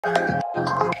Hey,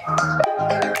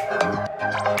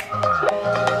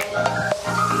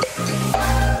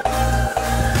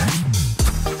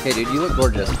 dude, you look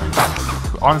gorgeous.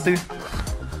 Honestly.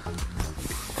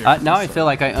 Now I feel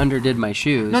like I underdid my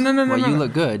shoes. No. You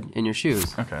look good in your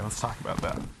shoes. Okay, let's talk about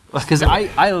that. Because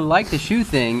I like the shoe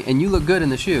thing, and you look good in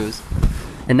the shoes.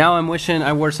 And now I'm wishing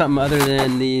I wore something other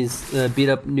than these beat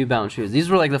up New Balance shoes. These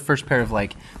were like the first pair of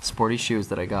like sporty shoes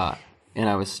that I got, and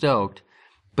I was stoked.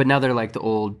 But now they're like the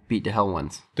old beat to hell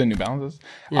ones. The New Balances?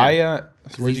 Yeah.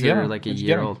 So where'd you get them? Like a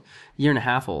year and a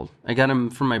half old. I got them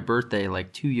for my birthday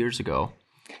like 2 years ago.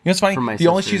 You know what's funny? The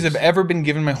only shoes I've ever been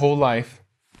given my whole life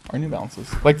are New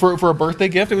Balances. Like for a birthday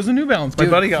gift, it was a New Balance. My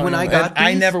buddy got them.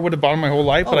 I never would have bought them my whole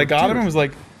life, but I got them and was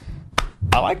like,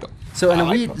 I like them.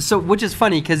 So which is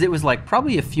funny because it was like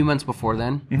probably a few months before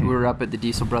then. We were up at the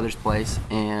Diesel Brothers place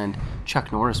and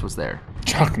Chuck Norris was there.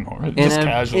 Chuck Norris, just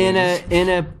casually. In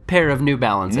a pair of New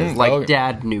Balances,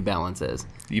 dad New Balances.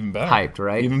 Even better. Hyped,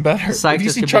 right? Even better. If you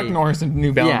see Chuck Norris in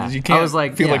New Balances, you can't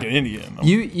feel like an Indian.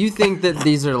 You think that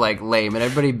these are like lame and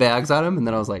everybody bags on him, and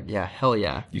then I was like, yeah, hell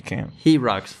yeah. You can't. He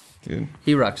rocks. Dude.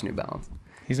 He rocks New Balance.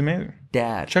 He's amazing.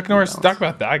 Dad. Chuck Norris, talk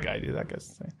about that guy, dude. That guy's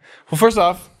insane. Well, first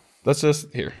off, let's just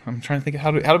I'm trying to think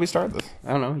how do we start this?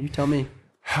 I don't know. You tell me.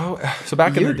 So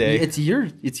back in the day, it's your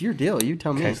deal. You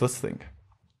tell me. Okay, so let's think.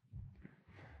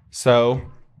 So,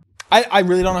 I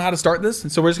really don't know how to start this,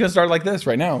 so we're just gonna start like this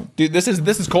right now, dude. This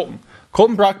is Colton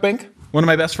Brockbank, one of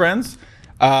my best friends,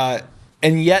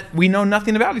 and yet we know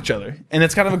nothing about each other, and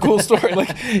it's kind of a cool story.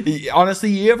 Like,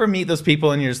 honestly, you ever meet those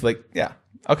people and you're just like, yeah.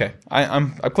 Okay,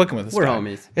 I'm clicking with this. We're guy.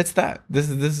 homies. It's that. This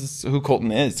is who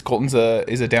Colton is. Colton's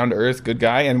is a down to earth good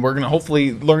guy, and we're gonna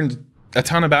hopefully learn a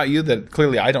ton about you that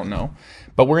clearly I don't know.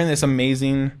 But we're in this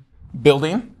amazing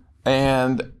building,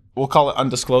 and we'll call it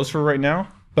undisclosed for right now.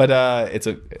 But I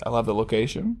love the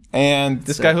location, and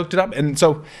this guy hooked it up. And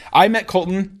so I met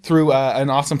Colton through an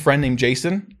awesome friend named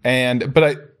Jason.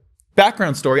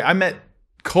 Background story: I met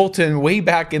Colton way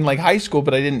back in like high school,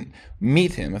 but I didn't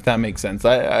meet him, if that makes sense.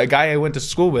 A guy I went to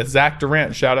school with, Zach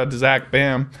Durant, shout out to Zach,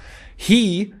 bam.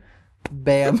 He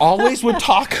always would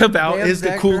talk about his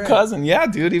cool Durant. Cousin. Yeah,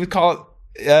 dude, he would call it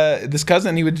this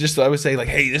cousin. He would I would say like,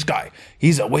 hey, this guy,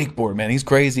 he's a wakeboard man. He's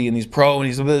crazy and he's pro and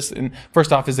he's this. And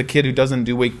first off, as a kid who doesn't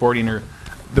do wakeboarding, or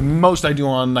the most I do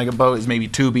on like a boat is maybe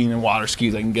tubing and water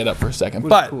skis. I can get up for a second.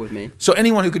 But cool with me. So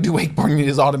anyone who could do wakeboarding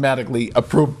is automatically a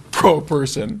pro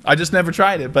person. I just never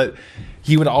tried it, but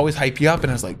he would always hype you up,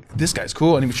 and I was like, this guy's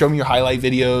cool. And he would show me your highlight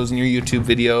videos and your YouTube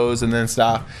videos and then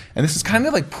stuff. And this is kind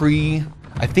of like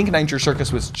I think Nitro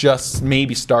Circus was just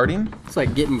maybe starting. It's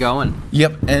like getting going.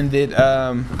 Yep, and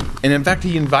and in fact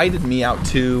he invited me out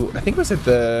to, I think it was at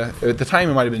the time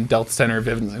it might have been Delta Center,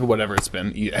 whatever it's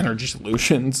been, Energy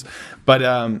Solutions, but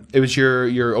it was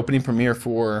your opening premiere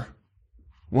for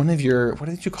one of your, what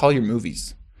did you call your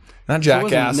movies? Not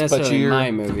Jackass, but your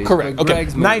my movie. Correct. Okay.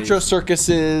 Greg's Nitro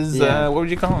Circuses. Yeah. What would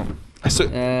you call them?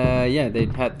 Yeah,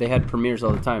 they had premieres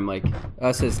all the time. Like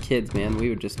us as kids, man, we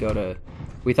would just go to.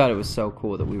 We thought it was so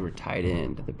cool that we were tied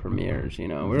in to the premieres. You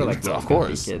know, we were like of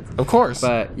course, kids. Of course.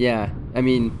 But yeah, I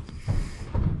mean,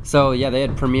 so yeah, they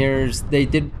had premieres. They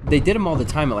did them all the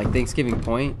time at like Thanksgiving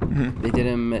Point. Mm-hmm. They did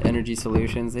them at Energy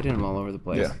Solutions. They did them all over the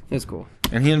place. Yeah, it was cool.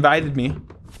 And he invited me.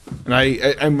 And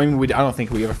I mean, I don't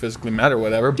think we ever physically met or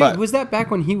whatever. Dude, but was that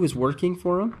back when he was working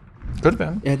for him? Could have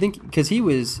been. Yeah, I think because he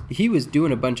was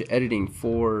doing a bunch of editing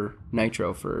for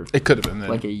Nitro for. It could have been then.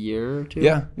 Like a year or two.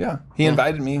 Yeah. He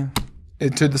invited me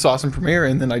to this awesome premiere,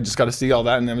 and then I just got to see all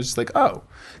that, and I was just like, oh,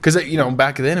 because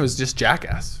back then it was just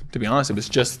Jackass. To be honest, it was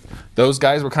just those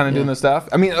guys were kind of doing the stuff.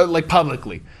 I mean, like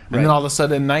publicly, and then all of a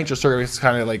sudden Nitro Circus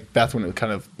kind of like that's when it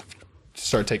kind of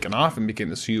started taking off and became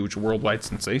this huge worldwide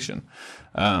sensation.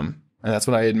 And that's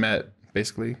when I had met,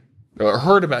 basically, or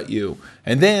heard about you.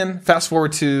 And then fast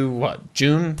forward to what,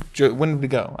 June? When did we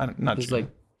go? Not June. It was like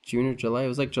June or July. It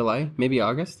was like July, maybe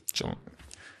August.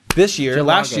 This year,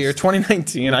 last year,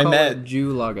 2019, I met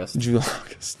July-August.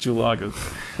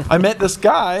 I met this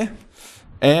guy,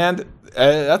 and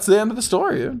that's the end of the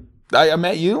story. I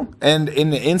met you, and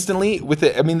instantly with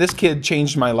it, I mean, this kid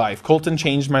changed my life. Colton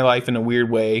changed my life in a weird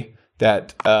way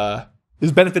that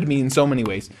has benefited me in so many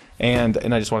ways, and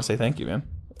I just want to say thank you, man.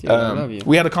 Dude, I love you.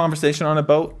 We had a conversation on a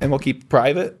boat, and we'll keep it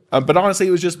private. But honestly,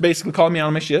 it was just basically calling me out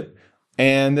on my shit,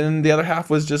 and then the other half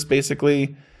was just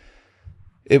basically,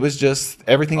 it was just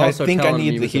everything also I think I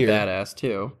needed to hear. Badass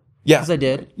too. Yeah, because I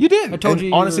did. You did. I told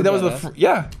you. Honestly, that was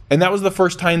and that was the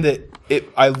first time that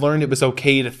I learned it was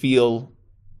okay to feel.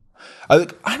 I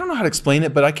don't know how to explain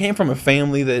it, but I came from a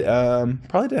family that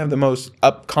probably didn't have the most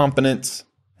up confidence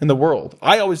in the world.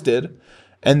 I always did.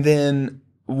 And then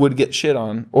would get shit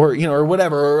on, or or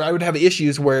whatever, or I would have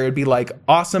issues where it'd be like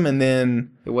awesome, and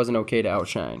then it wasn't okay to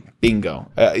outshine.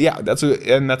 Bingo. Yeah, that's a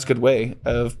good way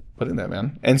of putting that,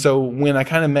 man. And so when I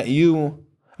kind of met you,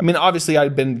 I mean, obviously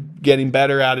I'd been getting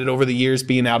better at it over the years,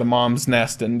 being out of mom's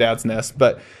nest and dad's nest,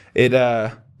 but it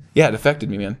affected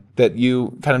me, man. That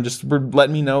you kind of just were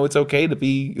letting me know it's okay to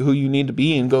be who you need to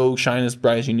be and go shine as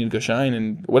bright as you need to go shine,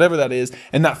 and whatever that is,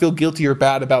 and not feel guilty or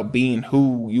bad about being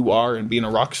who you are and being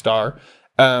a rock star.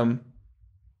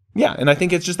 Yeah, and I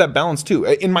think it's just that balance too.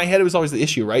 In my head, it was always the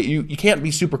issue, right? You can't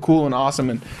be super cool and awesome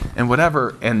and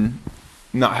whatever and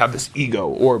not have this ego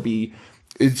or be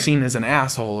seen as an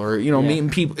asshole or meeting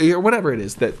people or whatever it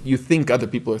is that you think other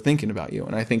people are thinking about you.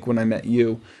 And I think when I met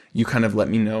you, you kind of let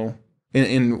me know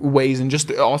in ways, and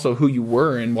just also who you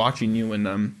were, and watching you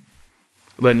and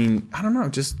letting, I don't know,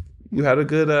 just you had a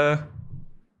good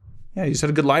you just had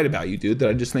a good light about you, dude, that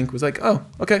I just think was like, oh,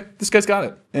 okay, this guy's got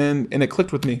it. And it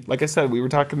clicked with me. Like I said, we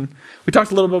talked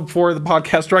a little bit before the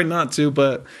podcast, tried not to,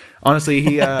 but honestly,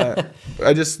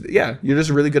 you're just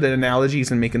really good at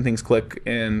analogies and making things click.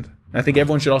 And I think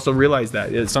everyone should also realize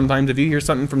that. Sometimes if you hear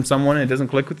something from someone and it doesn't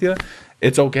click with you,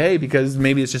 it's okay, because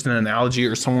maybe it's just an analogy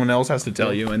or someone else has to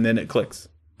tell you, and then it clicks.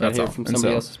 That's all. From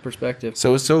somebody else's perspective.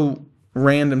 So it's so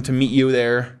random to meet you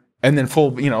there. And then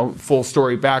full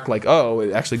story back, like, oh,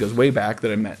 it actually goes way back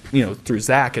that I met, through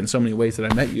Zach in so many ways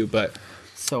that I met you. But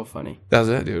so funny. That was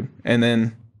it, dude.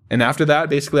 And after that,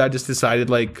 basically, I just decided,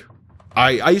 like,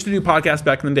 I used to do podcasts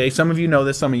back in the day. Some of you know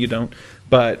this, some of you don't.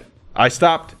 But I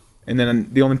stopped, and then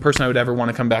the only person I would ever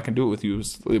want to come back and do it with you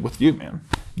was with you, man.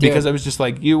 Because I was just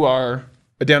like, you are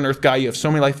a down-to-earth guy. You have so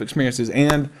many life experiences,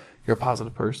 and you're a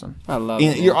positive person. I love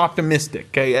it. You're optimistic.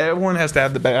 Okay, everyone has to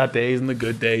have the bad days and the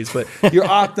good days, but you're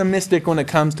optimistic when it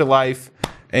comes to life,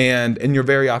 and you're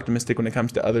very optimistic when it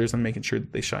comes to others and making sure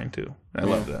that they shine too. I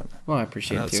love that. Well, I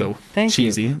appreciate it. So thank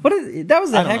cheesy. You. That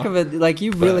was a heck of a, like,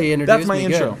 you really introduced me. That's my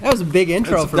intro. Good. That was a big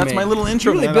intro for me. That's my little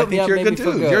intro, man. I think you're a good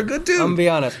dude. You're a good dude. I'm gonna be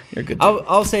honest. You're a good dude.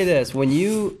 I'll say this: when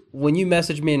you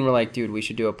messaged me and were like, "Dude, we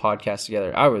should do a podcast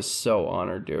together," I was so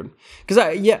honored, dude. Because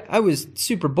I was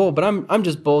super bold, but I'm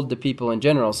just bold to people in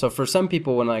general. So for some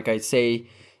people, when I say,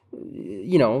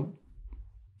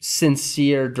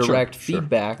 sincere, direct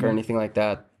feedback or anything like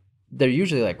that, they're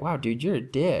usually like, "Wow, dude, you're a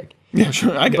dick." Yeah,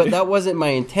 sure. I get it. But that wasn't my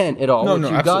intent at all. No, you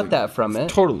absolutely. got that from it.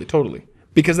 Totally.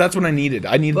 Because that's what I needed.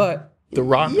 I needed the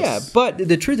rawness. Yeah, but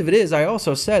the truth of it is, I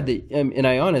also said that, and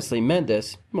I honestly meant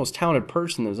this, the most talented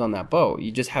person that was on that boat.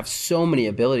 You just have so many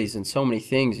abilities and so many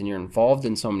things, and you're involved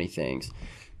in so many things.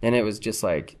 And it was just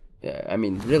like,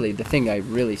 really, the thing I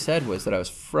really said was that I was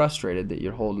frustrated that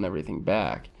you're holding everything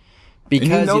back.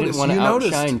 Because you didn't want to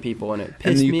outshine people, and it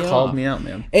pissed me off. And you called me out,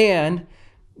 man. And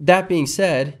that being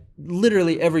said,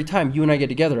 literally every time you and I get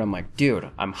together, I'm like, dude,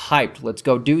 I'm hyped. Let's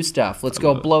go do stuff. Let's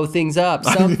go blow things up.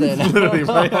 Something. Literally,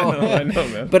 I know,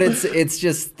 man. But it's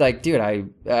just like, dude,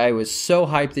 I was so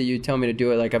hyped that you tell me to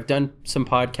do it. Like, I've done some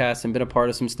podcasts and been a part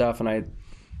of some stuff, and I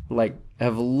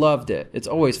have loved it. It's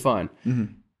always fun.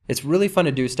 Mm-hmm. It's really fun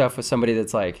to do stuff with somebody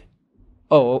that's like,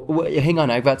 oh, wait, hang on,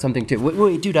 I've got something too.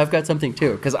 Wait, dude, I've got something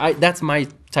too. Because that's my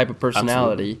type of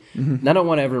personality. Mm-hmm. And I don't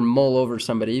want to ever mull over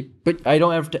somebody, but I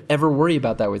don't have to ever worry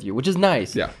about that with you, which is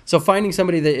nice. Yeah. So finding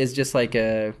somebody that is just like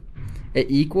a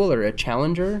equal or a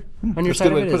challenger on your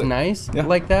side of it is nice,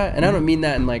 like that. And I don't mean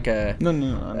that in like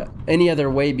any other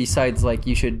way besides like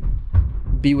you should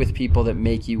be with people that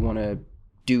make you want to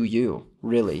do you,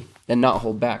 really, and not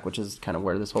hold back, which is kind of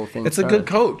where this whole thing started. A good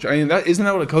coach. I mean, isn't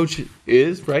that what a coach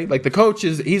is, right? Like, the coach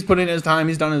he's put in his time,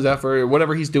 he's done his effort, or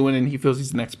whatever he's doing, and he feels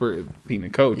he's an expert at being a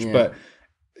coach. Yeah. But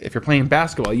if you're playing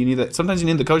basketball, you need that. Sometimes you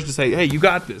need the coach to say, "Hey, you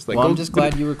got this." Like, I'm just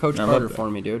glad you were Coach Carter for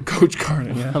me, dude. Coach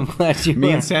Carter. Yeah. I'm glad you.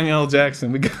 Me and Samuel L.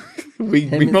 Jackson, we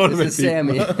motivate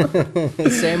Sammy.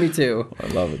 Sammy too. I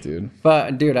love it, dude.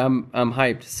 But dude, I'm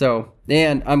hyped. So,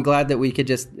 and I'm glad that we could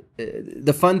just.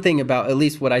 The fun thing about, at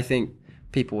least what I think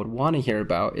people would want to hear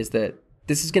about, is that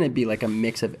this is going to be like a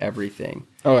mix of everything.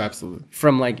 Oh, absolutely.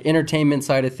 From like entertainment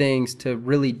side of things to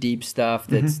really deep stuff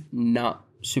that's not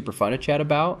super fun to chat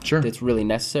about. Sure. That's really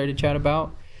necessary to chat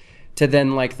about. To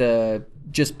then like the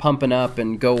just pumping up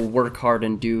and go work hard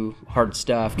and do hard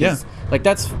stuff. Yeah. Like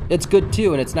it's good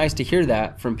too, and it's nice to hear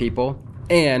that from people.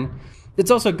 And it's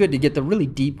also good to get the really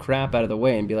deep crap out of the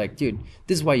way and be like, dude,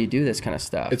 this is why you do this kind of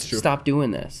stuff. It's true. Stop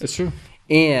doing this. It's true.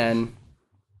 And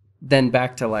then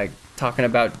back to like talking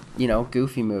about,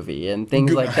 Goofy movie and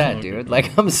things like that, dude.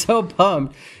 Like, I'm so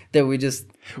pumped that we're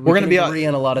going to be agree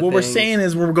on a lot of things. What we're saying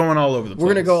is we're going all over the place.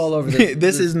 We're going to go all over the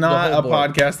This is not a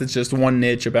podcast that's just one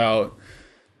niche about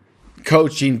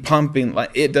coaching, pumping.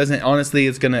 Like, it doesn't, honestly,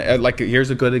 it's going to, like, here's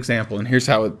a good example, and here's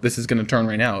how this is going to turn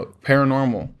right now.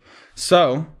 Paranormal.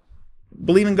 So,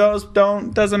 believe in ghosts,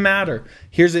 doesn't matter.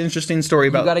 Here's an interesting story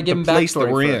about the place that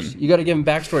we're in. You got to give him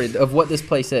backstory of what this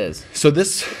place is. So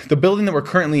the building that we're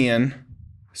currently in,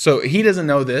 so he doesn't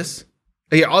know this.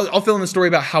 Yeah, I'll fill in the story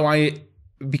about how I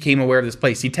became aware of this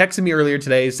place. He texted me earlier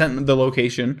today, sent the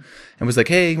location, and was like,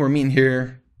 hey, we're meeting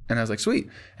here. And I was like, sweet.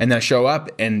 And then I show up,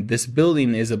 and this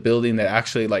building is a building that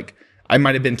actually, like, I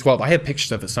might have been 12. I have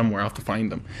pictures of it somewhere. I'll have to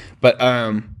find them. But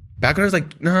back when I was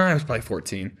like, I was probably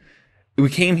 14. We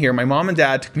came here. My mom and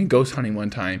dad took me ghost hunting one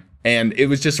time. And it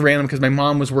was just random because my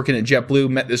mom was working at JetBlue,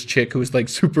 met this chick who was like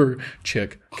super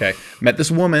chick. Okay. Met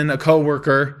this woman, a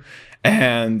coworker.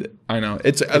 And I know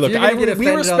it's look.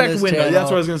 We respect women. That's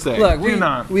what I was gonna say.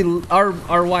 Look,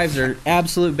 our wives are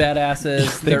absolute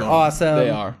badasses. They're awesome.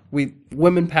 They are.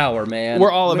 Women power, man.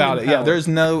 We're all about it. Yeah. There's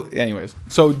no. Anyways,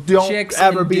 so don't Chicks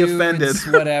ever and be dudes, offended.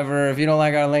 Whatever. If you don't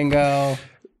like our lingo.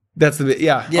 That's the bit.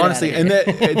 Yeah. Get honestly, and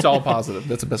it's all positive.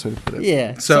 That's the best way to put it.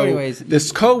 Yeah. So anyways,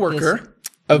 this coworker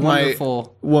of my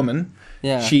woman.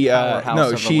 Yeah. She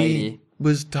she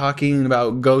was talking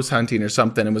about ghost hunting or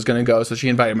something and was going to go. So she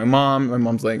invited my mom. My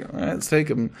mom's like, all right, let's take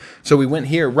him. So we went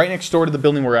here. Right next door to the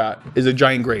building we're at is a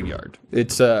giant graveyard.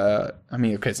 It's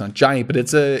it's not giant, but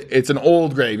it's an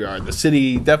old graveyard. The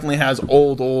city definitely has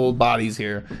old bodies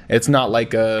here. It's not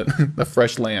like a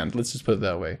fresh land. Let's just put it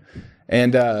that way.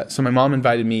 And so my mom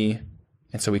invited me.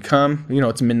 And so we come,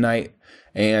 it's midnight.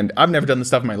 And I've never done this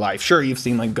stuff in my life. Sure, you've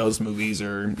seen like ghost movies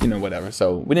or whatever.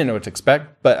 So we didn't know what to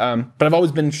expect. But I've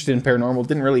always been interested in paranormal.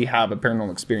 Didn't really have a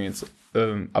paranormal experience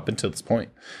up until this point.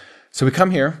 So we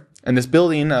come here, and this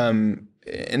building, and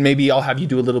maybe I'll have you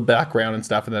do a little background and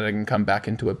stuff, and then I can come back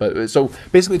into it. But so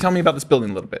basically, tell me about this building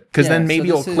a little bit, because then maybe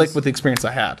it'll click with the experience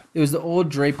I had. It was the old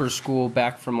Draper School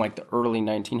back from like the early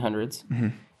 1900s,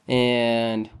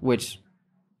 and which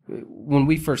when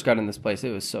we first got in this place,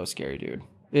 it was so scary, dude.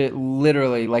 It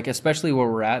literally, like, especially where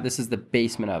we're at, this is the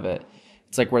basement of it.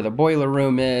 It's like where the boiler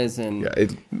room is, and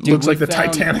it looks like the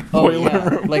Titanic boiler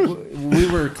room. Like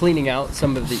we were cleaning out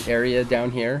some of the area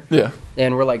down here,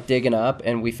 and we're like digging up,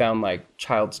 and we found like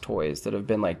child's toys that have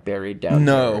been like buried down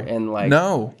here, and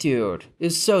like, dude,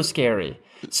 it's so scary,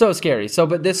 so scary. So,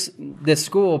 but this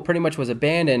school pretty much was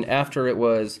abandoned after it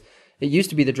used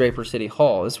to be the Draper City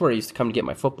Hall. This is where I used to come to get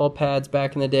my football pads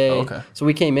back in the day. Okay. So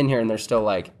we came in here, and there's still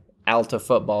like Alta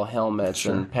football helmets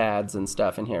and pads and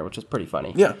stuff in here, which is pretty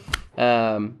funny. Yeah.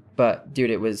 But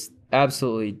dude, it was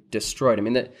absolutely destroyed. I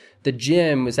mean, the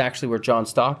gym was actually where John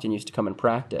Stockton used to come and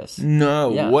practice.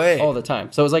 No way. All the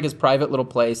time. So it was like his private little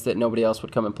place that nobody else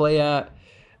would come and play at,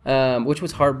 which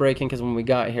was heartbreaking because when we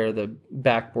got here, the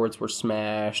backboards were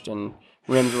smashed and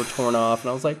rims were torn off,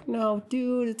 and I was like, no,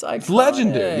 dude, it's iconic. It's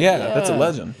legendary. Yeah, that's a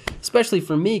legend. Especially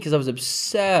for me, because I was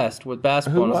obsessed with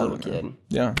basketball when I was a little kid.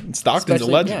 Yeah, Stockton's a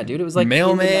legend. Yeah, dude, it was like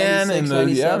Mailman and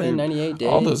 97, 98 days.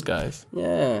 All those guys.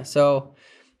 Yeah, so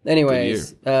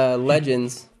anyways,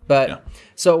 legends. But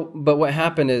but what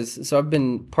happened is, I've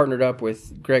been partnered up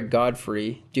with Greg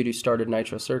Godfrey, dude who started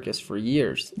Nitro Circus for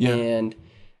years. Yeah.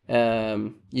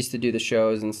 And used to do the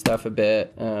shows and stuff a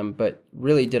bit, but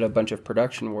really did a bunch of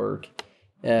production work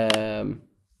and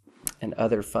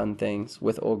other fun things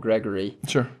with old Gregory.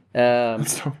 Sure.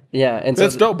 That's dope. Yeah, and so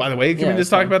that's dope. By the way, can we just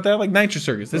talk about that? Like Nitro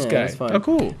Circus, this guy. Oh,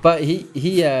 cool. But he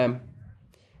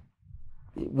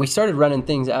we started running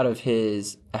things out of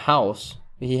his house.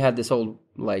 He had this old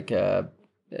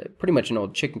pretty much an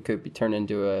old chicken coop. He turned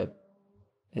into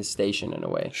his station in a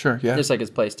way. Sure, yeah. Just like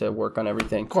his place to work on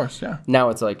everything. Of course, yeah. Now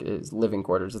it's like his living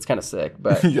quarters. It's kind of sick,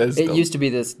 but it used to be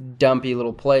this dumpy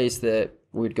little place that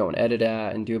we'd go and edit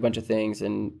at and do a bunch of things,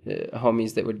 and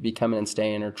homies that would be coming and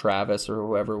staying, or Travis or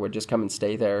whoever would just come and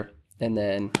stay there, and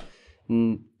then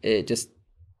it just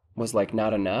was like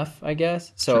not enough, I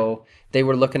guess. So they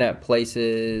were looking at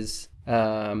places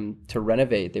to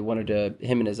renovate. They wanted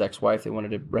him and his ex-wife, they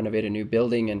wanted to renovate a new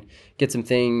building and get some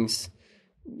things,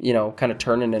 kind of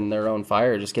turning in their own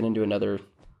fire, just get into another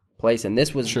place. And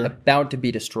this was about to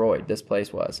be destroyed. This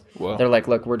place was. Whoa. They're like,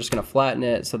 look, we're just going to flatten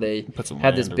it. So they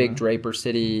had this big Draper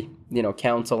City,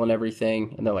 council and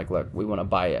everything. And they're like, look, we want to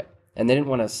buy it. And they didn't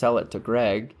want to sell it to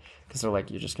Greg because they're like,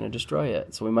 you're just going to destroy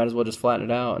it. So we might as well just flatten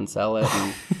it out and sell it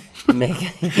and make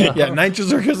it. Yeah, Nitro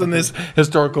Circus in this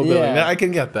historical building. Yeah. I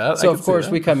can get that. So, of course,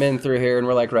 we come in through here and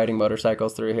we're like riding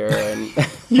motorcycles through here. And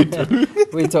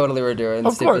we totally were doing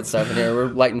stupid stuff in here. We're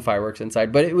lighting fireworks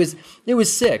inside. But it was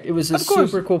sick. It was a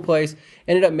super cool place.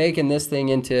 Ended up making this thing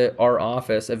into our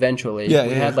office eventually.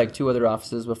 We had like 2 other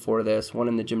offices before this. One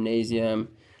in the gymnasium,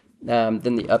 then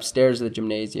the upstairs of the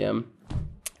gymnasium.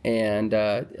 And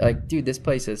like, dude, this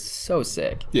place is so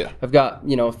sick. Yeah. I've got,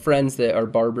 friends that are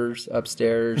barbers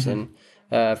upstairs and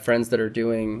friends that are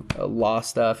doing law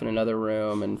stuff in another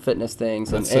room and fitness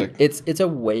things. And it's a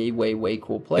way, way, way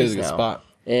cool place. It is a good now. spot.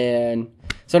 And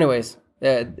so anyways,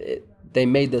 they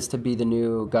made this to be the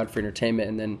new Godfrey Entertainment,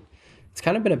 and then it's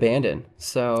kind of been abandoned.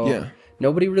 So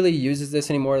nobody really uses this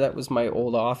anymore. That was my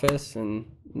old office, and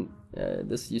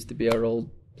this used to be our old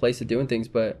place of doing things.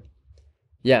 But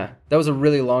yeah, that was a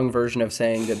really long version of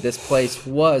saying that this place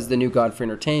was the new Godfrey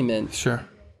Entertainment. Sure.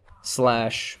 /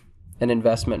 an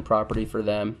investment property for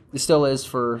them. It still is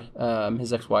for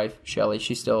his ex-wife, Shelly.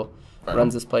 She still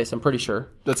runs this place, I'm pretty sure.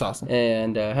 That's awesome.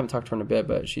 And I haven't talked to her in a bit,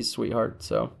 but she's a sweetheart.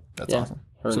 So that's awesome.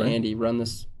 Her and Andy run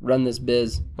this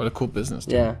biz. What a cool business,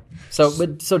 dude. Yeah. So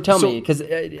tell me, because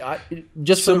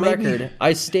just for the record,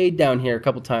 I stayed down here a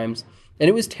couple times, and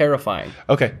it was terrifying.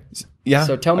 Okay. Yeah.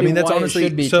 So tell me that's why honestly, it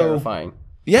should be terrifying.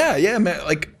 Yeah, man.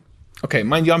 Like, okay,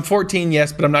 mind you, I'm 14,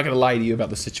 yes, but I'm not going to lie to you about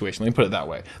the situation. Let me put it that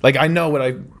way. Like, I know what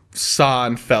I saw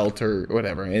and felt or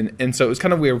whatever. And so it was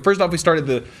kind of weird. First off, we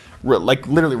started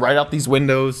literally right out these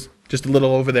windows, just a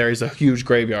little over there is a huge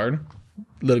graveyard.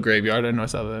 Little graveyard. I didn't know I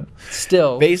saw that.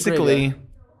 Still. Basically,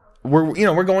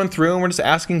 we're going through and we're just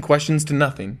asking questions to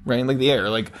nothing, right? Like the air.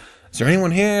 Like, is there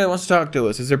anyone here that wants to talk to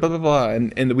us? Is there blah, blah, blah?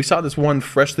 And we saw this one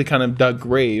freshly kind of dug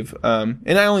grave. And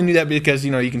I only knew that because,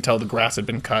 you can tell the grass had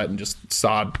been cut and just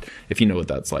sod, if you know what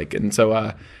that's like. And so,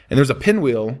 and there was a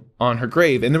pinwheel on her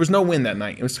grave, and there was no wind that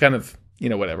night. It was kind of,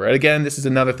 whatever. And again, this is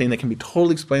another thing that can be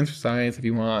totally explained through science if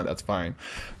you want. That's fine.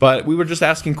 But we were just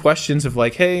asking questions of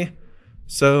like, hey,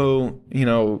 so,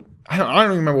 I don't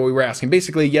remember what we were asking.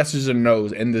 Basically, yeses or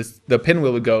nos. And the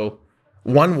pinwheel would go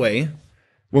one way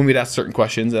when we'd ask certain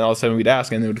questions, and all of a sudden we'd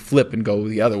ask, and it would flip and go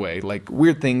the other way. Like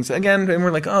weird things. Again, and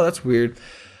we're like, oh, that's weird.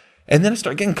 And then I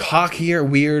start getting cocky or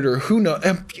weird or who knows.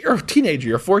 You're a teenager.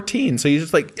 You're 14. So you're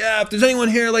just like, yeah, if there's anyone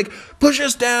here, like, push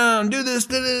us down, do this.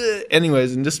 Da, da, da.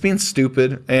 Anyways, and just being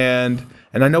stupid. And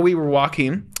I know we were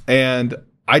walking, and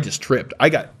I just tripped.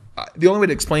 The only way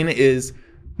to explain it is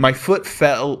my foot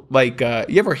fell like,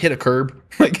 you ever hit a curb?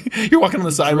 Like you're walking on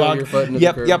the sidewalk. Your foot into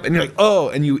the curb. Yep. And you're like, oh,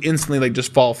 and you instantly like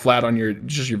just fall flat on your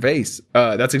face.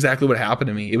 That's exactly what happened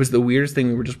to me. It was the weirdest thing.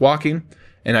 We were just walking,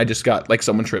 and I just got like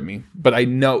someone tripped me. But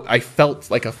I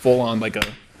felt like a full on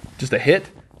just a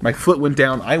hit. My foot went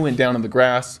down. I went down in the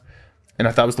grass, and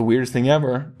I thought it was the weirdest thing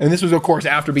ever. And this was, of course,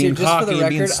 after being cocky and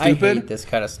being stupid. I hate this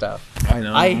kind of stuff. I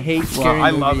know. I hate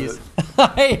scary movies. I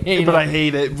love it. But I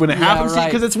hate it when it happens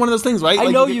because it's one of those things, right? I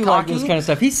know you like this kind of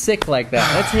stuff. He's sick like that.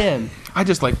 That's him. I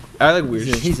like weird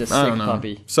shit. He's a sick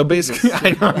puppy. So basically,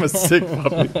 I know I'm a sick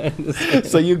puppy.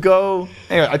 So you go,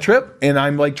 anyway, I trip, and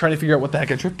I'm like trying to figure out what the heck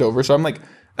I tripped over. So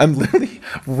I'm literally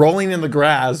rolling in the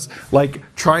grass, like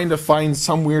trying to find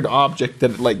some weird object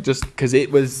that like just because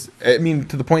it was, to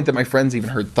the point that my friends even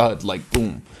heard thud, like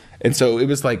boom. And so it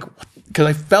was like, because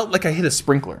I felt like I hit a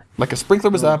sprinkler. Like a sprinkler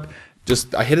was up.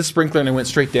 I hit a sprinkler and I went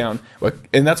straight down.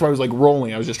 And that's why I was like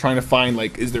rolling. I was just trying to find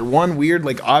like, is there one weird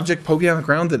like object poking on the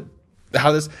ground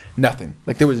nothing.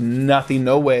 Like there was nothing,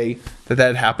 no way that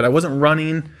had happened. I wasn't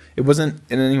running. It wasn't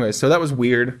in any way. So that was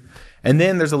weird. And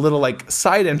then there's a little like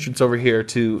side entrance over here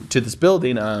to this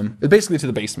building. Basically to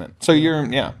the basement. So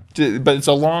but it's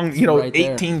a long, right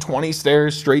 18, 20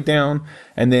 stairs straight down.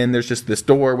 And then there's just this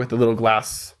door with a little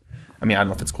glass. I don't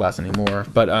know if it's glass anymore,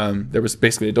 but there was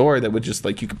basically a door that would just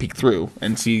like you could peek through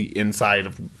and see inside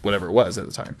of whatever it was at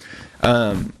the time.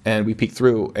 And we peeked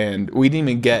through, and we didn't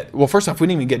even get. Well, first off, we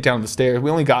didn't even get down the stairs.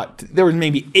 There was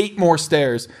maybe 8 more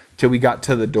stairs till we got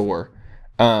to the door.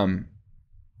 And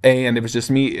it was just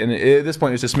me. And at this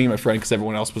point, it was just me and my friend because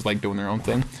everyone else was like doing their own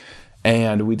thing.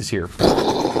 And we just hear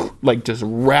like just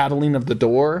rattling of the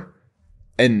door,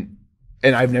 and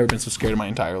I've never been so scared in my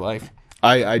entire life.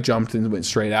 I jumped and went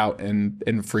straight out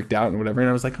and freaked out and whatever. And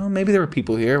I was like, oh, maybe there were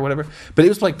people here or whatever. But it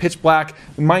was like pitch black.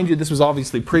 Mind you, this was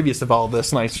obviously previous of all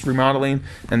this nice remodeling.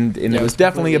 And it was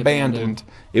definitely abandoned.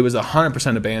 It was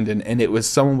 100% abandoned. And it was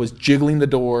someone was jiggling the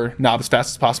door knob as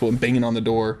fast as possible and banging on the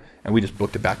door. And we just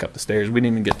booked it back up the stairs. We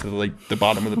didn't even get to the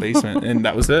bottom of the basement. And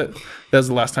that was it. That was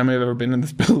the last time I've ever been in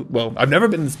this building. Well, I've never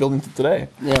been in this building today.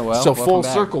 Yeah, well, so full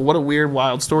circle. What a weird,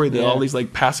 wild story that all these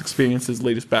like past experiences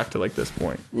lead us back to like this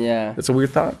point. Yeah. It's a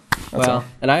weird thought. That's all.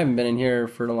 And I haven't been in here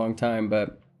for a long time,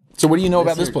 but... So what do you know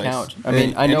about this place? Couch. I know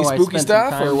any I spooky spent stuff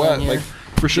some time or what? here. Like,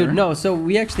 for sure. Dude, no, so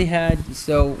we actually had...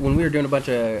 So when we were doing a bunch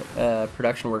of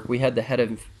production work, we had the head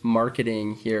of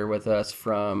marketing here with us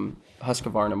from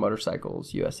Husqvarna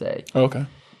Motorcycles USA. Oh, okay.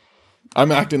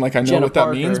 I'm acting like I know Jenna what that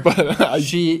Parker, means, but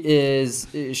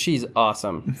she's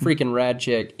awesome, freaking rad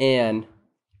chick, and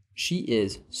she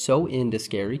is so into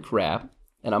scary crap.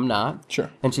 and I'm not. Sure.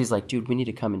 And she's like, dude, we need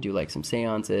to come and do like some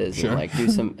seances Sure. and like do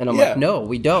some. And I'm like, no,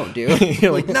 we don't, dude.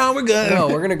 You're like, no, we're good. No,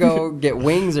 we're gonna go get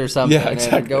wings or something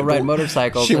and go ride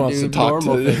motorcycles She and wants do to talk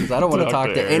normal to- things. I don't want to talk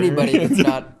talk to to her. anybody that's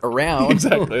not around.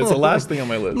 Exactly. It's the last thing on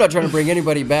my list. I'm not trying to bring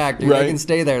anybody back, dude. Right. They can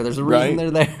stay there. There's a reason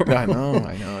they're there. I know.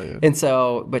 Dude. And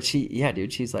so, but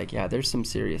dude, she's like, yeah, there's some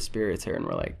serious spirits here. And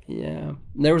we're like, yeah. And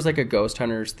there was like a ghost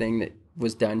hunters thing that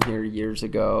was done here years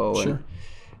ago. Sure. And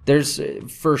there's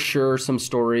for sure some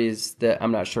stories that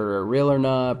I'm not sure are real or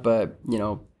not, but, you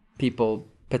know, people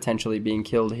potentially being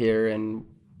killed here and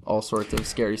all sorts of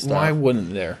scary stuff. Why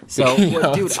wouldn't there? So,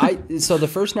 dude, so the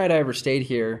first night I ever stayed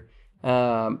here,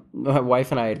 my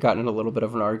wife and I had gotten in a little bit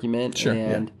of an argument. Sure,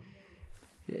 and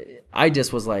I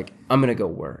just was like, I'm gonna go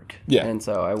work. Yeah. And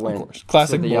so I went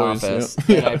Classic to the boys, office,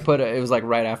 yeah. and I it was like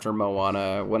right after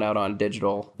Moana went out on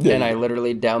digital, Yeah, and yeah. I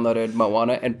literally downloaded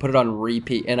Moana and put it on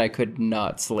repeat, and I could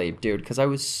not sleep, dude, because I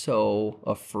was so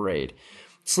afraid.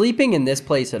 Sleeping in this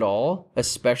place at all,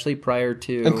 especially prior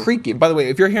to And creaking. By the way,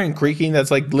 if you're hearing creaking,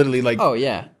 that's like literally like. Oh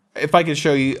yeah. If I could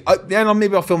show you, and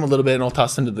maybe I'll film a little bit and I'll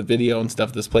toss into the video and stuff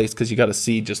of this place because you got to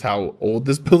see just how old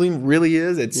this building really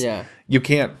is. It's you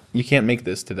can't make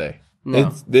this today.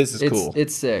 No. This is cool.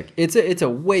 It's sick. It's a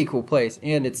way cool place,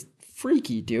 and it's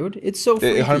freaky, dude. It's so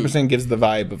freaky. It 100% gives the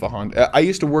vibe of a haunted. I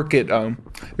used to work at one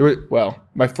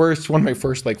of my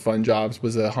first like fun jobs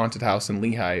was a haunted house in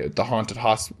Lehigh, at the haunted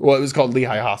hospital. Well, it was called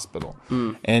Lehigh Hospital,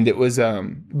 and it was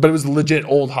but it was a legit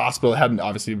old hospital. It hadn't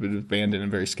obviously been abandoned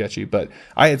and very sketchy, but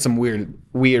I had some weird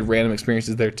random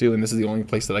experiences there too. And this is the only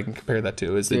place that I can compare that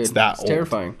to. It's that old.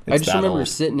 Terrifying. I just remember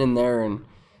sitting in there and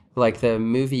like the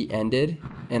movie ended,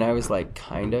 and I was like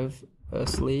kind of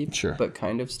asleep, but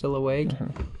kind of still awake.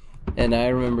 And I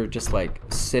remember just like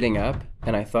sitting up,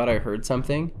 and I thought I heard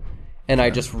something, and I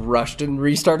just rushed and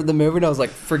restarted the movie. And I was like,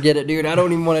 "Forget it, dude. I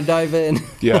don't even want to dive in."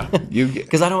 Yeah,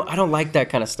 because I don't like that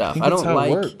kind of stuff. I don't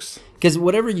like because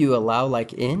whatever you allow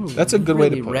like in, that's a good way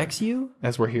to put wrecks you.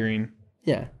 As we're hearing,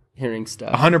 hearing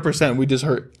stuff. 100%. We just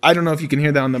heard. I don't know if you can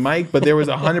hear that on the mic, but there was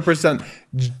 100%.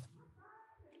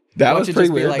 That was pretty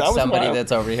weird. Like that was somebody wild.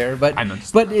 that's over here, but I know.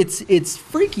 But it's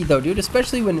freaky though, dude.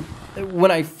 Especially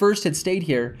when I first had stayed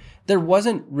here, there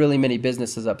wasn't really many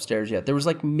businesses upstairs yet. There was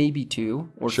like maybe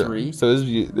 2 or 3. So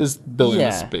this building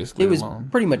is basically it was alone.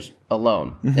 pretty much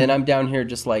alone, and I'm down here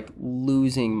just like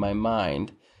losing my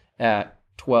mind at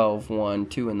 12, 1,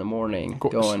 2 in the morning,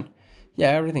 going, yeah,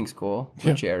 everything's cool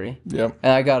with Jerry. Yep.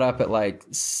 And I got up at like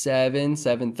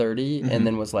 7:30, and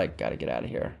then was like, gotta get out of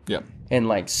here. Yep. And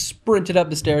like sprinted up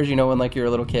the stairs, you know, when like you're a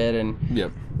little kid,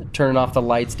 and turning off the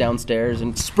lights downstairs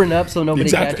and sprint up so nobody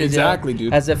catches you. Exactly,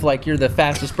 dude. As if like you're the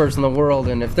fastest person in the world,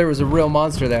 and if there was a real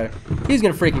monster there, he's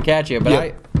gonna freaking catch you.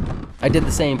 But I did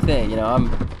the same thing, you know. I'm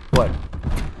what,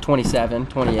 27,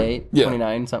 28,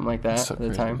 29, something like that at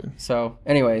the time. Dude. So,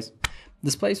 anyways,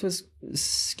 this place was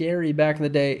scary back in the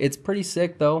day. It's pretty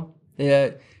sick though.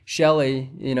 Yeah,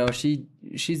 Shelly, you know,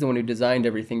 she's the one who designed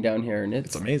everything down here, and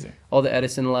it's amazing. All the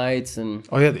Edison lights and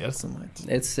the Edison lights.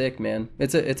 It's sick, man.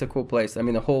 It's a cool place. I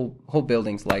mean, the whole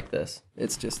building's like this.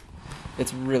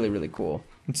 It's really really cool.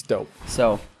 It's dope.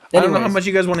 So. I don't know how much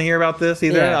you guys want to hear about this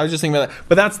either. I was just thinking about that.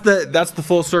 But that's the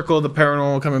full circle of the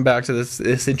paranormal coming back to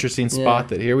this interesting spot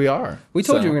that here we are. We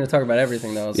told you we were going to talk about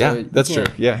everything though. So that's true.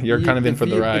 Yeah, you're kind of in for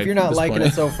the ride. If you're not liking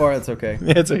it so far, it's okay.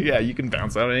 You can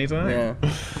bounce out anytime. Yeah.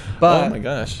 But oh my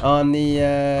gosh. On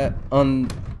the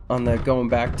going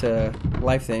back to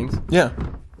life things. Yeah.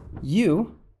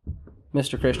 You,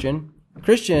 Mr. Christian,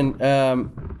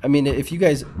 I mean, if you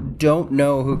guys don't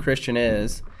know who Christian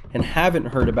is and haven't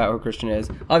heard about who Christian is,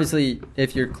 obviously,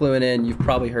 if you're cluing in, you've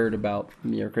probably heard about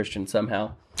me or Christian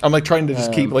somehow. I'm like trying to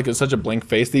just keep like such a blank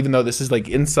face, even though this is like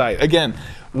inside. Again,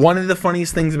 one of the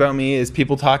funniest things about me is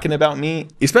people talking about me,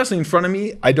 especially in front of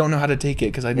me. I don't know how to take it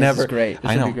because I never. This is great.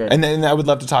 This I know, would be great. and then I would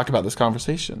love to talk about this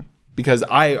conversation because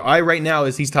I right now,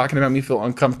 as he's talking about me, feel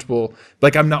uncomfortable.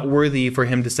 Like I'm not worthy for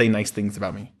him to say nice things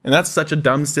about me, and that's such a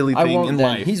dumb, silly thing in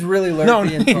life. He's really learned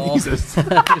being tall. Jesus.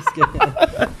 Just kidding.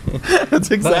 That's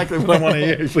exactly what I want to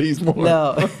hear. Please more.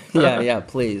 No, yeah,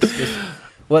 please.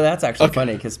 Well, that's actually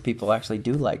funny because people actually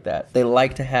do like that. They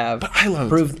like to have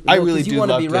proof. I really do want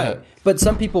to love be to right. have- But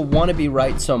some people want to be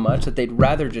right so much that they'd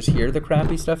rather just hear the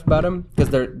crappy stuff about them because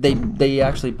they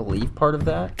actually believe part of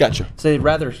that. Gotcha. So they'd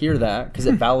rather hear that because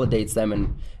it validates them,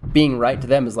 and being right to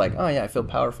them is like, oh yeah, I feel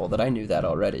powerful that I knew that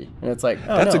already. And it's like,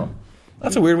 oh no.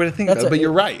 That's a weird way to think about it, but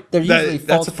you're right. They're usually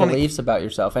false beliefs about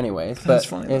yourself anyways. But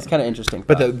it's kind of interesting.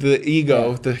 But the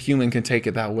ego, the human can take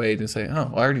it that way to say,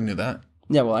 oh, I already knew that.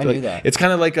 Yeah, well, I knew that. It's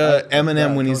kind of like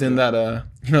Eminem when he's in that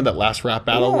that last rap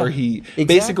battle where he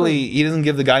basically he doesn't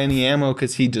give the guy any ammo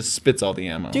because he just spits all the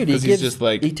ammo. Dude, he's just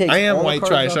like, I am white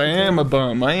trash. I am a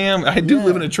bum. I do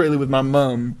live in a trailer with my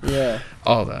mom. Yeah,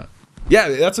 all that. Yeah,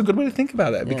 that's a good way to think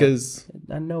about it because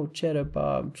I know Cheddar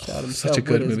Bob shot himself. Such a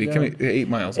good movie. 8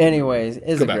 Miles. Anyways,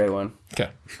 it's a great one. Okay.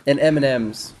 And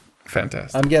Eminem's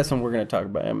fantastic. I'm guessing we're going to talk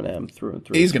about Eminem through and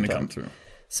through. He's going to come through.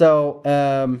 So,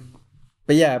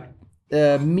 but yeah,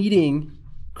 meeting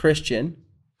Christian.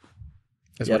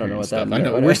 I don't know what that means. I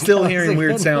know. We're still hearing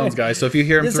weird sounds, guys. So if you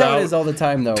hear them throughout, it is all the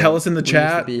time, though. Tell us in the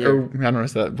chat, or I don't know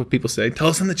if that's what people say. Tell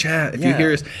us in the chat if you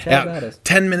hear us.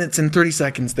 10 minutes and 30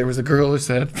 seconds. There was a girl who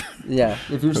said, "Yeah,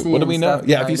 if you're seeing what do we know?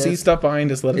 Yeah, if you see stuff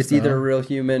behind us, let us know. It's either a real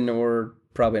human or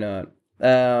probably not."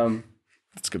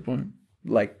 That's a good point.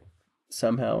 Like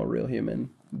somehow a real human,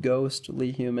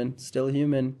 ghostly human, still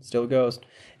human, still ghost.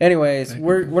 Anyways,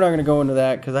 we're not going to go into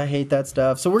that because I hate that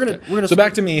stuff. So we're gonna. So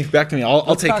back to me.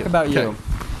 I'll take it. Talk about you.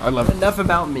 I love it. Enough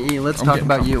about me. Let's talk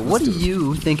about you. What do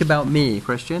you think about me,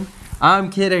 Christian?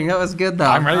 I'm kidding. That was good though.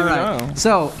 I'm ready to go.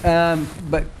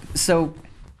 So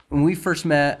when we first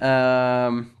met,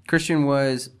 Christian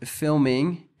was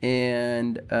filming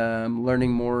and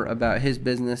learning more about his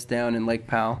business down in Lake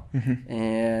Powell,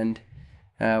 and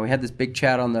we had this big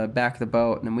chat on the back of the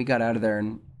boat, and then we got out of there.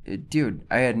 And dude,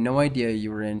 I had no idea you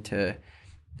were into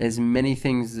as many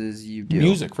things as you do.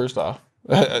 Music, first off.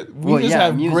 We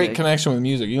have great connection with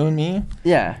music. You and me.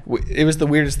 Yeah. It was the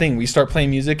weirdest thing. We start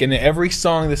playing music, and every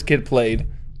song this kid played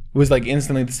was like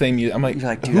instantly the same music. I'm like,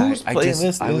 dude, who's playing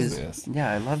this?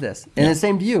 Yeah, I love this. And the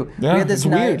same to you. Yeah, we had this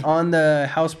night weird. on the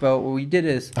houseboat. What we did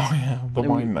is... Oh, yeah. The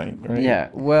wine night, right? Yeah.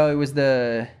 Well, it was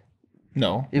the...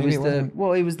 No. It was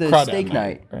the steak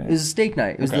night. Right? It was a steak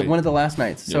night. It was one of the last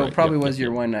nights. So it probably was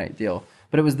your one night deal.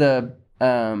 But it was the...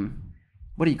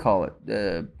 what do you call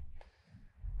it?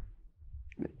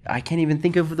 I can't even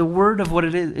think of the word of what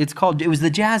it is. It's called. It was the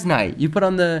jazz night. You put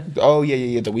on the. Oh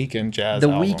yeah. The weekend jazz.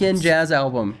 Weekend jazz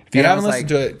album. If you haven't listened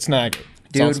to it, snag it.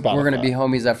 Dude, we're gonna be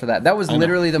homies after that. That was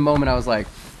literally the moment I was like,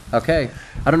 okay,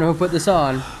 I don't know who put this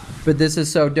on, but this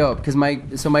is so dope. Because my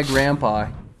grandpa,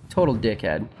 total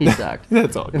dickhead. He sucked.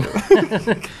 That's all.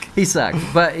 He sucked,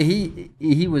 but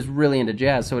he was really into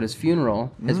jazz. So at his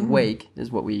funeral, his wake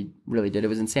is what we really did. It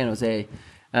was in San Jose.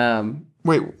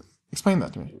 Wait, explain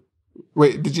that to me.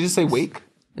 Wait, did you just say wake?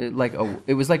 It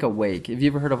was like a wake. Have you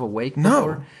ever heard of a wake before?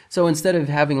 No. So instead of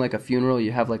having like a funeral,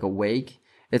 you have like a wake.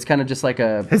 It's kind of just like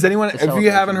a... Has anyone... If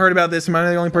you haven't heard about this, am I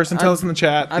the only person? Tell us in the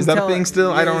chat. Is that a thing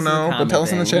still? I don't know. But tell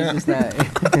us in the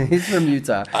chat. He's from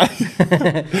Utah.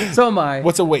 So am I.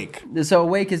 What's a wake? So a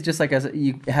wake is just like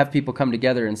you have people come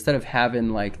together. Instead of having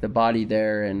like the body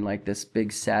there and like this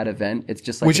big sad event, it's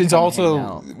just like... Which is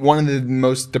also one of the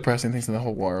most depressing things in the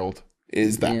whole world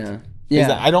is that. Yeah. Is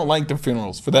that I don't like the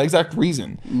funerals for that exact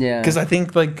reason. Yeah. Because I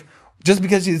think like just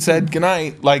because you said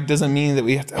goodnight like doesn't mean that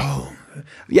we have to.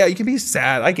 Yeah, you can be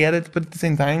sad. I get it, but at the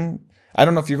same time, I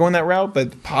don't know if you're going that route.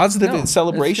 But positive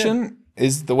celebration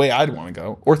is the way I'd want to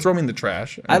go, or throw me in the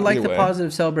trash. I like the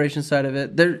positive celebration side of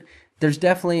it. There's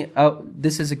definitely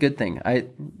this is a good thing.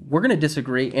 We're gonna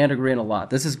disagree and agree on a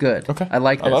lot. This is good. Okay, I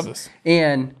like this. I love this.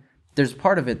 And there's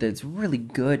part of it that's really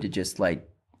good to just like.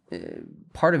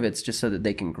 Part of it's just so that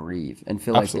they can grieve and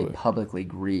feel like they publicly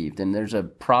grieved, and there's a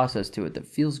process to it that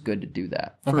feels good to do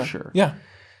that for sure. Yeah,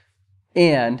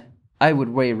 and I would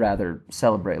way rather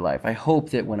celebrate life. I hope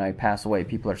that when I pass away,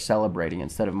 people are celebrating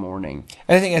instead of mourning.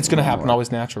 And I think it's going to happen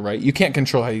always natural, right? You can't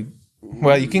control how you.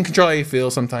 Well, you can control how you feel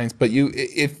sometimes, but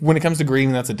if when it comes to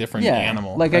grieving, that's a different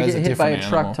animal. Like I get hit by a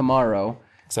truck tomorrow.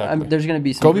 Exactly. There's going to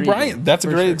be some Kobe grieving, Bryant. That's a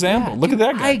great example. Look at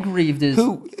that guy. I grieved as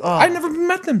I never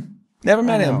met them. Never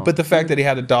met him, but the fact that he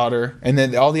had a daughter, and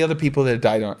then all the other people that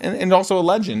died on, and also a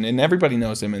legend, and everybody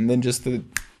knows him, and then just the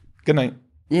good night,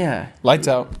 lights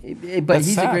out. But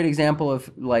he's sad. A great example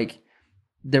of like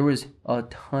there was a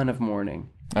ton of mourning.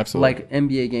 Absolutely, like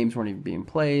NBA games weren't even being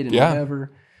played and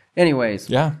whatever.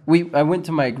 Anyways, I went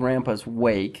to my grandpa's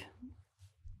wake,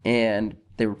 and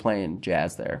they were playing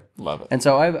jazz there. Love it. And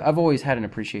so I've always had an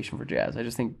appreciation for jazz. I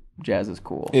just think jazz is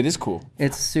cool. It is cool.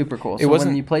 It's super cool. So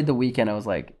when you played The Weeknd, I was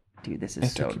like. Dude, this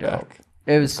is so dope.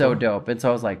 It was so dope. And so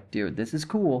I was like, dude, this is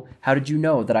cool. How did you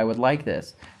know that I would like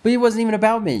this? But it wasn't even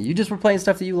about me. You just were playing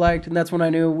stuff that you liked, and that's when I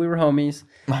knew we were homies.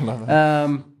 I love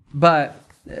it. But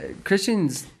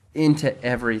Christian's into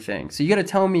everything. So you got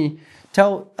to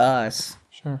tell us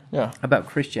about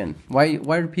Christian. Why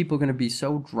are people going to be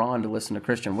so drawn to listen to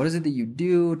Christian? What is it that you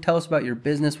do? Tell us about your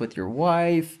business with your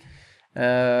wife. I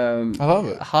love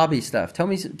it. Hobby stuff. Tell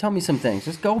me some things.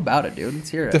 Just go about it, dude. Let's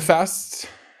hear it. The fast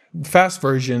fast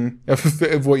version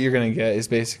of what you're gonna get is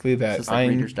basically that It's like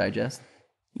Reader's Digest.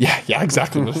 Yeah,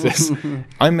 exactly what it is.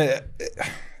 I'm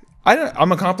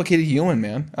a complicated human,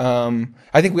 man.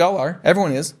 I think we all are.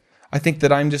 Everyone is. I think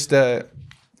that I'm just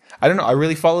I don't know. I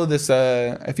really follow this.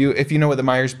 If you know what the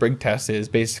Myers-Briggs test is,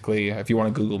 basically, if you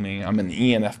want to Google me, I'm an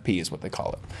ENFP is what they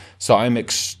call it. So I'm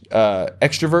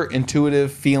extrovert,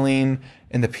 intuitive, feeling,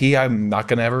 and the P I'm not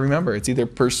gonna ever remember. It's either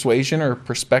persuasion or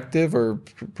perspective or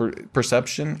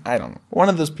perception. I don't know. One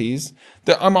of those P's.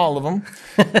 I'm all of them.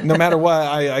 No matter what,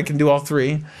 I can do all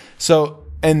three. So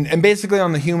and basically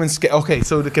on the human scale. Okay,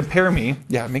 so to compare me,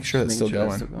 make sure that's still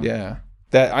going. Yeah.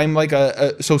 That I'm like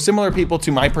so similar people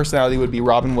to my personality would be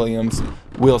Robin Williams,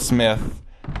 Will Smith.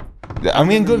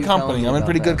 I'm in good company. I'm in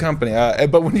pretty good company.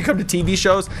 But when you come to TV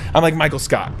shows, I'm like Michael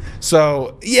Scott.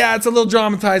 So yeah, it's a little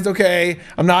dramatized. Okay,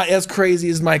 I'm not as crazy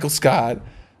as Michael Scott,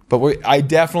 but I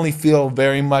definitely feel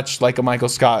very much like a Michael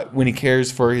Scott when he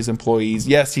cares for his employees.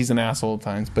 Yes, he's an asshole at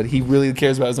times, but he really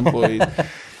cares about his employees.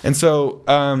 And so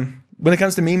when it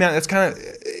comes to me, man,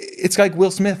 it's like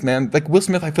Will Smith, man. Like Will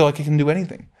Smith, I feel like he can do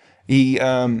anything. He,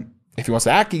 if he wants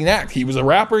to act, he can act. He was a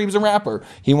rapper.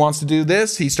 He wants to do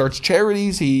this. He starts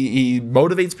charities. He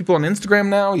motivates people on Instagram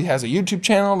now. He has a YouTube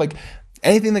channel. Like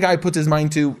anything the guy puts his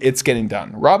mind to, it's getting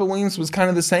done. Robin Williams was kind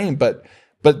of the same, but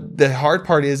the hard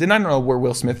part is, and I don't know where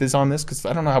Will Smith is on this because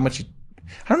I don't know how much.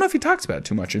 I don't know if he talks about it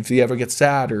too much, if he ever gets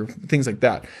sad or things like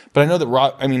that. But I know that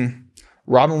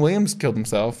Robin Williams killed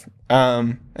himself.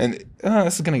 And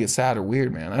this is going to get sad or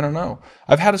weird, man. I don't know.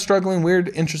 I've had a struggling, weird,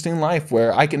 interesting life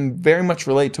where I can very much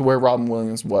relate to where Robin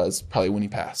Williams was probably when he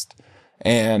passed.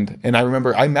 And I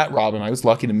remember I met Robin. I was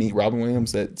lucky to meet Robin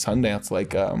Williams at Sundance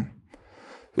like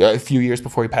a few years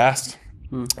before he passed.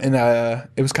 And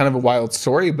it was kind of a wild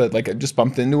story, but like I just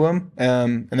bumped into him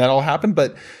and that all happened.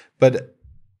 But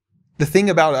the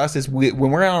thing about us is when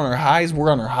we're on our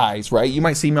highs, right? You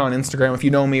might see me on Instagram if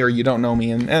you know me or you don't know me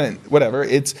and whatever.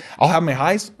 I'll have my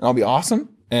highs and I'll be awesome.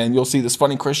 And you'll see this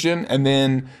funny Christian. And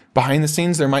then behind the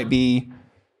scenes, there might be,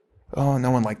 oh, no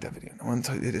one liked that video. No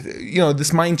one,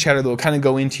 this mind chatter that will kind of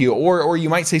go into you. Or you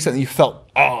might say something you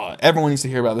felt, oh, everyone needs to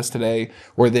hear about this today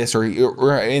or this.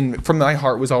 And from my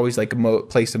heart was always like a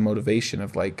place of motivation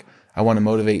of like, I want to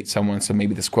motivate someone, so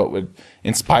maybe this quote would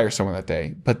inspire someone that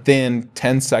day. But then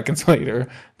 10 seconds later,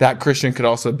 that Christian could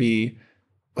also be,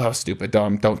 oh, stupid,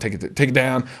 dumb, don't take it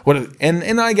down.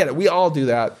 And I get it. We all do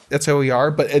that. That's how we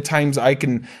are. But at times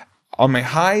on my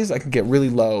highs, I can get really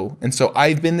low. And so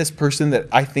I've been this person that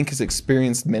I think has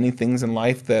experienced many things in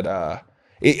life that,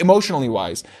 emotionally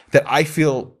wise, that I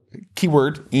feel,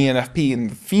 keyword, ENFP, and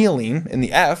the feeling, and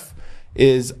the F,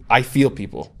 is I feel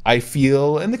people. I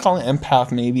feel, and they call it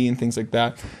empath maybe and things like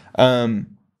that.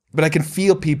 But I can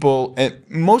feel people, and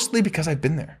mostly because I've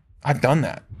been there. I've done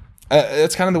that.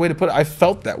 That's kind of the way to put it. I've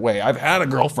felt that way. I've had a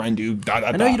girlfriend who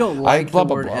I know you don't like the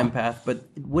word empath, but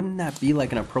wouldn't that be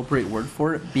like an appropriate word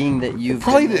for it, being that you've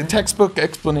probably the textbook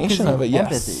explanation of it?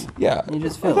 Yes. Empathy. Yeah. You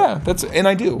just feel it. And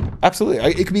I do. Absolutely.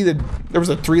 It could be there was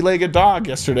a 3-legged dog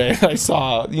yesterday that I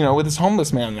saw, with this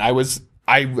homeless man. I was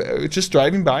just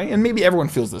driving by, and maybe everyone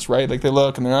feels this, right? Like they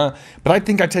look and they're not, but I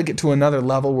think I take it to another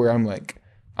level where I'm like,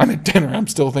 I'm at dinner, I'm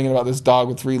still thinking about this dog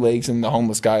with 3 legs and the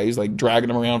homeless guy who's like dragging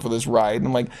him around for this ride, and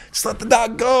I'm like, just let the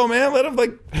dog go, man. Let him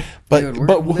but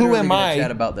who am I?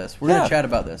 Chat about this. We're gonna chat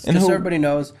about this, just so everybody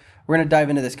knows. We're gonna dive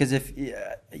into this because if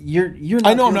you're not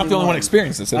I know I'm not the only one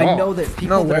experiencing this at all. I know that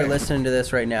people that are listening to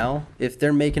this right now, if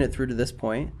they're making it through to this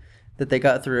point, that they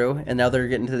got through, and now they're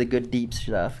getting to the good deep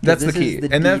stuff. That's the key,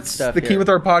 and that's the key with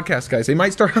our podcast, guys. They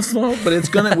might start slow, but it's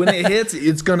gonna when it hits,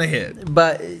 it's gonna hit.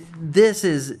 But this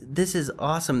is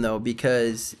awesome though,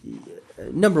 because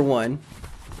number one,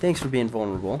 thanks for being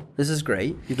vulnerable. This is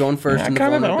great. You're going first in the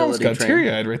vulnerability got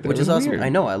teary-eyed right there, which is awesome. Weird. I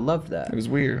know, I loved that. It was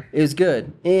weird. It was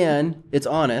good, and it's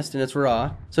honest and it's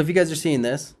raw. So if you guys are seeing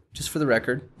this, just for the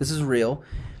record, this is real,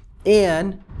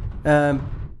 and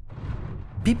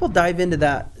people dive into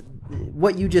that.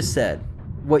 What you just said,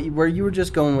 where you were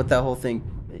just going with that whole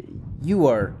thing, you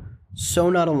are so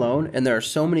not alone, and there are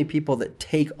so many people that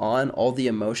take on all the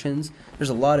emotions. There's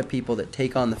a lot of people that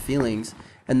take on the feelings,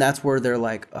 and that's where they're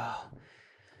like, oh,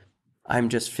 I'm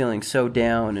just feeling so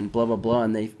down and blah, blah, blah,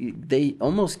 and they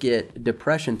almost get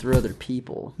depression through other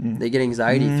people. They get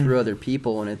anxiety through other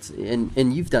people,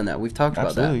 and you've done that. We've talked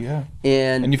about that. Absolutely, yeah.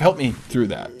 And you've helped me through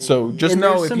that. So just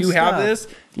know if you have this,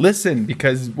 listen,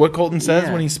 because what Colton says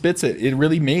when he spits it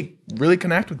really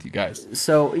connect with you guys.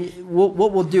 So what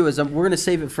we'll do is we're going to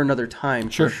save it for another time,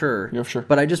 for sure. Yeah, sure.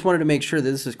 But I just wanted to make sure that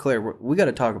this is clear. We got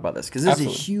to talk about this because this is a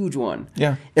huge one.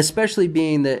 Yeah. Especially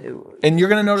being that, and you're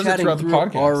going to notice it throughout the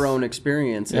podcast. Our own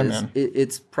experiences,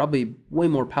 it's probably way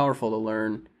more powerful to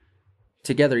learn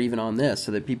together even on this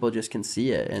so that people just can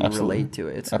see it and relate to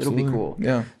it. It'll be cool.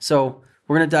 Yeah. So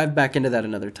we're going to dive back into that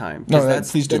another time. No,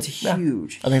 please do. That's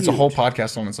huge. I think it's a whole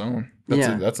podcast on its own.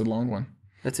 That's a long one.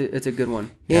 It's a good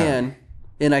one. Yeah.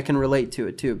 And I can relate to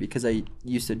it too because I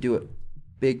used to do it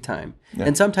big time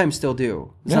and sometimes still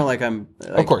do. It's not like I'm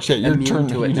of course, yeah,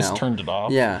 you just turned it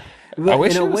off. Yeah. I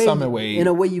wish there was some way. In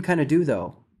a way you kind of do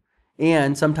though.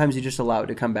 And sometimes you just allow it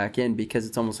to come back in because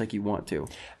it's almost like you want to.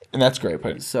 And that's great.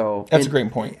 That's a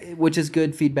great point. Which is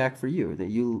good feedback for you that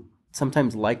you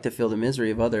sometimes like to feel the misery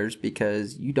of others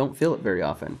because you don't feel it very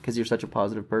often because you're such a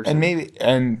positive person.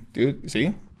 And dude,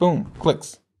 see, boom,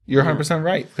 clicks. You're 100%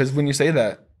 right. Because when you say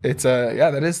that,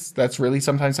 it's that's really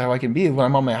sometimes how I can be. When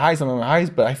I'm on my highs,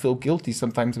 but I feel guilty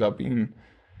sometimes about being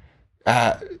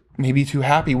maybe too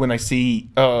happy when I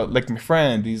see like my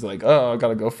friend, he's like, oh, I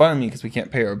gotta go fund me because we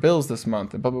can't pay our bills this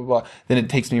month and blah blah blah. Then it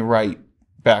takes me right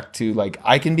back to like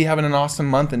I can be having an awesome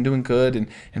month and doing good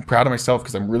and proud of myself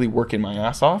because I'm really working my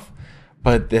ass off.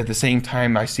 But at the same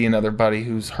time, I see another buddy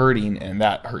who's hurting, and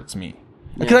that hurts me.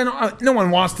 Because no one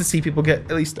wants to see people get,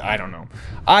 at least I don't know.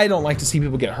 I don't like to see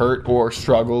people get hurt or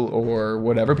struggle or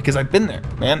whatever because I've been there,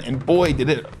 man. And boy, did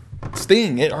it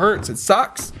sting. It hurts. It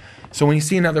sucks. So when you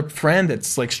see another friend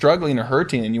that's like struggling or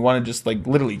hurting and you want to just like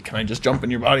literally, can I just jump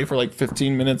in your body for like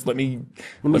 15 minutes? Let me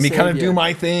kind of do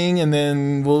my thing and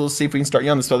then we'll see if we can start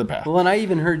you on this other path. Well, and I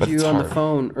even heard you on the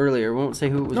phone earlier. We won't say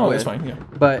who it was with. No, that's fine, yeah.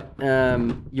 But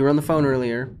you were on the phone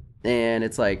earlier and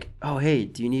it's like, oh, hey,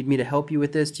 do you need me to help you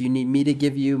with this? Do you need me to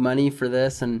give you money for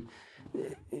this? And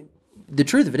the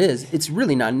truth of it is, it's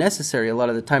really not necessary. A lot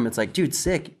of the time it's like, dude,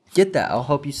 sick. Get that. I'll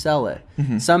help you sell it.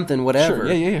 Mm-hmm. Something, whatever.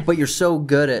 Sure. Yeah. But you're so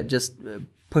good at just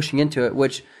pushing into it,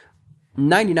 which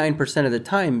 99% of the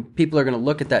time, people are going to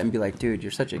look at that and be like, dude,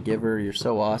 you're such a giver. You're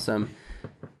so awesome.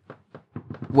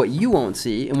 What you won't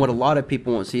see, and what a lot of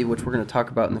people won't see, which we're going to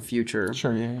talk about in the future.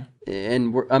 Sure, yeah.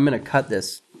 And I'm going to cut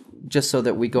this just so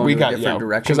that we go in a different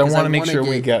direction. Because I want to make sure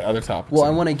we get other topics. Well, I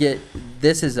want to get,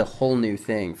 this is a whole new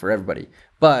thing for everybody.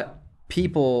 But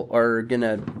people are going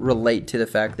to relate to the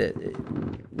fact that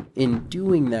in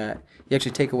doing that, you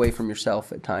actually take away from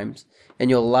yourself at times and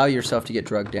you'll allow yourself to get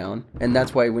drugged down. And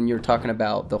that's why when you're talking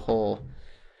about the whole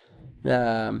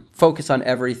focus on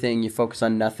everything, you focus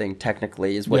on nothing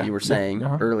technically is what you were saying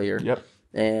earlier. Yep.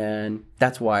 And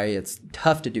that's why it's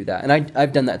tough to do that. And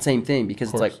I've done that same thing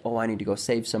because it's like, oh, I need to go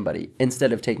save somebody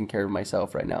instead of taking care of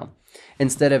myself right now.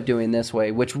 Instead of doing this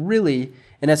way, which really,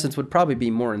 in essence, would probably be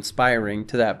more inspiring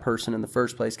to that person in the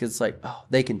first place because it's like, oh,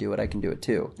 they can do it. I can do it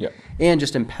too. Yeah. And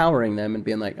just empowering them and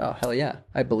being like, oh, hell yeah,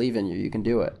 I believe in you. You can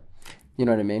do it. You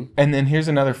know what I mean? And then here's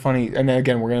another funny, and then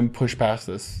again, we're going to push past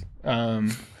this.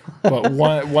 But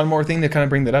one more thing to kind of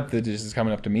bring that up that just is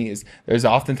coming up to me is there's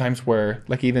oftentimes where,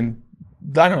 like even,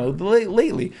 I don't know,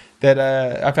 lately, that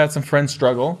I've had some friends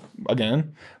struggle,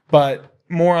 again, but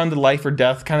more on the life or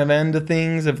death kind of end of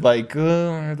things of like,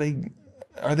 are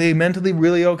they mentally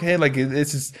really okay? Like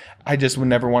it's just, I just would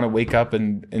never want to wake up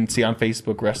and see on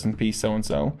Facebook, rest in peace,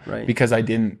 so-and-so. Right. Because I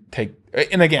didn't take,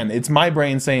 and again, it's my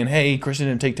brain saying, hey, Christian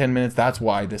didn't take 10 minutes. That's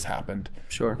why this happened.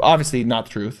 Sure. Obviously not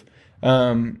the truth.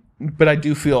 But I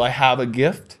do feel I have a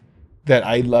gift that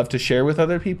I love to share with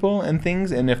other people and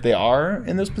things. And if they are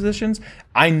in those positions,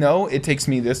 I know it takes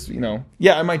me this,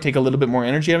 I might take a little bit more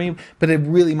energy out of me, but it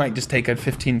really might just take a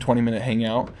 15, 20 minute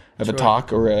hangout of a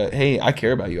talk or hey, I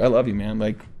care about you. I love you, man.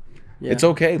 Like, it's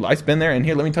okay. Life's been there. And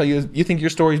here, let me tell you, you think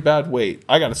your story's bad? Wait,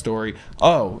 I got a story.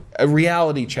 Oh, a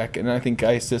reality check. And I think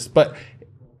I assist. But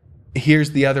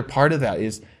here's the other part of that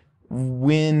is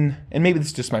when, and maybe this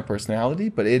is just my personality,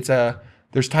 but it's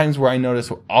there's times where I notice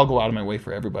I'll go out of my way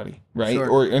for everybody, right?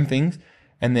 Sure. And things.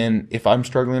 And then if I'm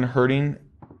struggling or hurting,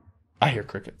 I hear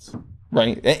crickets,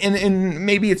 right? And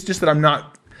maybe it's just that I'm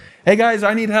not, hey guys,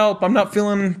 I need help. I'm not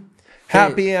feeling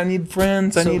happy. I need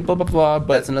friends. I need blah, blah, blah.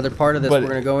 But that's another part of this we're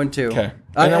going to go into. Okay.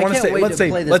 And I want to say, let's say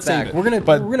it. We're going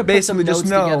to put some notes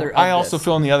together. I also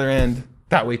feel on the other end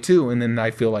that way too. And then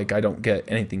I feel like I don't get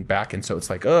anything back. And so it's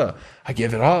like, I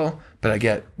give it all, but I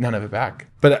get none of it back.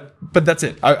 But that's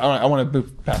it. I want to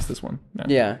move past this one. Now.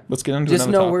 Yeah. Let's get into just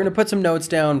another topic. We're going to put some notes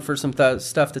down for some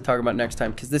stuff to talk about next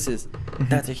time because this is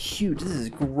a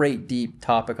great deep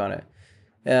topic on it.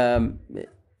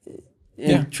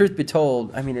 Truth be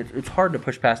told, I mean, it's hard to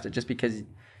push past it just because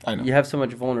you have so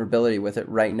much vulnerability with it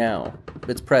right now.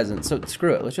 It's present. So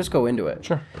screw it. Let's just go into it.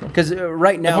 Sure. Because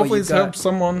right now, and hopefully, it's helped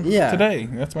someone today.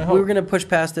 That's my hope. We were going to push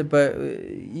past it, but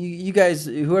you guys,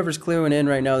 whoever's cluing in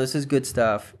right now, this is good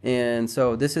stuff. And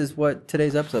so this is what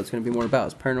today's episode is going to be more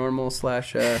about. It's paranormal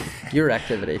 / your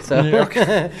activity. So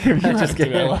I'm just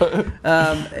kidding.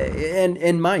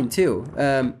 And mine too.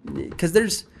 Because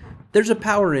there's there's a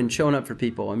power in showing up for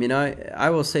people. I mean, I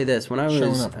will say this, when I was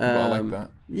Showing up for people, I like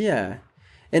that. Yeah.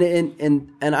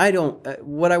 And I don't,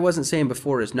 what I wasn't saying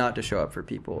before is not to show up for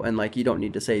people, and like you don't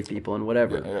need to save people and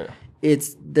whatever. Yeah.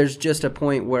 There's just a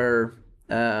point where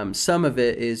some of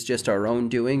it is just our own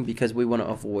doing because we want to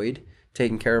avoid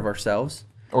taking care of ourselves.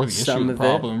 Or the issue, the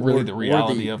problem, really the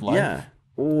reality of life. Yeah.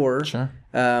 Or sure.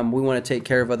 We want to take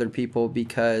care of other people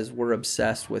because we're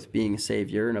obsessed with being a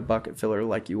savior and a bucket filler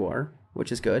like you are,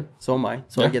 which is good. So am I.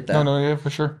 So I get that. No, yeah, for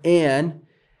sure. And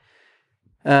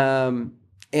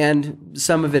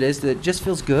some of it is that it just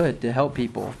feels good to help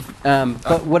people.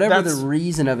 But whatever the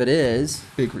reason of it is,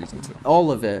 big reason too. All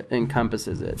of it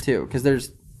encompasses it too, because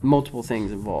there's multiple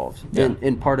things involved. Yeah.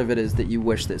 And part of it is that you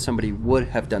wish that somebody would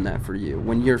have done that for you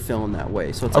when you're feeling that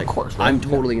way. So it's like, of course, right? I'm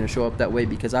totally going to show up that way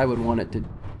because I would want it to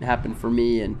happen for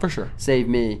me and for sure save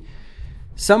me.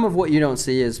 Some of what you don't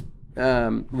see is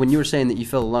when you were saying that you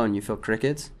feel alone, you feel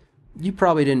crickets. You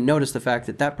probably didn't notice the fact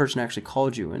that that person actually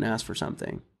called you and asked for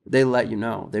something. They let you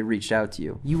know. They reached out to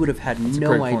you. You would have had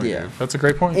no idea. That's a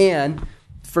great point. And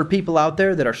for people out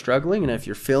there that are struggling, and if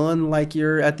you're feeling like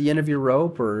you're at the end of your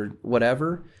rope or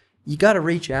whatever, you got to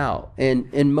reach out.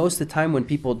 And most of the time when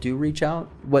people do reach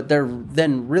out, what they're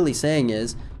then really saying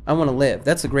is, I want to live.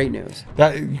 That's the great news.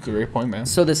 That's a great point, man.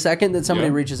 So the second that somebody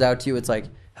reaches out to you, it's like,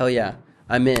 hell yeah,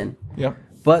 I'm in. Yep.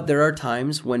 But there are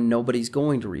times when nobody's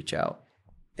going to reach out.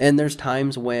 And there's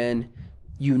times when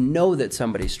you know that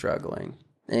somebody's struggling.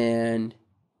 And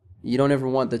you don't ever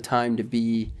want the time to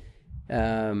be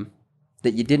that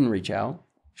you didn't reach out.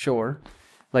 Sure.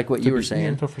 Like what you were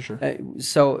saying. Yeah, for sure.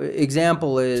 So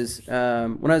example is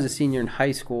when I was a senior in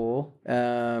high school,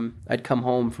 I'd come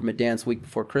home from a dance week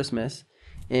before Christmas.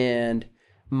 And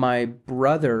my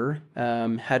brother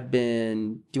had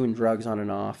been doing drugs on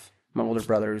and off. My older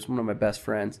brother was one of my best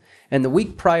friends. And the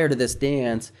week prior to this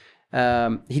dance,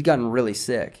 he'd gotten really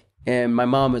sick. And my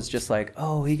mom was just like,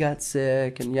 oh, he got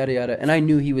sick and yada, yada. And I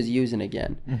knew he was using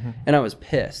again. Mm-hmm. And I was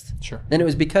pissed. Sure. And it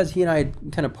was because he and I had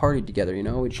kind of partied together, you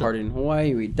know. We'd partied in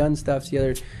Hawaii. We'd done stuff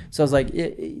together. So I was like,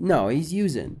 no, he's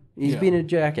using. He's being a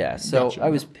jackass. So I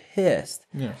was pissed.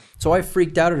 Yeah. So I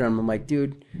freaked out at him. I'm like,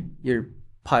 dude, you're a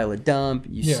pile of dump.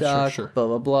 You suck, blah,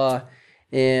 blah, blah.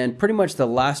 And pretty much the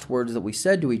last words that we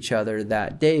said to each other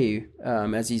that day,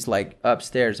 as he's like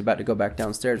upstairs, about to go back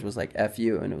downstairs, was like, F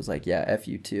you. And it was like, yeah, F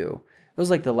you too. It was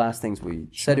like the last things we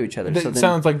said to each other. It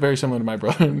sounds like very similar to my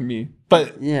brother and me.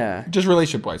 But just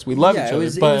relationship-wise, we love each other.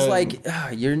 It was like,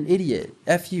 you're an idiot.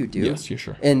 F you, dude. Yes, you're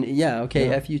sure. And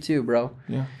F you too, bro.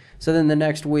 Yeah. So then the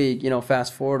next week,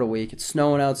 fast forward a week, it's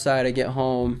snowing outside. I get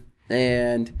home,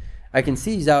 and I can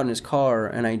see he's out in his car,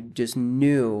 and I just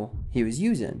knew he was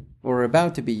using or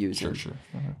about to be using. Sure.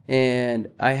 Uh-huh. And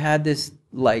I had this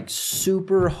like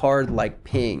super hard like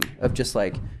ping of just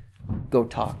like, go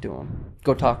talk to him.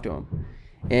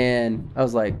 And I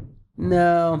was like,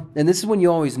 no. And this is when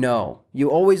you always know.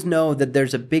 You always know that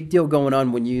there's a big deal going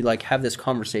on when you like have this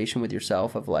conversation with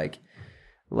yourself of like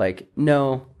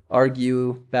no,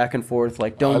 argue back and forth,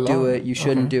 like don't do it. You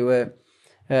shouldn't do it.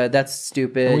 That's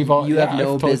stupid. You have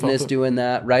no business doing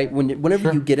that, right?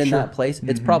 Whenever you get in that place,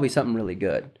 it's probably something really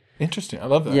good. Interesting. I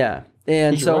love that. Yeah.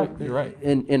 And so, you're right.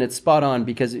 And it's spot on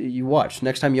because you watch.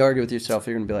 Next time you argue with yourself,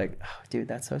 you're going to be like, oh, dude,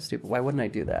 that's so stupid. Why wouldn't I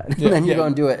do that? And then you go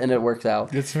and do it, and it works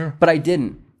out. It's true. But I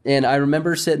didn't. And I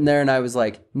remember sitting there, and I was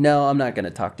like, no, I'm not going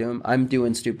to talk to him. I'm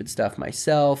doing stupid stuff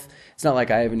myself. It's not like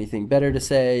I have anything better to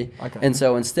say. And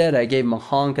so instead, I gave him a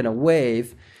honk and a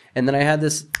wave. And then I had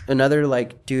another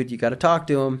like, dude, you got to talk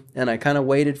to him. And I kind of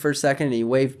waited for a second, and he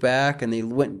waved back, and he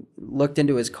looked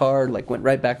into his car, like went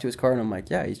right back to his car. And I'm like,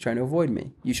 yeah, he's trying to avoid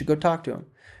me. You should go talk to him.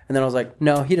 And then I was like,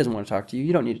 no, he doesn't want to talk to you.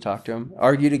 You don't need to talk to him.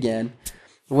 Argued again.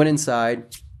 Went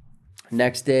inside.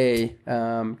 Next day,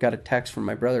 got a text from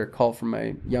my brother, a call from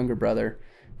my younger brother,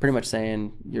 pretty much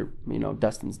saying,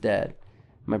 Dustin's dead.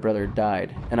 My brother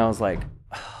died. And I was like,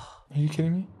 oh, are you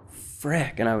kidding me?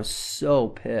 Frick. And I was so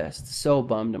pissed, so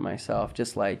bummed at myself,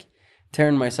 just like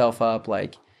tearing myself up,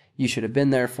 like, you should have been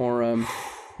there for him.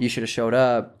 You should have showed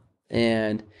up.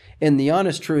 And the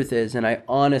honest truth is, and I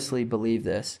honestly believe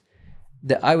this,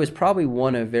 that I was probably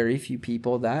one of very few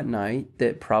people that night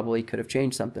that probably could have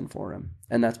changed something for him.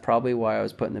 And that's probably why I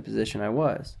was put in the position I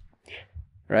was.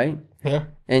 Right? Yeah.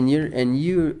 And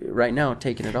you right now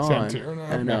taking it on.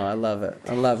 I know, I love it.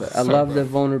 I love the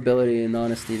vulnerability and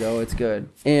honesty though. It's good.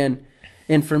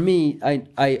 And for me,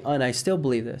 I still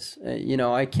believe this.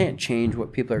 I can't change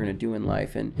what people are going to do in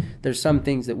life, and there's some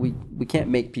things that we can't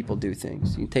make people do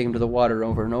things. You take them to the water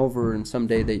over and over, and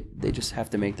someday they just have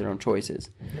to make their own choices.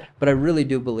 Yeah. But I really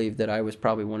do believe that I was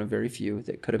probably one of very few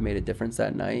that could have made a difference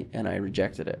that night, and I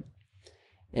rejected it.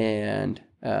 and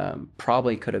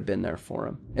probably could have been there for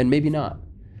him, and maybe not.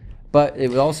 But it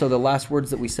was also the last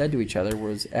words that we said to each other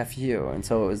was F you. And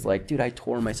so it was like, dude, I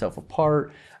tore myself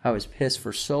apart. I was pissed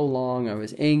for so long. I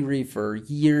was angry for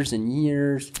years and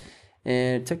years.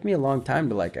 And it took me a long time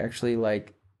to like actually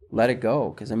like let it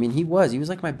go. Because I mean, he was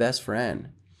like my best friend.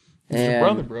 He's your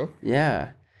brother, bro.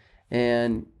 Yeah.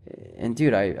 And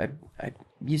dude, I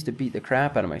used to beat the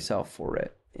crap out of myself for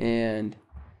it. And,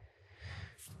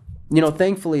 you know,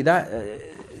 thankfully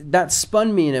that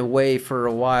spun me in a way for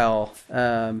a while.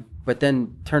 But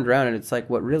then turned around, and it's like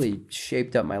what really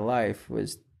shaped up my life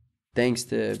was thanks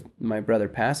to my brother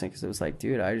passing. Because it was like,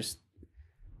 dude, I just,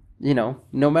 you know,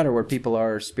 no matter where people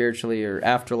are spiritually or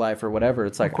afterlife or whatever,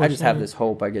 it's like I just have this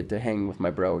hope I get to hang with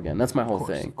my bro again. That's my whole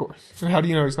thing. Of course. So how do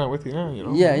you know he's not with you now? You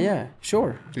know? Yeah,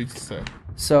 sure. Dude, say.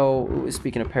 So,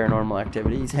 speaking of paranormal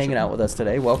activity, he's hanging out with us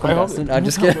today. Welcome, Dustin. I'm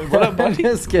just kidding. What up, buddy?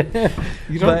 Just kidding.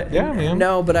 You don't, But, yeah, man.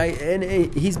 No, but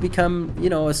he's become,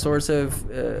 you know, a source of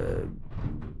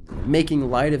making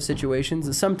light of situations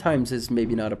that sometimes is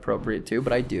maybe not appropriate too,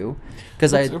 but I do.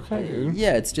 Because okay, dude.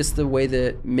 Yeah, it's just the way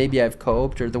that maybe I've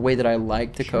coped or the way that I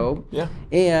like to cope. Yeah.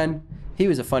 And he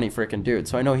was a funny freaking dude,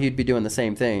 so I know he'd be doing the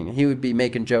same thing. He would be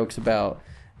making jokes about,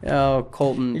 oh,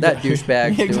 Colton, that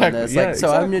douchebag's doing this. Like,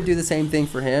 so I'm going to do the same thing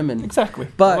for him. And exactly.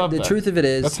 But the truth of it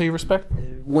is, that's how you respect.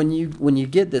 When you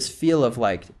get this feel of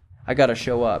like, I got to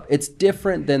show up, it's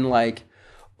different than like,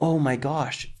 oh my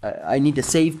gosh, I need to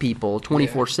save people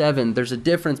 24/7. There's a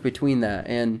difference between that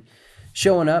and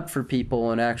showing up for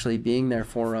people and actually being there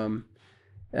for them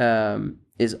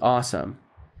is awesome.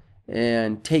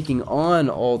 And taking on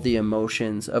all the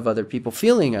emotions of other people,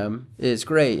 feeling them is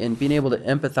great. And being able to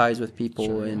empathize with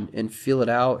people and feel it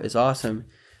out is awesome.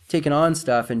 Taking on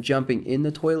stuff and jumping in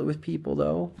the toilet with people,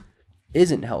 though,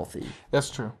 isn't healthy. That's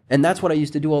true. And that's what I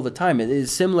used to do all the time. It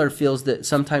is similar feels that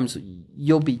sometimes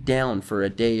you'll be down for a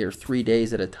day or 3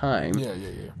 days at a time. Yeah.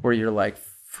 Where you're like,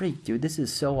 freak, dude, this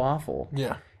is so awful.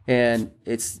 Yeah. And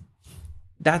it's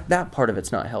that part of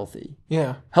it's not healthy.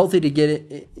 Yeah. Healthy to get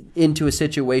it into a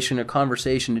situation, a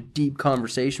conversation, a deep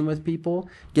conversation with people,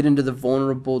 get into the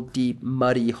vulnerable, deep,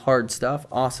 muddy, hard stuff.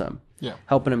 Awesome. Yeah.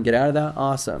 Helping them get out of that.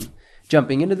 Awesome.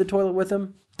 Jumping into the toilet with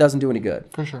them doesn't do any good.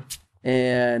 For sure.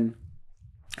 And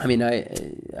I mean,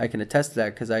 I can attest to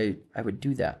that because I would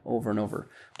do that over and over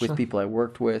with people I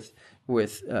worked with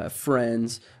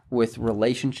friends, with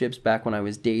relationships back when I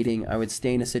was dating. I would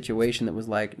stay in a situation that was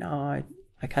like, no,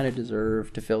 I kind of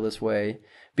deserve to feel this way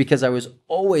because I was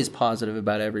always positive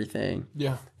about everything.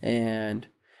 Yeah. And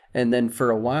then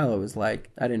for a while it was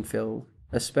like I didn't feel,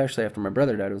 especially after my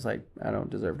brother died, it was like I don't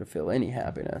deserve to feel any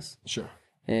happiness. Sure.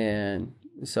 And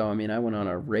so, I mean, I went on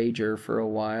a rager for a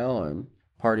while and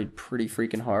partied pretty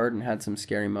freaking hard and had some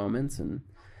scary moments. And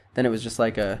then it was just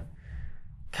like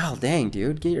God dang,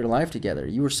 dude, get your life together.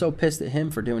 You were so pissed at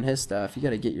him for doing his stuff. You got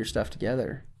to get your stuff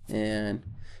together. And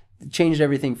it changed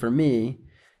everything for me.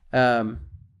 And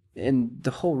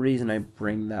the whole reason I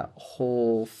bring that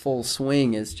whole full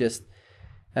swing is just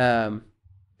when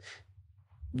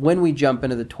we jump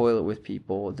into the toilet with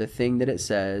people, the thing that it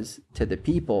says to the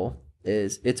people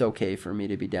is it's okay for me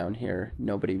to be down here.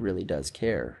 Nobody really does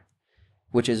care.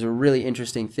 Which is a really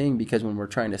interesting thing because when we're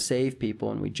trying to save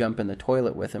people and we jump in the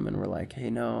toilet with them and we're like, hey,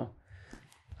 no,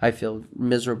 I feel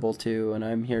miserable too and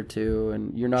I'm here too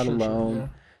and you're not alone,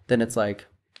 then it's like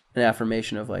an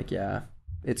affirmation of like, yeah,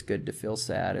 it's good to feel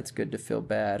sad. It's good to feel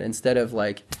bad. Instead of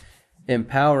like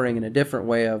empowering in a different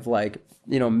way of like,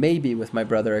 you know, maybe with my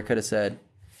brother I could have said,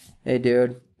 hey,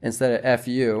 dude, instead of F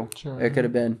you, it could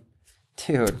have been,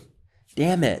 dude,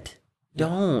 damn it,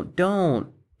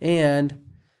 don't. And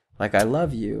like, I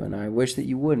love you, and I wish that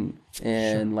you wouldn't.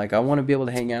 And, like, I want to be able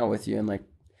to hang out with you. And, like,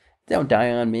 don't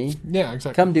die on me. Yeah,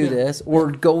 exactly. Come do this.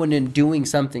 Or going and doing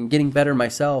something, getting better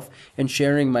myself, and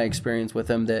sharing my experience with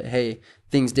them that, hey,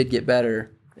 things did get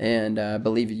better, and I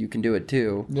believe you can do it,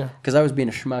 too. Yeah. Because I was being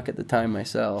a schmuck at the time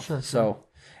myself. Sure. So,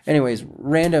 anyways,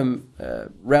 random,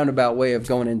 roundabout way of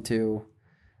going into...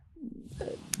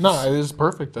 No, it is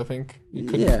perfect, I think. You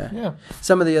could, yeah.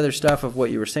 Some of the other stuff of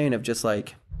what you were saying of just,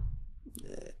 like...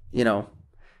 You know,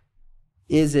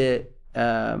 is it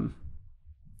bad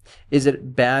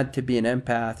to be an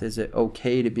empath? Is it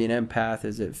okay to be an empath?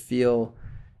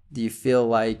 Do you feel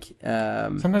like...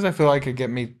 Sometimes I feel like I get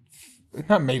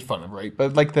not made fun of, right?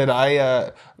 But like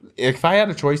that if I had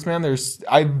a choice, man,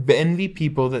 I envy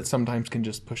people that sometimes can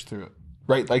just push through it,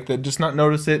 right? Like that just not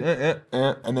notice it,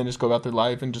 and then just go about their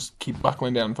life and just keep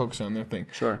buckling down and focusing on their thing.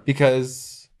 Sure.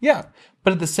 Because,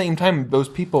 but at the same time, those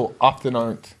people often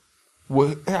aren't...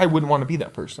 I wouldn't want to be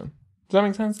that person. Does that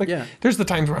make sense? Like, Yeah. there's the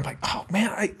times where I'm like, oh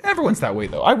man, everyone's that way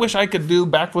though. I wish I could do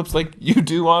backflips like you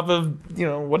do off of,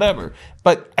 whatever.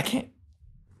 But I can't.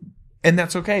 And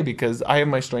that's okay, because I have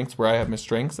my strengths where I have my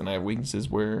strengths, and I have weaknesses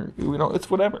where,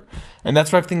 it's whatever. And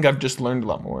that's what I think I've just learned a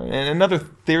lot more. And another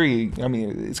theory, I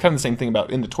mean, it's kind of the same thing about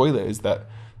in the toilet, is that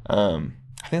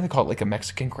I think they call it like a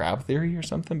Mexican crab theory or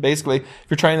something. Basically, if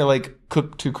you're trying to like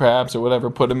cook 2 crabs or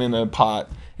whatever, put them in a pot.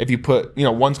 If you put,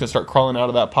 one's going to start crawling out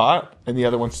of that pot, and the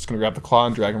other one's just going to grab the claw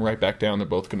and drag them right back down. They're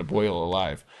both going to boil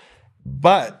alive.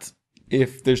 But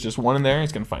if there's just one in there,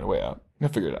 he's going to find a way out. He'll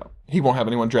figure it out. He won't have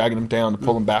anyone dragging him down to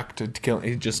pull him back to kill him.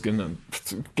 He's just going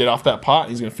to get off that pot.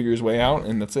 He's going to figure his way out,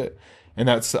 and that's it. And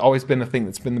that's always been a thing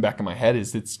that's been in the back of my head,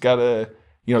 is it's got to,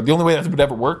 the only way that would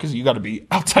ever work is you got to be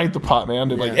outside the pot,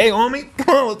 man. And like, hey, homie,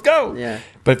 come on, let's go. Yeah.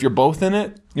 But if you're both in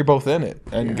it, you're both in it.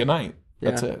 And good night.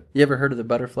 That's it. You ever heard of the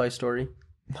butterfly story?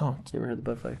 No. You ever heard of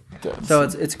the butterfly? So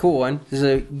it's a cool one. There's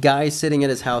a guy sitting at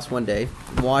his house one day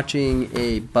watching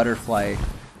a butterfly,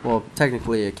 well,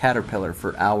 technically a caterpillar,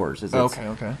 for hours.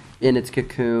 Okay. In its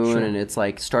cocoon, and it's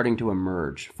like starting to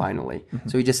emerge finally. Mm-hmm.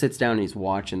 So he just sits down and he's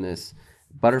watching this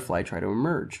butterfly try to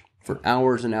emerge for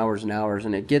hours and hours and hours,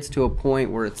 and it gets to a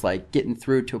point where it's like getting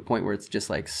through to a point where it's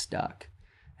just like stuck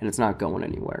and it's not going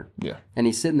anywhere. Yeah. And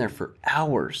he's sitting there for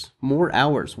hours, more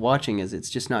hours, watching as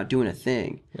it's just not doing a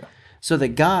thing. Yeah. So the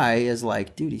guy is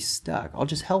like, dude, he's stuck. I'll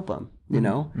just help him,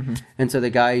 Mm-hmm. And so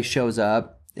the guy shows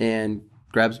up and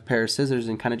grabs a pair of scissors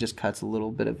and kind of just cuts a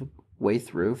little bit of a way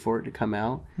through for it to come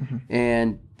out. Mm-hmm.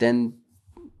 And then,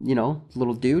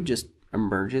 little dude just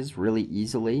emerges really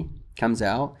easily, comes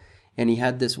out, and he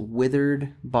had this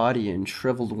withered body and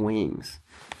shriveled wings.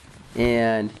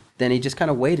 And then he just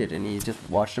kind of waited, and he just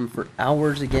watched him for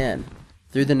hours again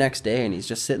through the next day. And he's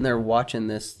just sitting there watching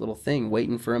this little thing,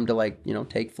 waiting for him to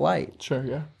take flight. Sure,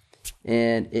 yeah.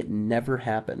 And it never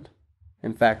happened.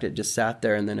 In fact, it just sat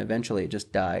there, and then eventually it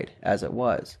just died as it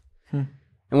was.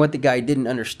 And what the guy didn't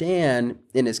understand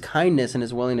in his kindness and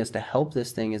his willingness to help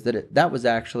this thing is that that was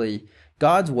actually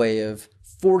God's way of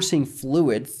forcing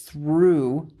fluid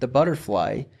through the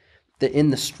butterfly, that in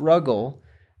the struggle,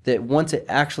 that once it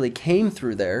actually came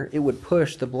through there, it would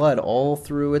push the blood all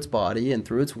through its body and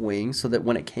through its wings, so that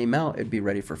when it came out, it'd be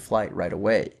ready for flight right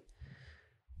away.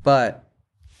 But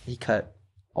he cut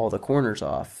all the corners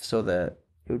off so that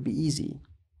it would be easy,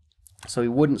 so he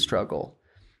wouldn't struggle.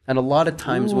 And a lot of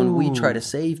times when we try to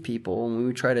save people, and when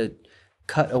we try to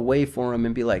cut away for them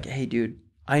and be like, hey, dude,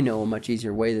 I know a much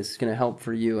easier way this is going to help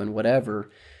for you and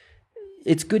whatever,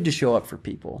 it's good to show up for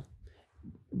people.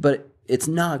 But it's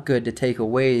not good to take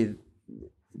away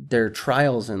their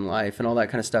trials in life and all that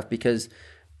kind of stuff, because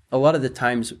a lot of the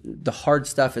times the hard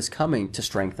stuff is coming to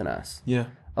strengthen us. Yeah.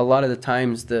 A lot of the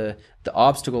times the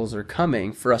obstacles are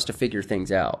coming for us to figure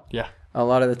things out. Yeah. A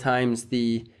lot of the times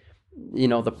the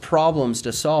problems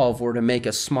to solve were to make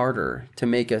us smarter, to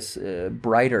make us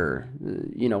brighter,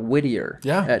 wittier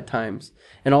at times.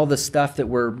 And all the stuff that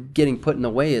we're getting put in the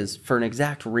way is for an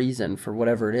exact reason, for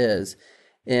whatever it is.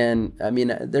 And I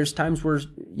mean, there's times where,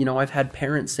 I've had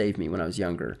parents save me when I was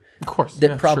younger. Of course.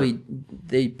 That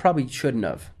they probably shouldn't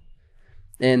have.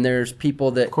 And there's people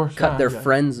that cut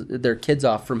their kids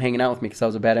off from hanging out with me because I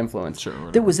was a bad influence.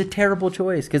 Sure. That was a terrible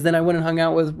choice, because then I went and hung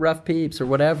out with rough peeps or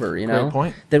whatever, Great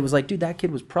point. That was like, dude, that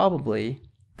kid was probably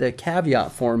the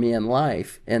caveat for me in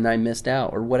life, and I missed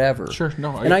out or whatever. Sure,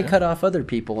 no. I cut off other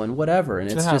people and whatever, and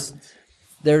it's just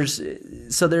there's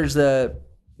a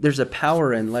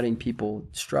power in letting people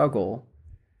struggle.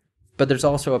 But there's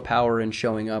also a power in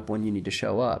showing up when you need to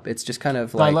show up. It's just kind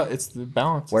of like, it's the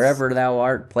balance. Wherever thou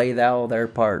art, play thou their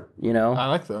part, I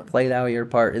like that. Play thou your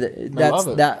part.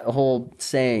 That whole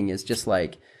saying is just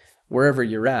like, wherever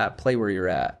you're at, play where you're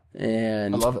at.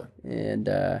 And I love it. And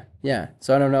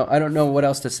so I don't know what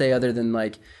else to say other than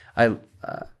like,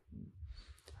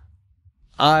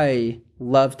 I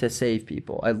love to save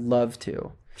people. I love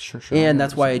to. Sure. And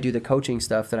that's why I do the coaching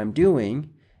stuff that I'm doing.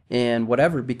 And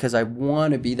whatever, because I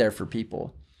want to be there for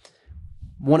people.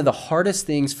 One of the hardest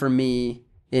things for me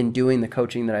in doing the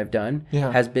coaching that I've done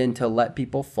has been to let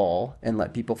people fall and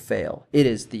let people fail. It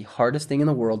is the hardest thing in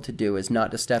the world to do, is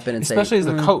not to step in and especially as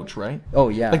a coach, right? Oh,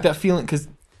 yeah. Like that feeling, because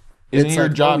isn't your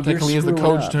job technically as the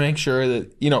coach to make sure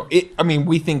that,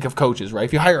 we think of coaches, right?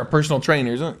 If you hire a personal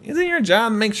trainer, isn't your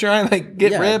job to make sure I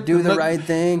get ripped? Do the right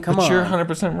thing, come on. But you're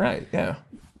 100% right, yeah.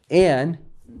 And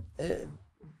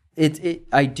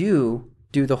I do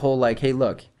the whole like, hey,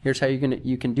 look, here's how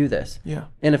you can do this. Yeah.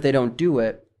 And if they don't do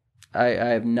it, I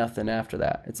have nothing after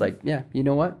that. It's like, yeah, you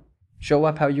know what? Show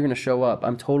up how you're going to show up.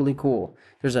 I'm totally cool.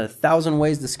 There's 1,000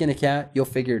 ways to skin a cat. You'll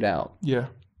figure it out. Yeah.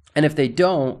 And if they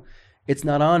don't, it's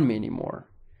not on me anymore.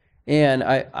 And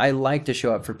I like to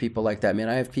show up for people like that, man.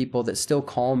 I have people that still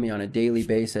call me on a daily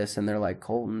basis, and they're like,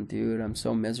 Colton, dude, I'm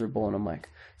so miserable. And I'm like,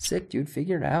 sick, dude,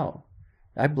 figure it out.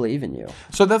 I believe in you.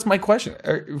 So that's my question.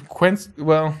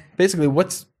 Well, basically,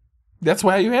 that's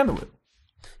why you handle it.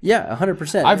 Yeah,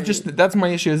 100%. That's my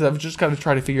issue is I've just got to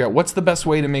try to figure out what's the best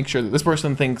way to make sure that this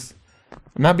person thinks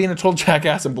I'm not being a total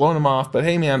jackass and blowing them off, but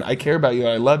hey, man, I care about you, and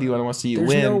I love you, and I want to see you win.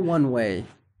 There's no one way.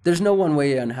 There's no one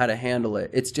way on how to handle it.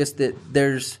 It's just that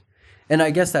and I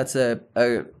guess that's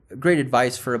a great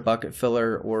advice for a bucket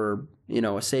filler or,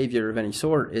 a savior of any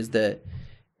sort, is that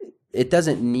it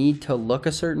doesn't need to look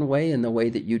a certain way in the way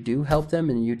that you do help them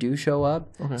and you do show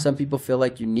up. Okay. Some people feel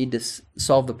like you need to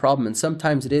solve the problem, and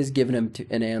sometimes it is giving them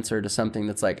an answer to something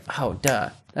that's like, oh, duh,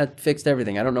 that fixed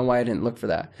everything. I don't know why I didn't look for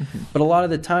that. Mm-hmm. But a lot of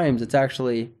the times it's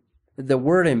actually the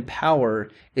word empower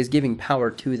is giving power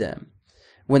to them.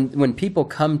 When people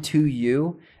come to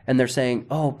you and they're saying,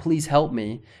 oh, please help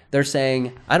me, they're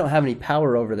saying, I don't have any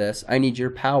power over this. I need your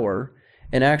power.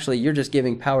 And actually, you're just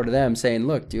giving power to them, saying,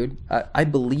 look, dude, I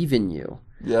believe in you.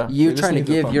 Yeah, you're trying to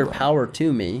give your power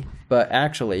to me, but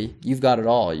actually, you've got it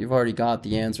all. You've already got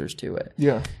the answers to it.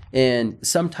 Yeah. And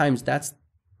sometimes that's,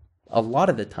 a lot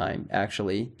of the time,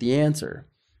 actually, the answer.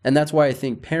 And that's why I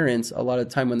think parents, a lot of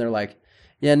the time when they're like,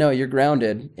 yeah, no, you're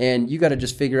grounded, and you got to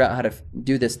just figure out how to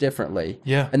do this differently.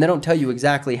 Yeah. And they don't tell you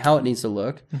exactly how it needs to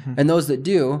look. Mm-hmm. And those that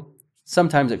do,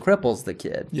 sometimes it cripples the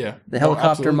kid. Yeah. The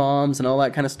helicopter moms and all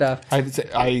that kind of stuff. I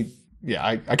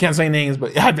can't say names,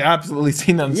 but I've absolutely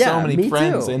seen that in so many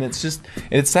friends. Too. And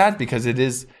it's sad because it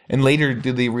is, and later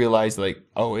do they realize like,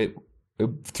 oh, it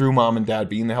through mom and dad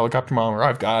being the helicopter mom, or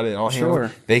I've got it, I'll handle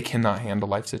it. They cannot handle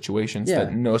life situations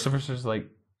that most of us are like,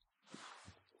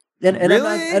 And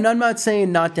really? I'm not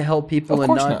saying not to help people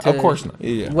and not to... Of course not.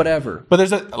 Yeah. Whatever. But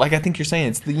there's I think you're saying,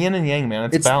 it's the yin and yang, man.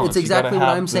 It's balance. It's exactly what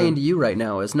I'm saying to you right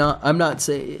now. I'm not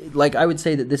saying... Like, I would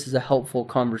say that this is a helpful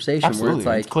conversation. Absolutely. Where it's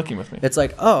like... It's clicking with me. It's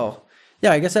like, oh,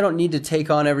 yeah, I guess I don't need to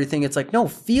take on everything. It's like, no,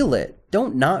 feel it.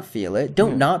 Don't not feel it.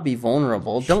 Don't not be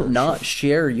vulnerable. Don't not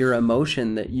share your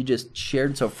emotion that you just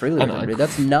shared so freely with everybody.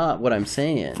 That's not what I'm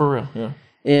saying. For real, yeah.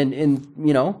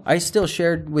 And I still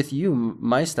shared with you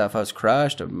my stuff. I was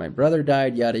crushed. My brother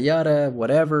died, yada, yada,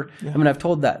 whatever. Yeah. I mean, I've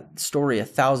told that story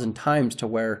 1,000 times to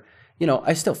where,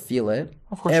 I still feel it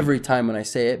every time when I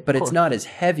say it, but it's not as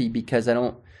heavy because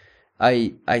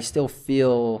I still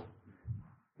feel...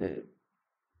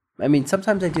 I mean,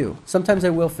 sometimes I do. Sometimes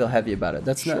I will feel heavy about it.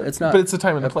 It's not. But it's the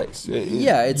time and the place. It's you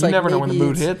like never know when the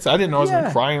mood hits. I didn't know I was going to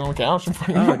be crying on the couch in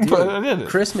front of you, but I did it.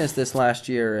 Christmas this last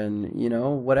year, and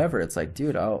whatever. It's like,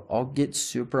 dude, I'll get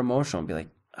super emotional and be like,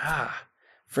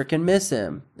 freaking miss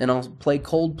him, and I'll play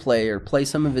Coldplay or play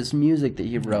some of his music that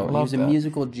he wrote. He was a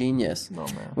musical genius. Oh,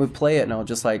 man. We play it, and I'll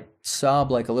just like sob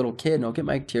like a little kid, and I'll get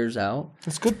my tears out.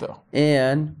 It's good though.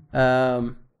 And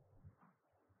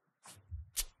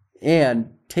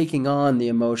taking on the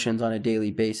emotions on a daily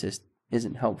basis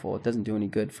isn't helpful. It doesn't do any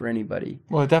good for anybody.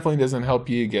 Well, it definitely doesn't help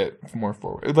you get more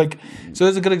forward. Like, so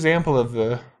there's a good example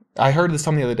of I heard this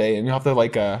something the other day, and you have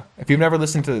to if you've never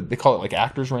listened to, they call it like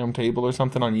Actors Round Table or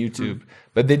something on YouTube,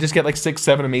 but they just get like 6,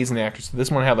 7 amazing actors. So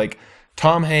this one had like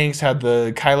Tom Hanks, had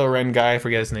the Kylo Ren guy, I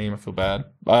forget his name, I feel bad.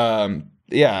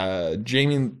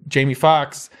 Jamie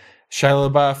Foxx,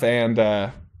 Shia LaBeouf,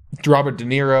 and Robert De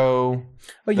Niro.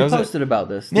 Oh, you posted about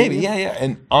this. Maybe, yeah.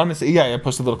 And honestly, I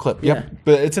posted a little clip. Yep. Yeah.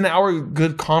 But it's an hour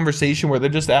good conversation where they're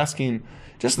just asking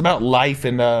just about life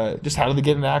and just how do they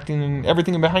get into acting and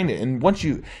everything behind it. And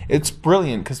it's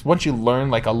brilliant because once you learn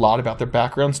like a lot about their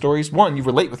background stories, one, you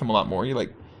relate with them a lot more. You're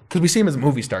like, because we see them as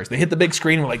movie stars. They hit the big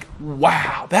screen and we're like,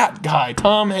 wow, that guy,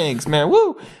 Tom Hanks, man,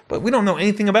 woo. But we don't know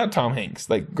anything about Tom Hanks,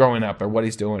 like growing up or what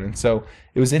he's doing. And so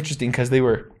it was interesting because they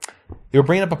were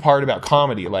bringing up a part about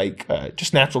comedy, like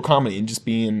just natural comedy and just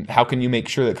being, how can you make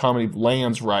sure that comedy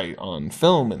lands right on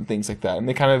film and things like that. And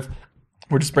they kind of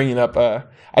were just bringing up, I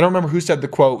don't remember who said the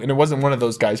quote, and it wasn't one of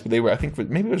those guys, but they were, I think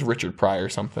maybe it was Richard Pryor or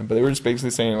something, but they were just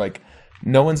basically saying like,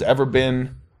 no one's ever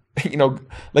been,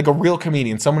 like a real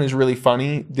comedian, someone who's really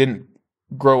funny, didn't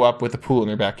grow up with a pool in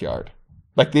their backyard.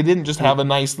 Like they didn't just have a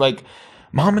nice, like,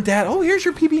 mom and dad, oh, here's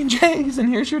your PB&Js and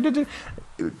here's your...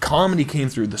 Comedy came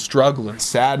through the struggle and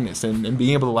sadness and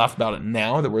being able to laugh about it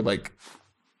now that we're like,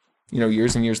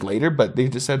 years and years later. But they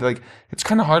just said like, it's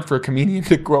kind of hard for a comedian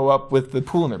to grow up with the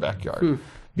pool in their backyard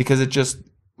because it just,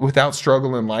 without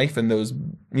struggle in life and those,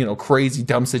 crazy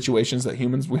dumb situations that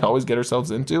we always get ourselves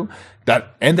into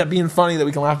that end up being funny that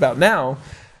we can laugh about now,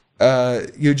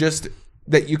 that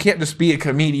you can't just be a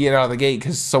comedian out of the gate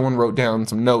because someone wrote down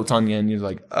some notes on you and you're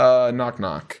like, knock,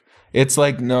 knock. It's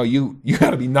like, no, you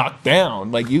got to be knocked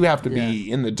down. Like, you have to be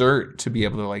in the dirt to be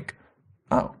able to, like,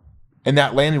 oh, And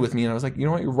that landed with me, and I was like, you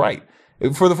know what, you're right.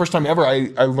 For the first time ever,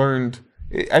 I learned,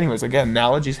 anyways, again,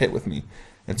 analogies hit with me.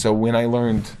 And so when I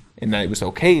learned, and that it was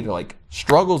okay to, like,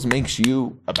 struggles makes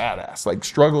you a badass. Like,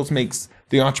 struggles makes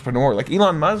the entrepreneur. Like,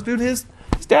 Elon Musk, dude, his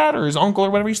dad or his uncle or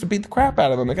whatever used to beat the crap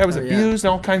out of him. The guy was abused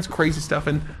and all kinds of crazy stuff.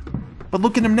 But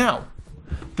look at him now.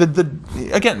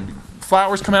 Again,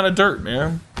 flowers come out of dirt,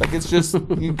 man. Like, it's just,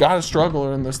 you gotta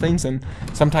struggle in those things. And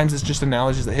sometimes it's just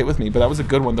analogies that hit with me. But that was a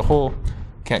good one. The whole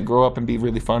can't grow up and be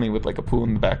really funny with, like, a pool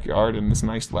in the backyard and this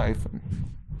nice life. And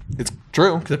it's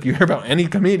true, because if you hear about any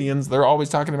comedians, they're always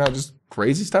talking about just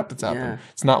crazy stuff that's happened.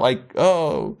 It's not like,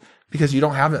 oh, because you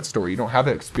don't have that story. You don't have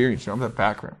that experience. You don't have that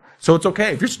background. So it's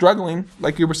okay. If you're struggling,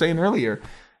 like you were saying earlier,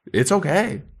 it's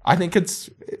okay. I think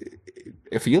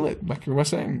feel it, like you were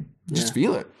saying. Just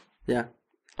feel it. Yeah.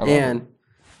 And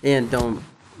don't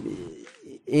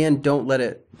let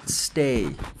it stay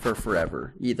for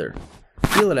forever either.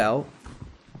 Feel it out.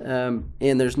 And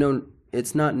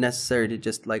it's not necessary to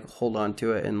just, like, hold on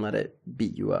to it and let it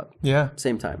beat you up. Yeah.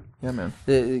 Same time. Yeah, man.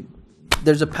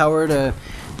 There's a power to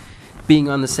being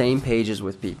on the same pages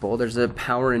with people. There's a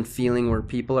power in feeling where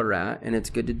people are at, and it's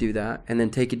good to do that. And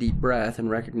then take a deep breath and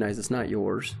recognize it's not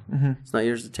yours. Mm-hmm. It's not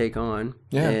yours to take on.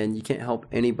 Yeah. And you can't help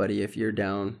anybody if you're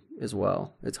down as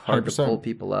well. It's hard 100%. To pull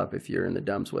people up if you're in the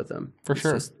dumps with them. For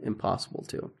sure. It's just impossible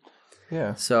to.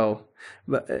 Yeah. So,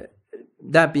 but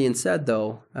that being said,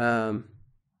 though,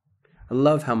 I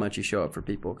love how much you show up for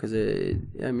people, because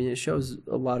it shows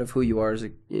a lot of who you are as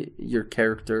your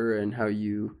character and how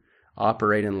you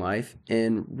operate in life,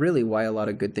 and really why a lot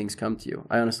of good things come to you.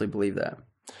 I honestly believe that.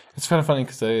 It's kind of funny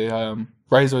because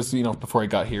right as I was, before I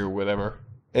got here or whatever,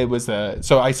 it was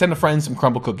so I sent a friend some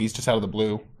crumble cookies just out of the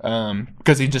blue,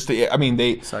 because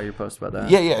they saw your post about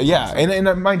that. Yeah.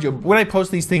 And mind you, when I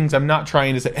post these things, I'm not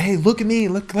trying to say, hey, look at me,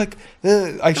 look like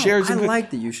I shared. I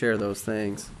like that you share those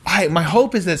things. My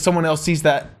hope is that someone else sees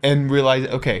that and realize,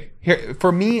 okay, here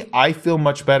for me, I feel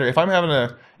much better if I'm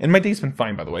having and my day's been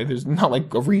fine, by the way. There's not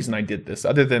like a reason I did this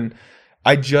other than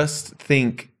I just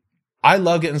think I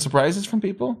love getting surprises from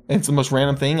people. It's the most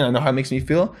random thing, and I know how it makes me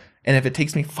feel. And if it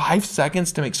takes me 5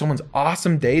 seconds to make someone's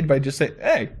awesome day by just saying,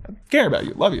 hey, I care about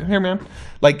you, love you, here, man.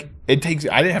 Like, I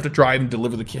didn't have to drive and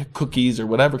deliver the cookies or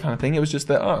whatever kind of thing. It was just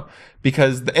that,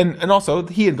 because, and also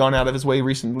he had gone out of his way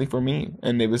recently for me.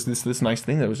 And it was this nice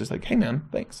thing that was just like, hey, man,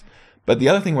 thanks. But the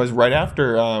other thing was right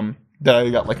after, that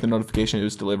I got, like, the notification it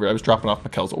was delivered. I was dropping off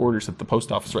Mikkel's orders at the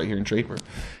post office right here in Draper.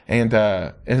 And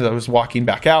as I was walking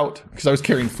back out, because I was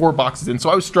carrying 4 boxes in,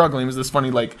 so I was struggling. It was this funny,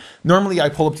 like, normally I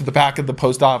pull up to the back of the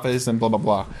post office and blah, blah,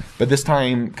 blah. But this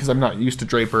time, because I'm not used to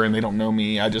Draper and they don't know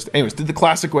me, I just, anyways, did the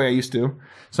classic way I used to.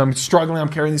 So I'm struggling. I'm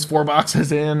carrying these 4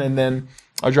 boxes in, and then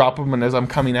I drop them, and as I'm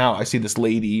coming out, I see this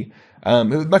lady,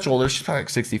 who was much older. She's probably like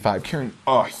 65, carrying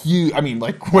huge,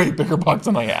 like way bigger box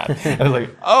than I had. And I was like,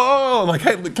 I'm like,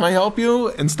 hey, can I help you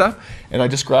and stuff? And I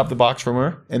just grabbed the box from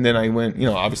her, and then I went,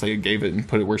 obviously I gave it and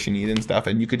put it where she needed and stuff.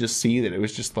 And you could just see that it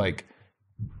was just like,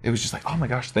 oh my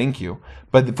gosh, thank you.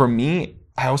 But for me,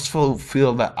 I also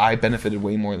feel that I benefited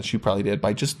way more than she probably did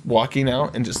by just walking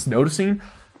out and just noticing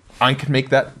I could make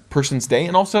that person's day.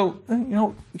 And also,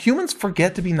 humans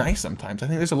forget to be nice sometimes. I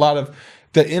think there's a lot of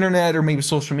the internet or maybe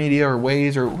social media or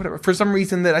ways or whatever, for some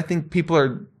reason that I think people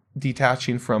are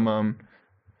detaching from,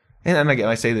 and again,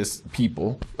 I say this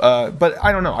people, but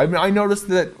I don't know. I noticed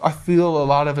that I feel a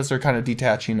lot of us are kind of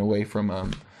detaching away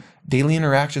from daily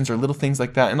interactions or little things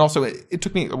like that. And also it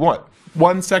took me,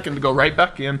 1 second to go right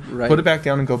back in, put it back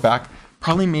down and go back.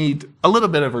 Probably made a little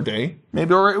bit of her day,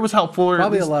 maybe, or it was helpful. Or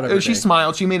probably a lot of her she day.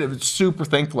 Smiled. She made it super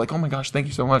thankful, like, oh my gosh, thank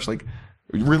you so much. Like,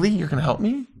 really, you're gonna help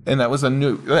me? And that was a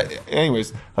new.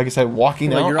 Anyways, like I said,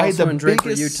 walking out, I had the in Draper,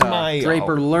 biggest Utah. Smile.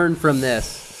 Draper, learn from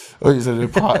this. Oh, is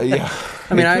it yeah.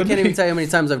 I mean, I can't even tell you how many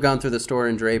times I've gone through the store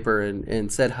in Draper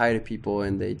and said hi to people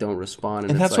and they don't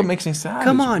respond. And that's what makes me sad.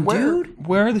 Come on, dude.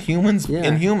 Where are the humans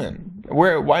in human?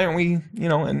 Why aren't we?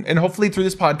 And hopefully through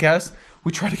this podcast,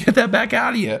 we try to get that back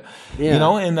out of you. Yeah.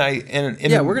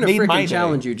 We're gonna freaking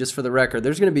challenge you, just for the record.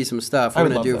 There's gonna be some stuff we're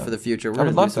gonna do for the future.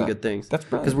 We're gonna do some good things. That's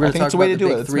brilliant. Because we're gonna talk about the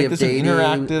big 3 of dating.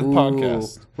 Interactive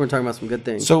podcast. We're talking about some good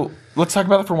things. So let's talk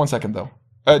about it for 1 second, though.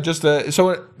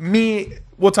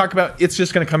 We'll talk about. It's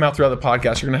just gonna come out throughout the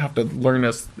podcast. You're gonna have to learn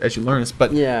us as you learn us.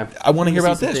 But I want to hear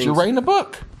about this. Things. You're writing a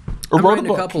book. I'm writing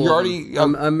a couple.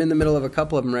 I'm in the middle of a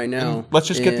couple of them right now. Let's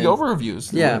just get the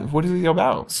overviews. Yeah. What is it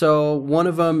about? So one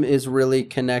of them is really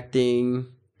connecting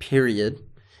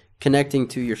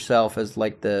to yourself as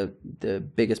like the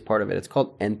biggest part of it. It's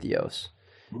called entheos.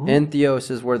 Ooh.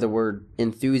 Entheos is where the word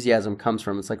enthusiasm comes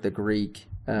from. It's like the Greek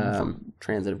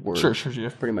transitive word. Sure, yeah.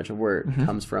 Pretty much where it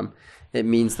comes from. It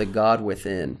means the God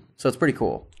within. So it's pretty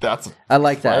cool. I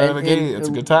like that. Right out of the gate. It's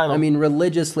a good title. I mean,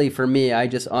 religiously for me, I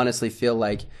just honestly feel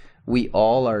like we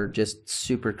all are just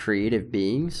super creative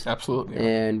beings. Absolutely. Yeah.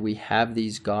 And we have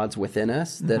these gods within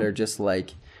us that are just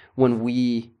like, when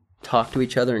we talk to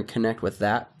each other and connect with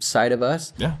that side of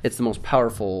us, it's the most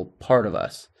powerful part of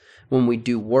us. When we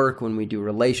do work, when we do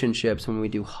relationships, when we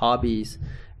do hobbies,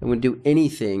 and when we do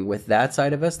anything with that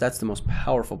side of us, that's the most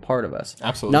powerful part of us.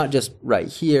 Absolutely. Not just right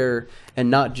here, and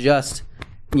not just,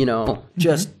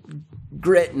 just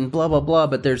grit and blah, blah, blah,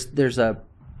 but there's a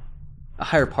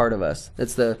higher part of us.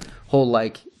 It's the whole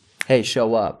like, hey,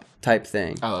 show up type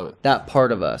thing. I love it. That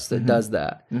part of us that does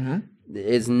that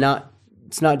is not,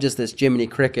 it's not just this Jiminy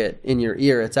Cricket in your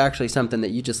ear. It's actually something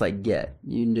that you just like get.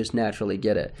 You can just naturally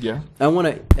get it. Yeah. I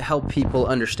want to help people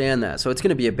understand that. So it's going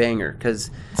to be a banger because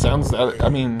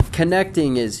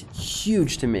connecting is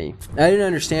huge to me. I didn't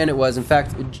understand it was. In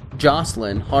fact,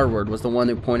 Jocelyn Harward was the one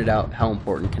who pointed out how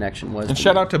important connection was. And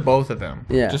shout out to both of them.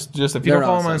 Yeah. Just if you don't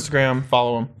follow them on Instagram,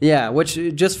 follow them. Yeah, which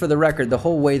just for the record, the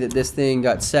whole way that this thing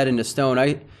got set into stone,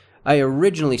 I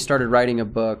originally started writing a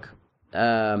book.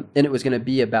 And it was going to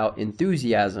be about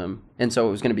enthusiasm, and so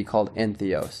it was going to be called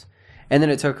Entheos. And then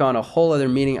it took on a whole other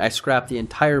meaning. I scrapped the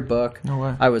entire book. No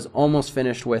way. I was almost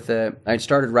finished with it. I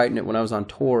started writing it when I was on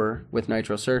tour with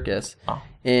Nitro Circus. Oh.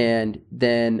 And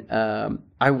then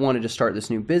I wanted to start this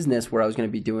new business where I was going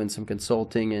to be doing some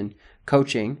consulting and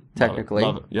coaching, technically.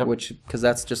 Love it. Yep. Because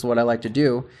that's just what I like to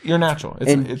do. You're natural.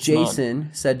 It's Jason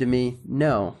said to me,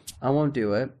 no, I won't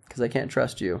do it because I can't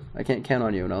trust you. I can't count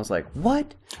on you. And I was like,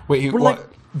 what? Wait,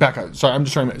 back up. Sorry, I'm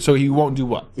just trying to... So he won't do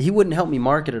what? He wouldn't help me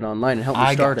market it online and help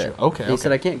me start it. Okay, He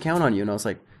said, I can't count on you. And I was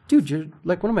like, dude, you're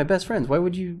like one of my best friends. Why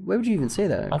would you even say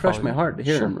that? It crushed my heart to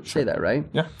hear him say that, right?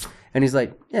 Yeah. And he's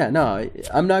like, yeah, no,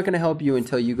 I'm not going to help you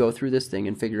until you go through this thing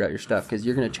and figure out your stuff because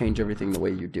you're going to change everything the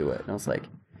way you do it. And I was like,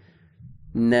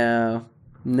 no.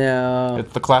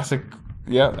 It's the classic...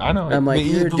 Yeah, I know. I'm like,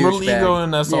 you're a douchebag. The little ego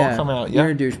in us all come out. Yeah.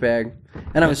 You're a douchebag.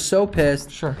 And I was so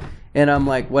pissed. Sure. And I'm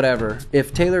like, whatever.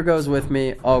 If Taylor goes with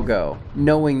me, I'll go.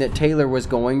 Knowing that Taylor was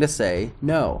going to say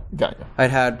no. Got you.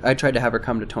 I tried to have her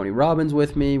come to Tony Robbins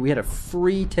with me. We had a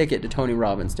free ticket to Tony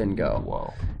Robbins. Didn't go.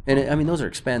 Whoa. And those are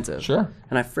expensive. Sure.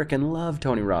 And I freaking love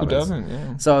Tony Robbins. Who doesn't?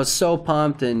 Yeah. So I was so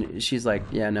pumped, and she's like,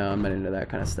 yeah, no, I'm not into that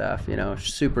kind of stuff.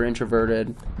 Super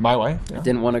introverted. My wife. Yeah.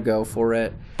 Didn't want to go for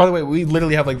it. By the way, we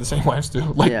literally have like the same wives too.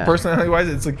 Like personality-wise,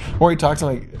 it's like when we talk to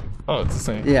like, oh, it's the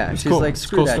same. Yeah, it's she's like,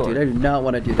 screw that, dude. I do not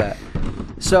want to do that.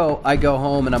 So I go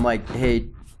home and I'm like, hey,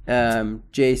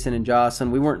 Jason and Jocelyn,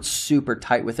 we weren't super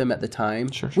tight with them at the time.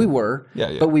 Sure. We were,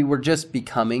 yeah. But we were just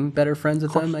becoming better friends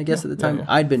with them, I guess, at the time. Yeah.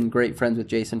 I'd been great friends with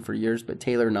Jason for years, but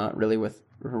Taylor not really with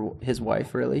his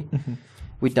wife, really. Mm-hmm.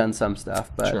 We'd done some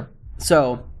stuff. But sure.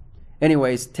 So,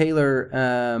 anyways, Taylor,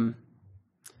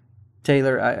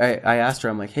 I asked her,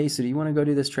 I'm like, hey, so do you want to go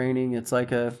do this training? It's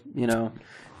like a,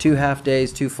 2 half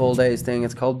days, 2 full days thing.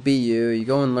 It's called Be You. You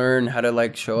go and learn how to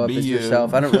like show up as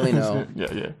yourself. I don't really know.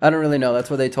 Yeah. I don't really know.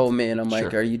 That's what they told me. And I'm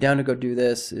like, are you down to go do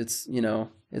this? It's,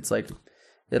 it's like,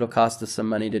 it'll cost us some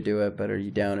money to do it, but are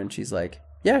you down? And she's like,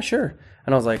 yeah, sure.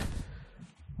 And I was like,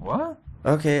 what?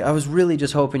 Okay, I was really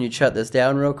just hoping you'd shut this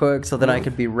down real quick so then I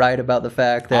could be right about the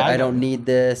fact that I don't need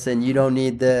this and you don't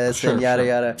need this and yada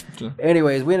yada. Sure.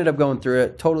 Anyways, we ended up going through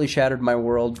it. Totally shattered my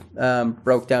world.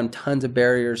 Broke down tons of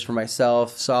barriers for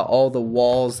myself. Saw all the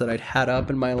walls that I'd had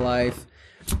up in my life.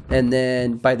 And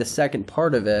then by the second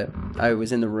part of it, I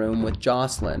was in the room with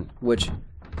Jocelyn, which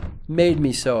made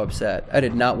me so upset. I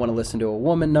did not want to listen to a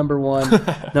woman, number one.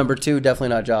 Number two, definitely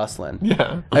not Jocelyn.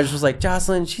 Yeah. I just was like,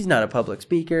 Jocelyn, she's not a public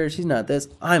speaker. She's not this.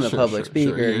 I'm a public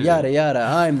speaker. Yada, yada.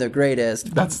 I'm the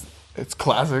greatest. It's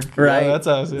classic. Right? Yeah, that's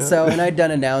us. Yeah. So, and I'd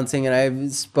done announcing and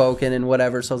I've spoken and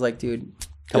whatever. So I was like, dude,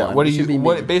 come on. What are you going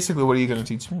to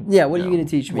teach me? Yeah, what are you going to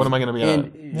teach me? What am I going to be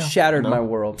And shattered my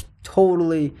world.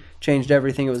 Totally changed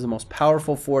everything. It was the most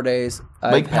powerful 4 days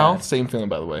Lake Powell, same feeling,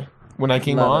 by the way. When I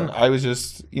came on, I was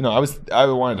just, I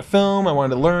wanted to film, I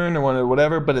wanted to learn, I wanted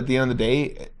whatever. But at the end of the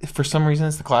day, for some reason,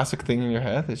 it's the classic thing in your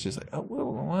head. It's just like, oh,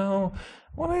 well,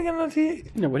 what are you going to teach?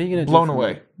 What are you going to do? Blown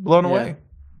away.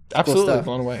 Absolutely cool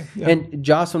blown away. Yeah. And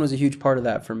Jocelyn was a huge part of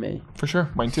that for me. For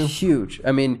sure. Mine too. Huge.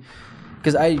 I mean,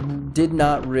 because I did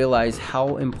not realize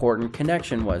how important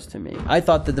connection was to me. I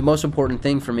thought that the most important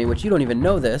thing for me, which you don't even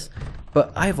know this,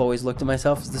 but I've always looked at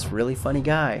myself as this really funny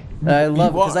guy. And I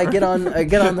love because I get on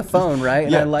the phone, right?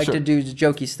 And I like to do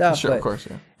jokey stuff. Sure, of course,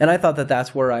 yeah. And I thought that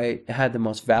that's where I had the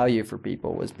most value for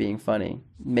people was being funny,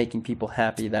 making people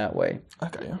happy that way.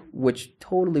 Okay, yeah. Which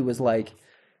totally was like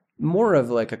more of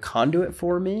like a conduit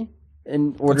for me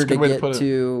in order That's a to good way to get put it.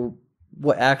 to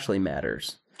what actually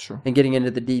matters. True. And getting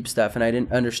into the deep stuff. And I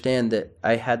didn't understand that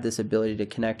I had this ability to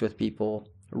connect with people,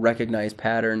 recognize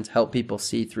patterns, help people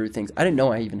see through things. I didn't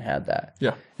know I even had that.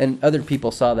 Yeah. And other people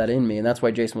saw that in me. And that's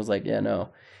why Jason was like, yeah, no.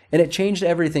 And it changed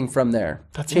everything from there.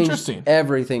 That's changed interesting.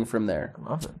 Everything from there. I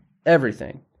love it.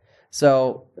 Everything.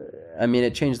 So, I mean,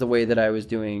 it changed the way that I was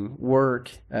doing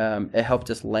work. It helped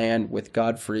us land with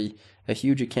Godfrey a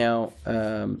huge account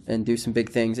and do some big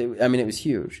things. It was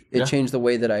huge. It changed the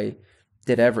way that I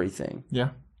did everything. Yeah.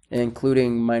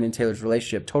 Including mine and Taylor's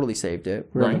relationship. Totally saved it.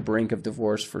 We were on the Right. brink of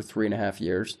divorce for 3.5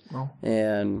 years. Oh.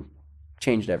 And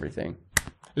changed everything.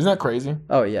 Isn't that crazy?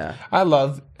 Oh, yeah. I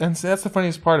love, and so that's the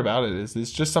funniest part about it is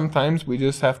it's just sometimes we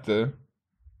just have to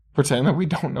pretend that we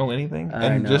don't know anything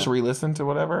and just re-listen to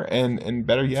whatever. And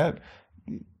better yet,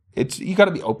 it's you got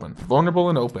to be open, vulnerable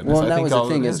and open. Well, I that think was the all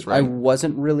thing it is right? I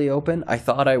wasn't really open. I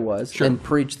thought I was. Sure. And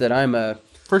preached that I'm a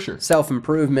For sure.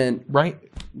 self-improvement Right?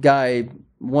 guy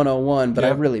 101, but I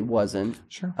Yep. really wasn't.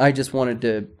 Sure. I just wanted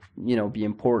to, be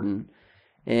important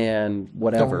and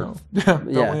whatever. Don't we all?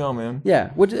 Yeah. Don't we all, man?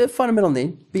 Yeah, which is a fundamental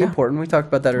need. Be important. We talked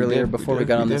about that earlier did, before we did,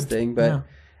 got we on this did. thing, but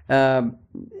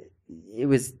it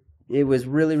was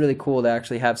really, really cool to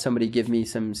actually have somebody give me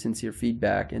some sincere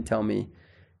feedback and tell me,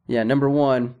 yeah, number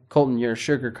one, Colton, you're a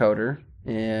sugarcoater,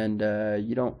 and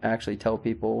you don't actually tell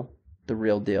people the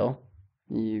real deal.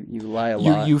 You lie a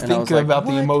lot. You And I think was like, about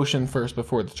the "What?" emotion first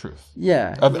before the truth.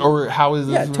 Yeah. Or how is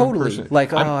this Yeah, totally. person?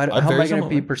 Like, I'm how am very I going to similar.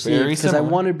 be perceived? Very Because I similar.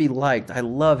 want to be liked. I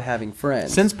love having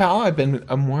friends. Since Pal, I've been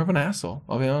more of an asshole.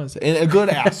 I'll be honest, and a good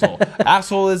asshole.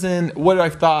 Asshole is in what I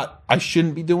thought I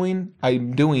shouldn't be doing.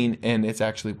 I'm doing, and it's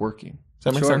actually working. Does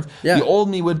that make Sure. sense? Yeah. The old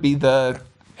me would be the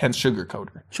hence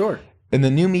sugarcoater, Sure. and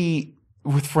the new me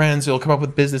with friends, they'll come up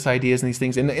with business ideas and these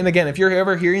things. And again, if you're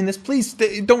ever hearing this, please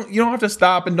don't. You don't have to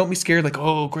stop and don't be scared. Like,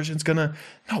 oh, Christian's gonna.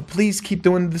 No, please keep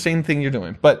doing the same thing you're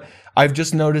doing. But I've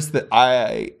just noticed that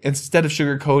instead of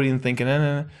sugarcoating and thinking,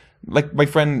 like my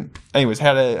friend, anyways,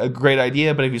 had a great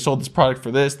idea, but if you sold this product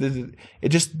for this, it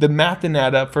just the math didn't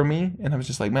add up for me, and I was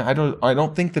just like, man, I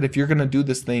don't think that if you're gonna do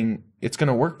this thing, it's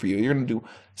gonna work for you. You're gonna do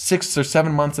 6 or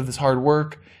 7 months of this hard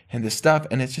work and this stuff,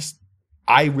 and it's just.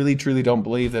 I really, truly don't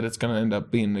believe that it's going to end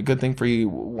up being a good thing for you.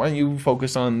 Why don't you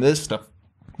focus on this stuff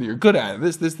that you're good at?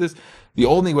 This. The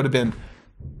old me would have been,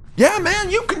 yeah, man,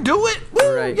 you can do it.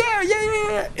 Woo, Right.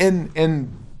 Yeah.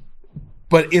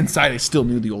 But inside, I still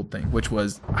knew the old thing, which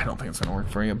was, I don't think it's going to work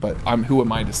for you, but who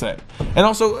am I to say? And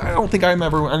also, I don't think I'm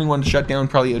ever anyone to shut down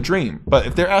probably a dream. But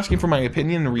if they're asking for my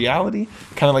opinion in reality,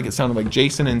 kind of like it sounded like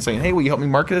Jason and saying, hey, will you help me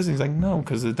market this? And he's like, no,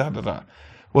 because da-da-da.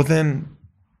 Well, then...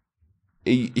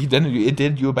 It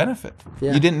did you a benefit.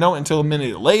 Yeah. You didn't know it until a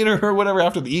minute later or whatever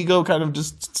after the ego kind of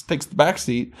just takes the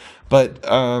backseat. But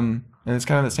and it's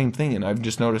kind of the same thing. And I've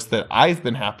just noticed that I've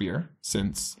been happier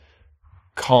since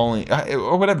calling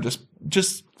or whatever,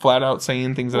 just flat out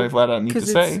saying things that I flat out need to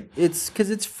say. It's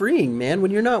because it's freeing, man. When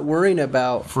you're not worrying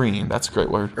about Freeing, that's a great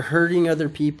word. hurting other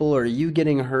people or you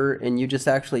getting hurt, and you just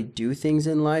actually do things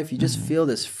in life, you just feel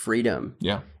this freedom.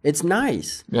 Yeah. It's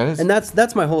nice. Yeah, it is. And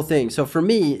that's my whole thing. So for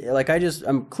me, like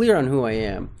I'm clear on who I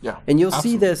am. Yeah, And you'll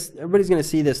see absolutely. this, everybody's going to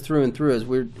see this through and through as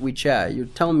we chat. You're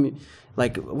telling me,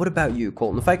 like, what about you,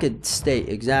 Colton? If I could state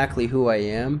exactly who I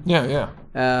am. Yeah.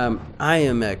 I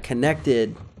am a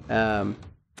connected,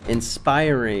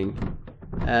 inspiring,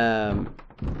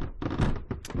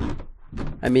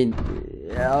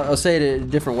 I'll say it a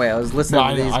different way. I was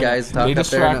listening to these guys talk they up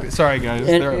there. Sorry, guys.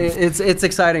 And it's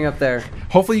exciting up there.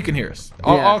 Hopefully you can hear us.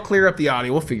 I'll clear up the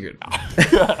audio. We'll figure it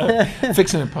out.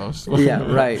 Fix it in post. Yeah,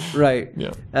 right.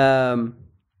 Yeah.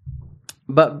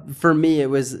 But for me, it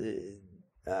was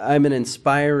I'm an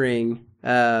inspiring.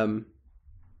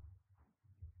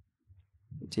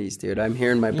 Geez, dude, I'm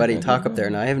hearing my buddy talk up there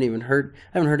now. I haven't heard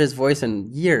his voice in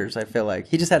years. I feel like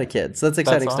he just had a kid, so that's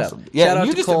exciting awesome. stuff. Yeah, Shout out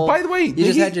you to just Cole. by the way, you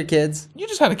just had your kids. You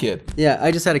just had a kid, Yeah,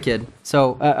 I just had a kid,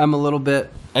 so I'm a little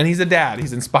bit. and he's a dad.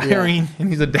 He's inspiring, and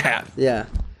he's a dad. Yeah.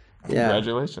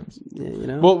 Congratulations.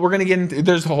 Yeah, Well, we're gonna get into.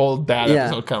 There's a whole dad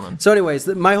episode coming. So, anyways,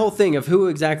 my whole thing of who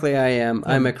exactly I am,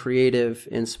 I'm a creative,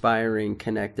 inspiring,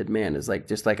 connected man. Is like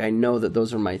just like I know that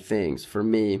those are my things for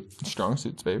me. Strong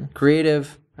suits, baby.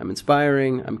 Creative, I'm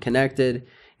inspiring, I'm connected,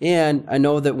 and I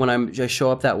know that when I show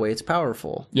up that way, it's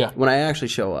powerful. Yeah. When I actually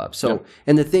show up. So,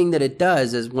 and the thing that it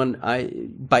does is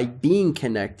by being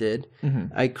connected,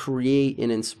 I create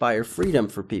and inspire freedom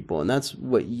for people, and that's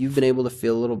what you've been able to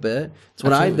feel a little bit. It's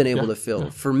what I've been able to feel. Yeah.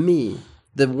 For me,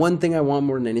 the one thing I want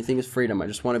more than anything is freedom. I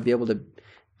just want to be able to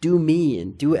do me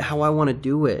and do it how I want to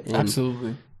do it. And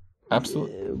Absolutely.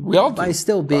 We all do. by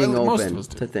still being Most of open us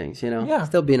do. to things, Yeah.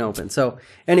 still being open. So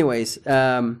anyways,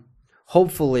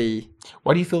 hopefully.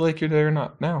 Why do you feel like you're there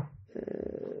not now?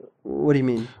 What do you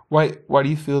mean? Why do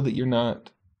you feel that you're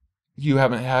not? You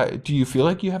haven't had. Do you feel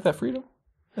like you have that freedom?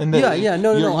 And Yeah.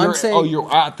 No. I'm saying.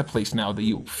 You're at the place now that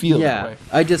you feel that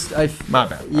way. My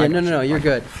bad. Yeah, no. You're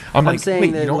good. I'm like, saying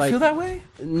wait, that, you don't like, feel that way?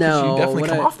 No, you definitely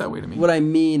come off that way to me. What I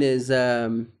mean is,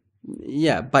 when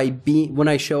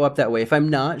I show up that way, if I'm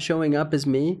not showing up as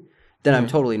me, then I'm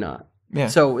totally not. Yeah.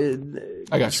 So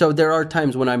I got you. So there are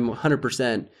times when I'm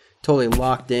 100% totally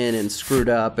locked in and screwed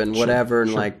up and whatever,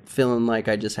 and like feeling like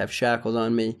I just have shackles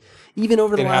on me. Even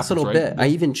over the last little bit, I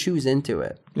even choose into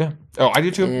it. Yeah. Oh, I do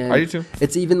too. And I do too.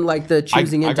 It's even like the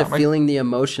choosing into feeling the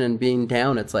emotion and being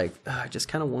down. It's like, I just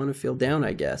kind of want to feel down,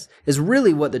 I guess, is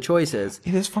really what the choice is.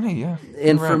 It is funny, yeah.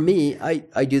 And for me,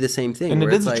 I do the same thing. And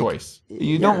it is a choice.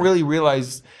 You don't really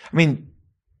realize, I mean,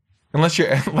 unless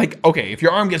you're like, okay, if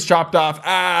your arm gets chopped off,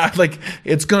 like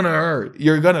it's going to hurt.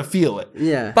 You're going to feel it.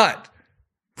 Yeah. But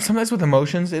sometimes with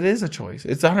emotions, it is a choice.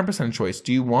 It's 100% a choice.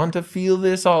 Do you want to feel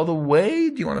this all the way?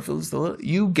 Do you want to feel this a little?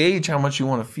 You gauge how much you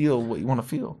want to feel what you want to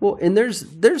feel. Well, and there's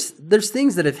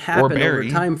things that have happened over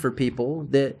time for people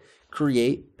that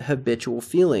create habitual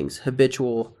feelings,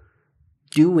 habitual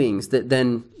doings that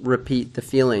then repeat the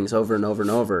feelings over and over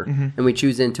and over. Mm-hmm. And we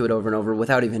choose into it over and over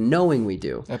without even knowing we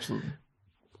do. Absolutely.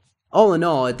 All in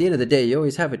all, at the end of the day, you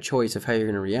always have a choice of how you're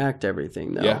going to react to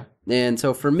everything, though. Yeah. And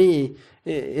so for me,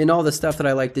 in all the stuff that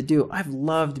I like to do, I've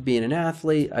loved being an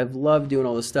athlete. I've loved doing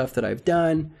all the stuff that I've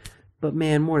done. But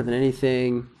man, more than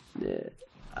anything,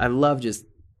 I love just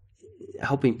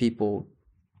helping people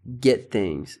get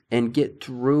things and get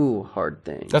through hard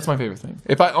things. That's my favorite thing.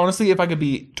 If I could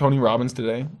be Tony Robbins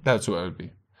today, that's who I would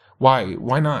be. Why?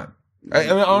 Why not? I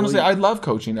mean, honestly, I love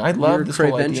coaching. I love this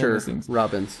whole idea of things.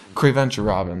 Cray-Venture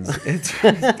Robbins. It's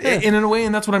in a way,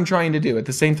 and that's what I'm trying to do. At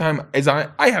the same time, as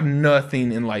I have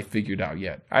nothing in life figured out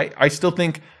yet. I still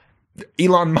think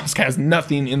Elon Musk has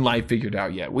nothing in life figured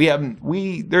out yet.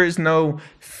 There is no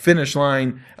finish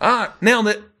line. Nailed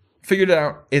it, figured it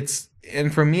out.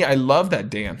 And for me, I love that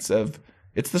dance of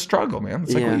it's the struggle, man.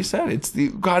 It's like what you said.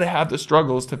 You got to have the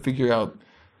struggles to figure out.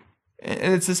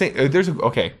 And it's the same.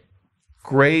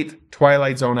 Great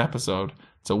Twilight Zone episode.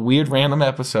 It's a weird random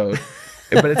episode,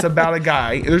 but it's about a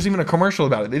guy. There's even a commercial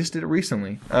about it. They just did it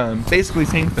recently. Basically,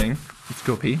 same thing. Let's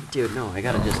go pee. Dude, no, I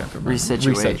gotta just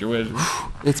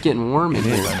resituate. It's getting warm in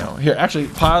here. I know. Here, actually,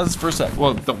 pause for a sec.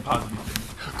 Well, don't pause.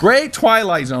 Great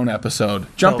Twilight Zone episode.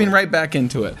 Jumping right back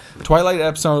into it. Twilight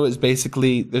episode is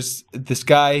basically this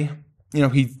guy. You know,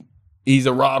 he's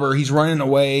a robber. He's running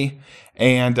away.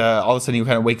 And all of a sudden, he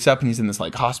kind of wakes up and he's in this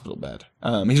like hospital bed.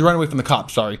 He's running away from the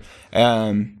cops, sorry.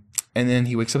 And then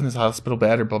he wakes up in this hospital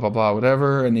bed or blah, blah, blah,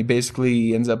 whatever. And he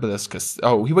basically ends up in this,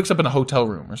 he wakes up in a hotel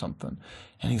room or something.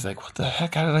 And he's like, what the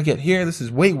heck? How did I get here? This is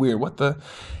way weird.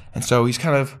 And so he's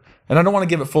kind of, and I don't want to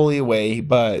give it fully away,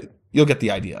 but you'll get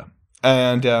the idea.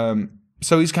 And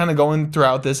so he's kind of going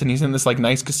throughout this and he's in this like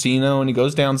nice casino and he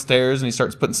goes downstairs and he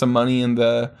starts putting some money in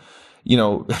the,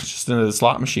 just into the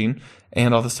slot machine.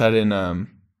 And all of a sudden,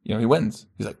 he wins.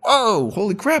 He's like, whoa,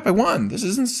 holy crap, I won. This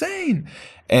is insane.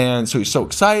 And so he's so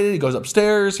excited. He goes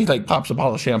upstairs. He like pops a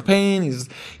bottle of champagne.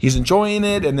 He's enjoying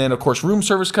it. And then, of course, room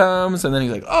service comes. And then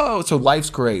he's like, oh, so life's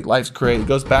great. Life's great. He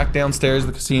goes back downstairs to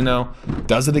the casino,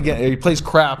 does it again. He plays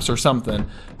craps or something.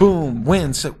 Boom,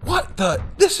 wins. Like,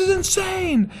 this is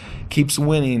insane. Keeps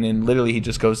winning. And literally he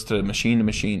just goes to machine.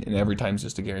 And every time's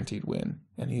just a guaranteed win.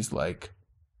 And he's like...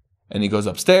 And he goes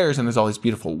upstairs and there's all these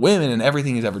beautiful women and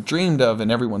everything he's ever dreamed of and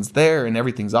everyone's there and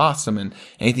everything's awesome and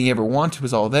anything he ever wanted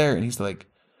was all there. And he's like,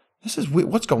 this is weird.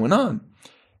 What's going on?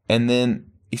 And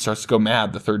then he starts to go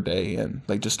mad the third day and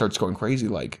like just starts going crazy.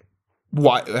 Like,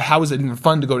 why? How is it even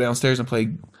fun to go downstairs and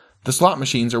play the slot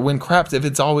machines or win craps if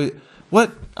it's always...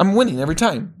 What? I'm winning every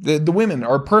time. The women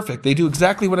are perfect. They do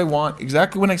exactly what I want,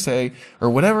 exactly when I say, or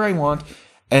whatever I want.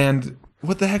 And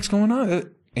what the heck's going on?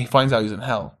 And he finds out he's in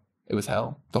hell. It was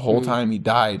hell. The whole time he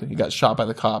died. He got shot by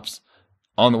the cops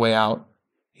on the way out.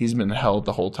 He's been in hell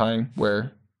the whole time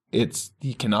where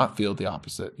he cannot feel the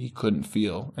opposite. He couldn't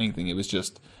feel anything. It was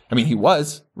just, he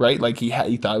was, right? Like he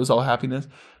thought it was all happiness.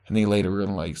 And then he later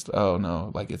realized, oh no,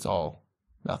 like it's all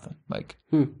nothing. Like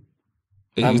he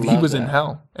was in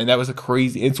hell. And that was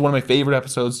it's one of my favorite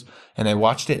episodes. And I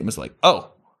watched it and was like,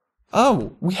 oh,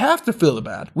 we have to feel the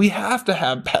bad. We have to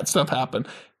have bad stuff happen.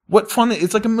 What fun!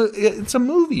 It's like it's a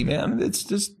movie, man. It's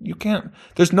just you can't.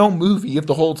 There's no movie if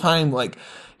the whole time like,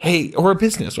 hey, or a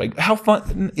business. Like, how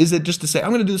fun is it just to say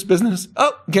I'm going to do this business?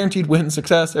 Oh, guaranteed win,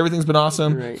 success. Everything's been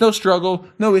awesome. Right. No struggle,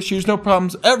 no issues, no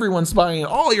problems. Everyone's buying.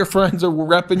 All your friends are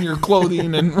repping your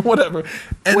clothing and whatever.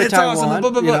 And which it's I awesome. Want,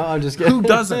 blah, blah, blah. I'm just kidding. Who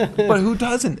doesn't? But who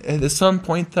doesn't? At some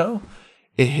point, though,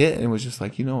 it hit and it was just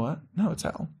like, you know what? No, it's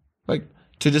hell. Like,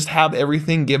 to just have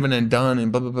everything given and done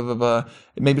and blah, blah, blah, blah, blah.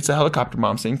 Maybe it's a helicopter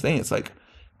mom, same thing. It's like,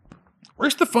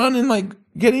 where's the fun in like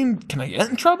can I get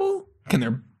in trouble? Can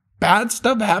there bad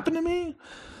stuff happen to me?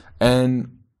 And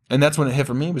that's when it hit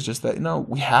for me, was just that,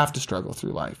 we have to struggle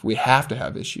through life. We have to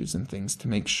have issues and things to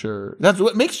make sure. That's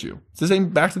what makes you. It's the same,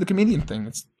 back to the comedian thing.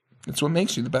 It's what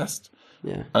makes you the best.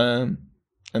 Yeah.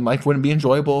 And life wouldn't be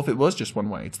enjoyable if it was just one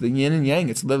way. It's the yin and yang.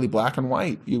 It's literally black and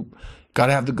white. You got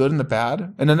to have the good and the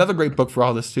bad. And another great book for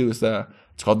all this too is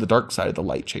it's called The Dark Side of the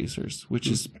Light Chasers, which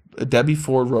is Debbie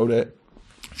Ford wrote it.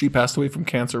 She passed away from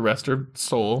cancer, rest her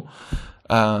soul.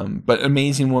 But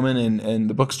amazing woman, and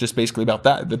the book's just basically about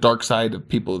that, the dark side of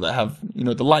people that have,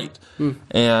 the light.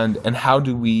 And how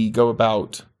do we go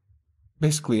about,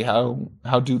 basically how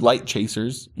do light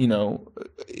chasers,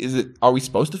 are we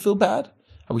supposed to feel bad?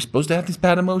 Are we supposed to have these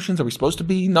bad emotions? Are we supposed to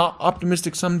be not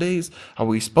optimistic some days? Are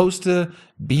we supposed to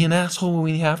be an asshole when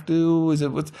we have to?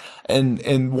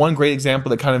 And one great example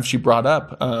that kind of she brought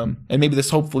up, and maybe this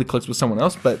hopefully clicks with someone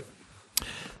else, but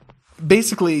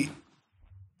basically,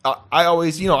 I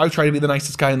always, I try to be the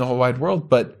nicest guy in the whole wide world,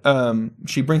 but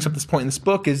she brings up this point in this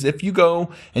book is if you go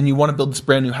and you want to build this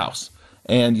brand new house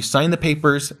and you sign the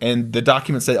papers and the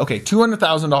documents say, okay,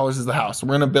 $200,000 is the house. We're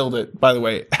going to build it. By the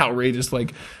way, outrageous,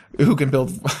 like who can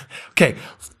build? Okay,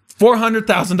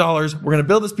 $400,000. We're going to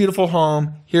build this beautiful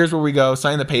home. Here's where we go.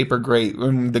 Sign the paper. Great.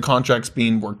 And the contract's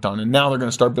being worked on. And now they're going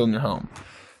to start building your home.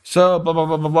 So blah, blah,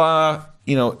 blah, blah, blah.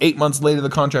 8 months later, the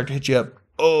contractor hits you up.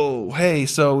 Oh, hey,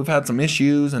 so we've had some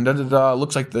issues and da-da-da.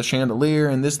 Looks like the chandelier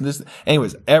and this and this.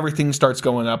 Anyways, everything starts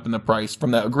going up in the price from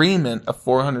that agreement of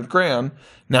 $400,000.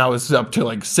 Now it's up to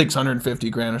like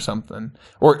 $650,000 or something.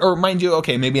 Or mind you,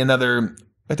 okay, maybe another,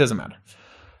 it doesn't matter.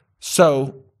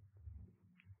 So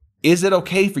is it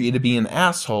okay for you to be an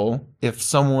asshole if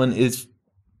someone is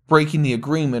breaking the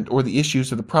agreement or the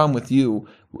issues or the problem with you?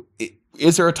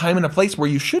 Is there a time and a place where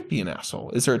you should be an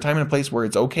asshole? Is there a time and a place where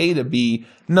it's okay to be,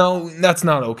 no, that's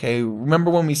not okay. Remember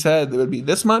when we said it would be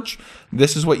this much?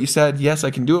 This is what you said. Yes,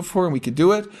 I can do it for, and we could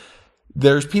do it.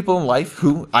 There's people in life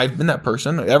who, I've been that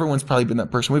person. Everyone's probably been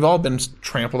that person. We've all been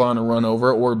trampled on or run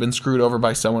over or been screwed over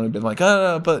by someone and been like,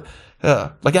 like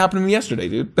it happened to me yesterday,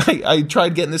 dude. I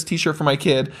tried getting this t-shirt for my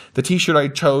kid. The t-shirt I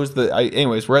chose,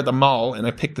 anyways, we're at the mall and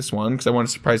I picked this one because I wanted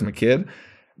to surprise my kid.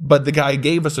 But the guy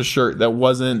gave us a shirt that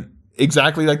wasn't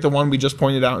exactly like the one we just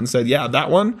pointed out and said, yeah, that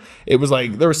one. It was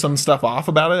like, there was some stuff off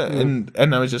about it.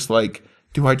 And I was just like,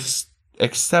 do I just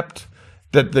accept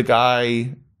that the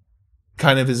guy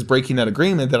kind of is breaking that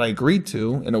agreement that I agreed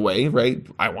to in a way, right?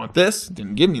 I want this,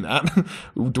 didn't give me that.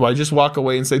 Do I just walk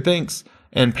away and say thanks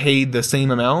and pay the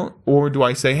same amount? Or do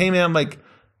I say, hey man, like,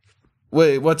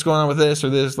 wait, what's going on with this or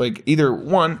this? Like, either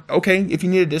one, okay, if you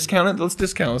need to discount it, let's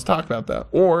discount it. Let's talk about that.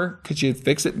 Or could you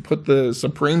fix it and put the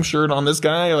Supreme shirt on this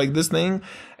guy, like this thing?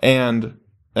 And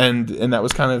that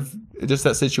was kind of just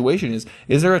that situation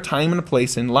is there a time and a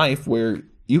place in life where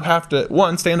you have to,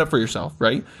 one, stand up for yourself,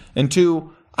 right? And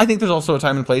two, I think there's also a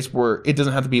time and place where it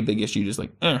doesn't have to be a big issue. Just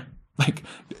like, like,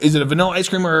 is it a vanilla ice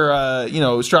cream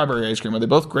or, strawberry ice cream? Are they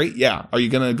both great? Yeah. Are you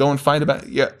going to go and fight about it?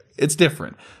 Yeah, it's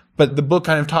different. But the book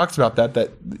kind of talks about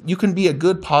that you can be a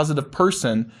good, positive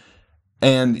person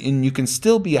and you can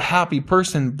still be a happy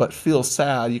person but feel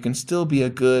sad. You can still be a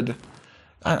good,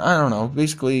 I don't know,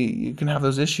 basically you can have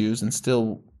those issues and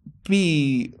still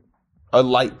be a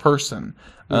light person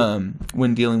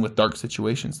when dealing with dark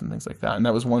situations and things like that. And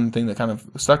that was one thing that kind of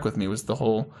stuck with me was the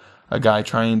whole, a guy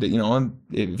trying to,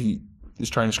 if he is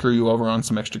trying to screw you over on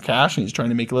some extra cash and he's trying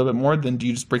to make a little bit more, then do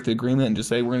you just break the agreement and just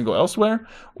say, we're going to go elsewhere?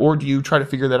 Or do you try to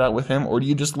figure that out with him? Or do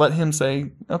you just let him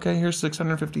say, okay, here's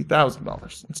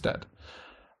 $650,000 instead?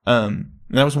 And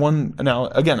that was one, now,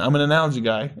 again, I'm an analogy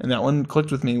guy, and that one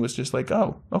clicked with me, was just like,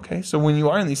 oh, okay, so when you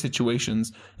are in these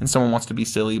situations and someone wants to be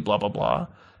silly, blah, blah, blah,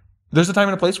 there's a time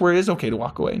and a place where it is okay to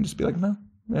walk away and just be like, no,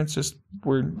 it's just,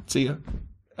 see ya.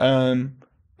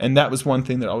 And that was one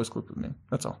thing that always clicked with me.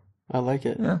 That's all. I like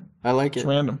it. Yeah. I like it. It's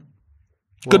random.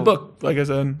 Good book, like I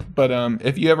said. But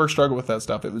if you ever struggle with that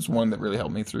stuff, it was one that really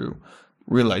helped me through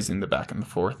realizing the back and the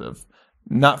forth of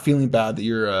not feeling bad that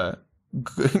you're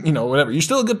whatever. You're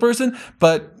still a good person,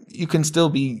 but you can still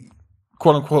be,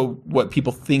 quote unquote, what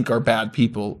people think are bad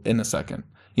people in a second.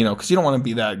 Because you don't want to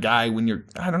be that guy when you're,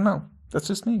 I don't know. That's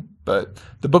just me. But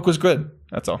the book was good.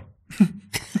 That's all.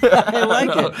 I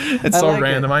like it. It's so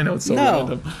random. I know it's so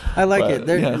random. I like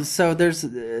it. So there's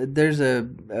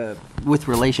a with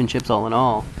relationships all in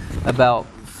all about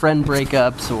friend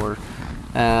breakups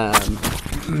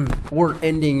or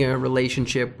ending a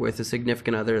relationship with a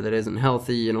significant other that isn't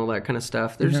healthy and all that kind of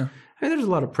stuff. There's Hey, there's a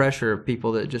lot of pressure of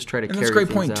people that just try to And carry that's a great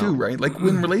things point out. too, right? Like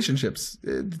in relationships,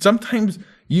 sometimes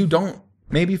you don't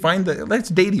maybe find that that's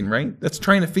dating, right? That's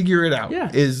trying to figure it out. Yeah.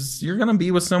 Is you're gonna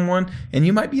be with someone, and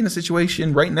you might be in a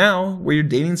situation right now where you're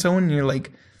dating someone, and you're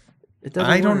like,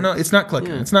 I don't know, it's not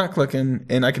clicking, it's not clicking,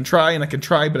 and I can try,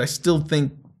 but I still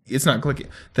think it's not clicking.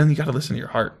 Then you got to listen to your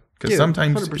heart, because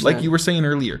sometimes, 100%. like you were saying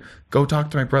earlier, go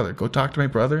talk to my brother. Go talk to my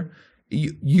brother.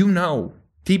 You know.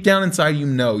 Deep down inside,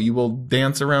 you will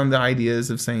dance around the ideas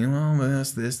of saying, well,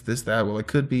 this, that. Well, it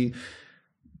could be.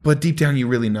 But deep down, you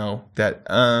really know that,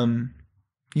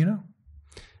 you know.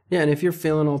 Yeah, and if you're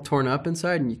feeling all torn up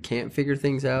inside and you can't figure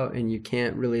things out and you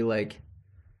can't really, like,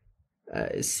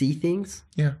 see things,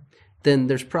 then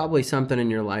there's probably something in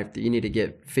your life that you need to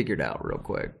get figured out real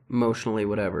quick, emotionally,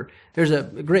 whatever. There's a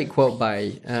great quote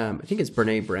by, I think it's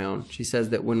Brene Brown. She says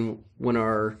that when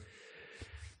our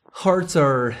hearts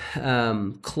are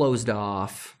closed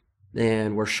off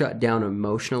and we're shut down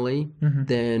emotionally,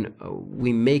 then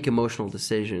we make emotional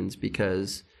decisions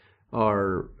because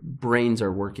our brains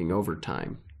are working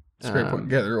overtime. That's a great point.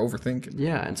 Yeah, they're overthinking.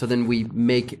 Yeah, and so then we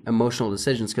make emotional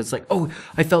decisions because it's like, oh,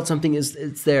 I felt something,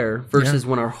 it's there, versus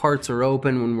when our hearts are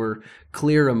open, when we're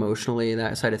clear emotionally and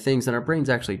that side of things, then our brains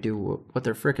actually do what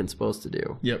they're frickin' supposed to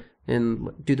do. Yep. And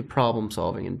do the problem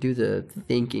solving and do the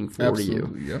thinking for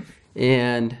you. Yep.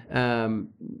 And,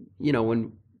 you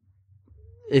know,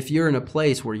 if you're in a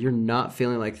place where you're not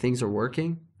feeling like things are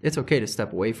working, it's okay to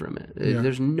step away from it. Yeah.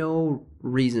 There's no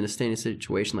reason to stay in a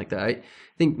situation like that. I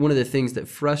think one of the things that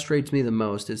frustrates me the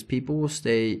most is people will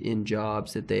stay in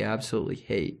jobs that they absolutely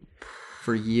hate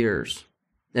for years.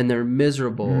 And they're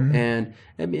miserable, and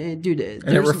I mean, dude, and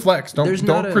it reflects. There's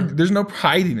no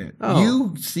hiding it. Oh.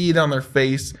 You see it on their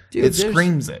face. Dude, it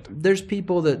screams it. There's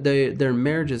people that their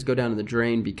marriages go down the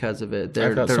drain because of it.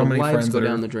 Their so many lives go friends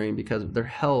down the drain because of their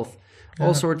health.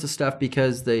 All sorts of stuff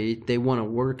because they want to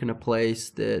work in a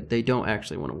place that they don't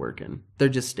actually want to work in. They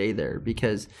just stay there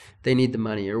because they need the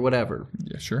money or whatever.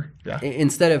 Yeah, sure. Yeah.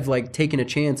 Instead of like taking a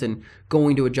chance and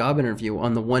going to a job interview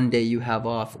on the one day you have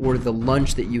off or the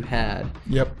lunch that you had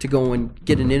to go and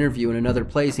get an interview in another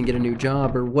place and get a new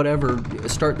job or whatever,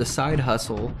 start the side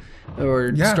hustle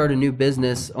or start a new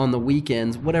business on the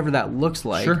weekends, whatever that looks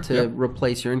like to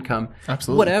replace your income.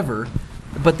 Absolutely. Whatever.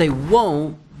 But they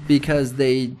won't because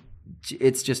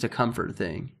it's just a comfort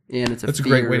thing, and it's a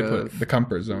great way to put it. The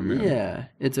comfort zone, man. Yeah,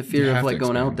 it's a fear of like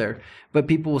going out there. But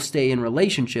people will stay in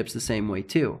relationships the same way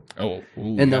too.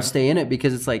 They'll stay in it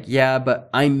because it's like, but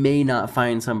I may not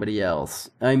find somebody else.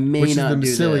 I may Which not do this. Which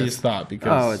is the silliest thought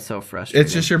because it's so frustrating.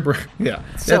 It's just your brain. Yeah,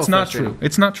 that's not true.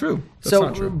 It's not true. That's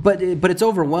not true. But it's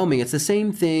overwhelming. It's the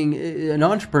same thing. An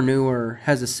entrepreneur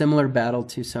has a similar battle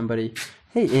to somebody.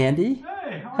 Hey, Andy.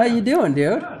 Hey, how you doing,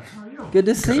 dude? Good. How are you? Good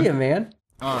to see you, man.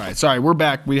 All right, sorry, we're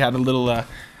back. We had a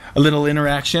little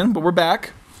interaction, but we're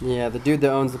back. Yeah, the dude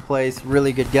that owns the place,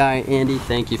 really good guy, Andy.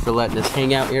 Thank you for letting us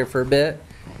hang out here for a bit.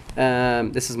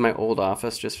 This is my old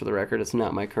office, just for the record. It's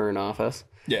not my current office.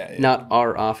 Yeah. Not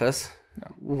our office.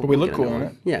 No. But we look cool in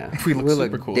it. Yeah, we look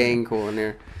super cool. Dang cool in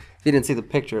here. If you didn't see the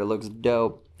picture, it looks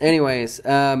dope. Anyways, what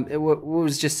I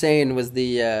was just saying was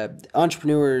the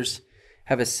entrepreneurs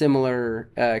have a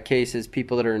similar case as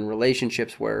people that are in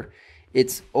relationships where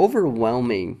it's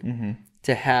overwhelming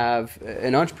to have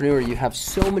an entrepreneur. You have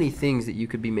so many things that you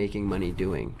could be making money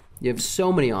doing. You have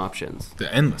so many options. They're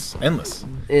endless.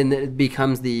 And it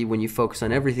becomes when you focus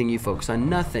on everything, you focus on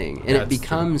nothing. And it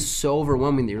becomes so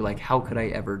overwhelming that you're like, how could I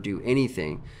ever do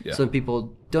anything? Yeah. So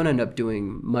people don't end up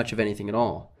doing much of anything at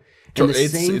all. And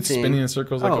it's spinning in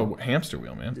circles like a hamster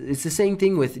wheel, man. It's the same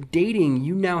thing with dating.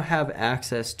 You now have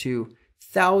access to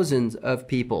thousands of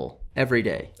people every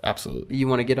day. Absolutely. You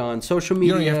want to get on social media.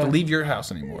 You don't even have to leave your house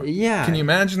anymore. Yeah. Can you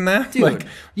imagine that? Dude, like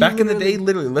back in the day,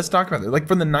 literally, let's talk about it. Like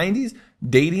from the 90s,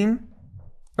 dating,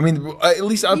 I mean, at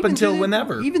least up until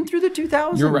whenever. Even through the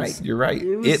 2000s. You're right.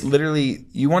 It literally,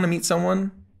 you want to meet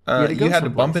someone, you had to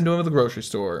bump into him at the grocery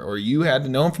store, or you had to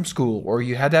know him from school, or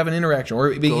you had to have an interaction,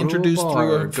 or be introduced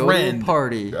through a friend. To a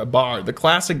party. A bar. The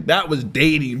classic, that was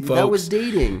dating, folks. That was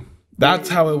dating. That's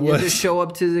how it was. You had to show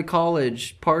up to the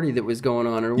college party that was going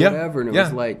on or whatever, and it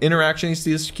was like interaction. You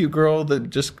see this cute girl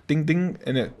that just ding ding,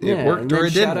 and it worked or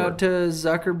it didn't. Shout out to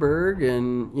Zuckerberg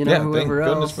and whoever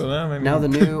else. For them. I mean, now the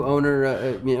new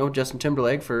owner, Justin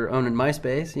Timberlake for owning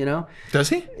MySpace. Does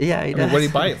he? Yeah, he does. What did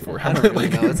he buy it for? I don't really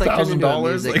know. It's like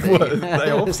 $1,000. Like what? I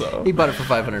hope so. He bought it for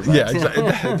 $500. Yeah, exactly.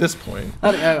 At this point,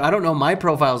 I don't know. My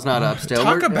profile's not up still.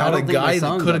 Talk about a guy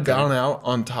that could have gone out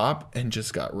on top and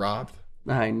just got robbed.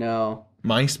 I know.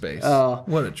 MySpace. Oh,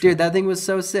 what a trip. Dude, that thing was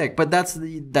so sick. But that's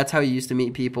how you used to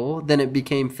meet people. Then it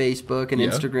became Facebook and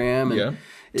Instagram, and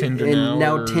Tinder and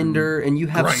now or Tinder, and you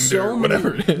have Grindr, so many,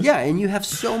 whatever it is. yeah, and you have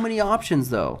so many options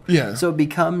though. Yeah. So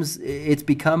it's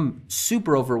become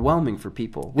super overwhelming for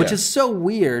people, which is so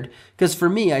weird because for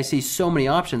me, I see so many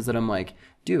options that I'm like,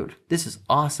 dude, this is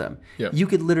awesome. Yeah. You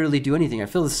could literally do anything. I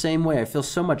feel the same way. I feel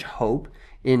so much hope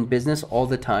in business all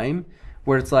the time,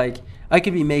 where it's like I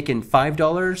could be making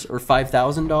 $5 or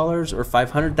 $5,000 or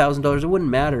 $500,000. It wouldn't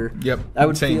matter. Yep. I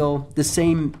would feel the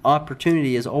same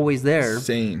opportunity is always there.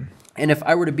 Same. And if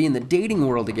I were to be in the dating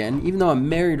world again, even though I'm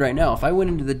married right now, if I went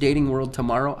into the dating world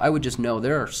tomorrow, I would just know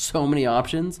there are so many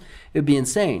options. It would be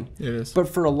insane. It is. But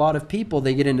for a lot of people,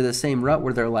 they get into the same rut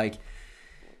where they're like,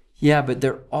 yeah, but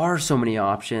there are so many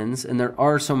options and there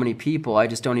are so many people. I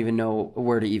just don't even know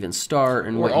where to even start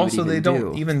and what also you would they even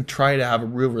don't do. even try to have a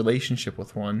real relationship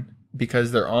with one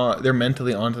because they're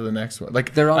mentally onto the next one.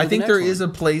 Like They're on I to the think next there one. is a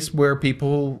place where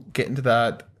people get into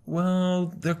that.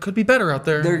 Well, there could be better out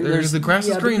there. There's the grass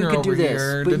is greener but you could over do this,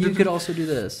 here. but you could also do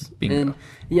this. Bingo. And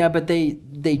yeah, but they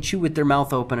chew with their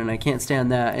mouth open, and I can't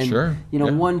stand that. And Sure, you know,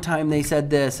 yeah. one time they said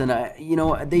this, and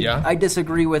I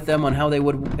disagree with them on how they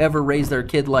would ever raise their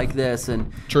kid like this,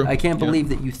 and True, I can't yeah. believe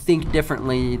that you think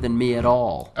differently than me at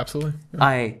all. Absolutely. Yeah.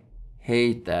 I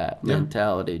hate that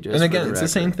mentality. Just And for again, the it's the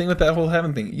record. same thing with that whole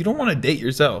heaven thing. You don't want to date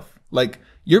yourself. Like,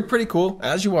 you're pretty cool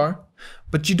as you are,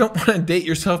 but you don't want to date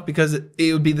yourself because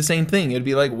it would be the same thing. It would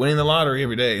be like winning the lottery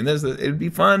every day. And it would be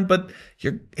fun, but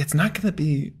it's not going to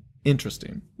be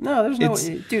interesting. No, there's no...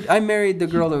 Dude, I married the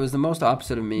girl that was the most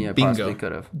opposite of me I possibly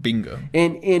could have. Bingo.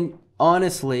 And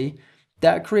honestly,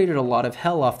 that created a lot of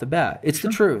hell off the bat. It's the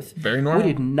truth. Very normal. We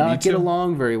did Me not get too.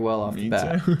 along very well off the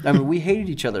bat. too. I mean, we hated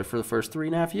each other for the first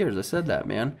 3.5 years. I said that,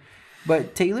 man.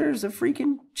 But Taylor's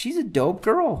she's a dope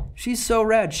girl. She's so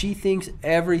rad. She thinks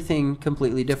everything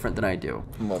completely different than I do.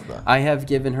 Love that. I have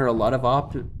given her a lot of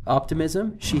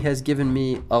optimism. She has given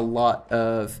me a lot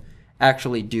of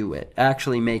actually do it,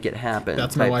 actually make it happen.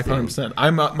 That's my wife,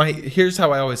 100%. Here's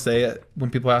how I always say it when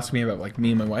people ask me about like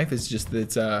me and my wife. It's just that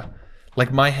it's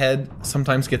like my head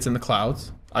sometimes gets in the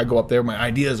clouds. I go up there, my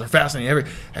ideas are fascinating,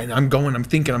 and I'm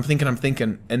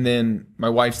thinking, and then my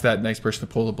wife's that nice person to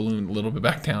pull the balloon a little bit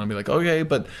back down and be like, okay,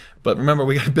 but remember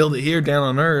we got to build it here down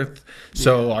on Earth.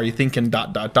 So are you thinking ...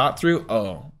 through?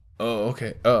 Oh,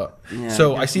 okay. Yeah,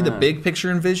 So I I guess see the not. big picture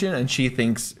and vision, and she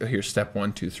thinks, here's step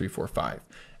 1, 2, 3, 4, 5.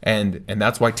 And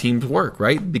that's why teams work,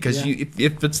 right? Because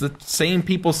if it's the same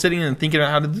people sitting and thinking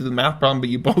about how to do the math problem, but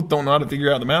you both don't know how to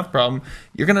figure out the math problem,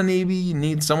 you're gonna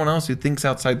need someone else who thinks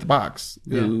outside the box.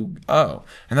 And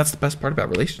that's the best part about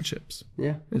relationships.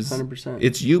 Yeah, 100%.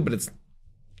 It's you, but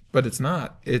it's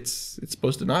not. It's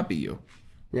supposed to not be you.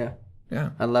 Yeah. Yeah.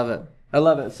 I love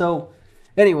it. So,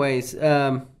 anyways,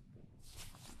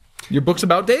 Your book's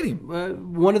about dating.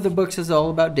 one of the books is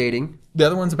all about dating. The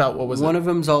other one's about what was One it? of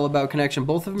them's all about connection.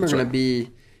 Both of them are going to be,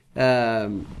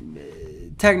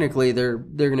 technically, they're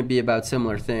going to be about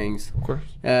similar things. Of course.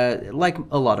 Like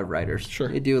a lot of writers. Sure.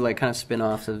 They do like kind of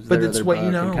spin-offs of But their it's other what book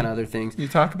you know. and kind of other things. You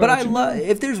talk about But what I you love,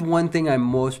 if there's one thing I'm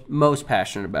most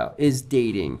passionate about is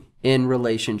dating in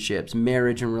relationships,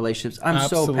 marriage and relationships. I'm so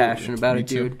Absolutely. passionate about Me it,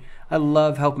 too. dude. I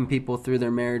love helping people through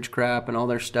their marriage crap and all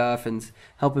their stuff, and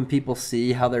helping people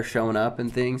see how they're showing up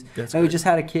and things. That's and we great. just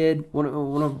had a kid. One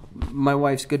of my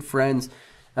wife's good friends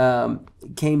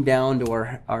came down to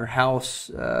our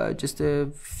house just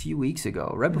a few weeks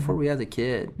ago, right before we had the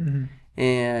kid,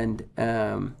 and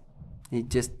he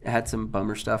just had some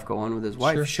bummer stuff going with his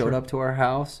wife. Showed up to our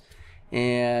house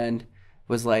and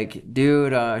was like,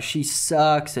 dude, she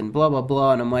sucks and blah blah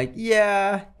blah, and I'm like,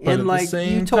 yeah, But and at the like, you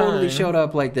same totally time- showed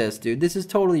up like this, dude. This is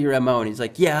totally your MO. And he's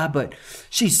like, yeah, but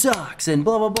she sucks and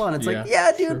blah blah blah, and it's like,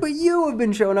 yeah, dude, but you have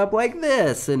been showing up like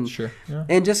this, and Yeah.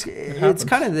 and just it's happens.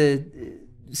 kind of the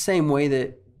same way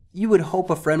that you would hope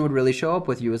a friend would really show up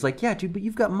with you. It's like, yeah, dude, but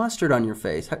you've got mustard on your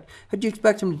face. How'd you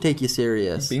expect him to take you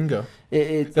serious? Bingo.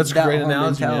 It's That's a that great whole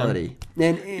analogy, man. mentality.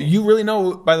 And You really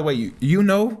know, by the way, you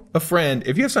know a friend.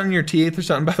 If you have something in your teeth or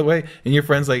something, by the way, and your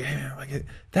friend's like, hey, like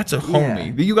that's a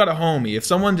homie. You got a homie. If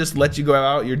someone just lets you go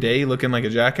out your day looking like a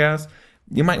jackass,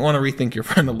 you might want to rethink your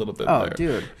friend a little bit. Oh, there.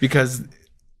 dude. Because,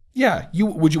 yeah,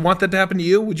 would you want that to happen to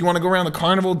you? Would you want to go around the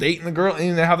carnival dating the girl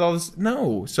and have all this?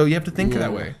 No. So you have to think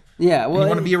that way. yeah, And well, you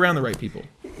want to be around the right people.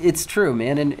 it's true,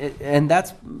 man, and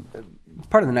that's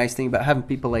part of the nice thing about having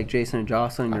people like Jason and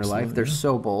Jocelyn in your life. They're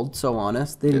so bold, so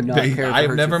honest. They do not care. If it I've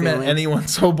hurts never your met feelings. anyone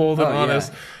so bold and Oh, yeah.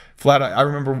 honest. Flat out, I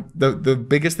remember the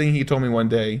biggest thing he told me one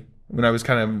day when I was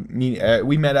kind of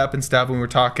we met up and stuff and we were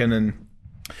talking, and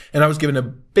And I was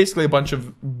given basically a bunch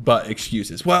of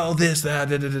excuses. Well, this,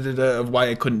 that, of why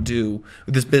I couldn't do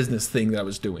this business thing that I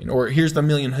was doing. Or here's the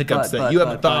million hiccups that you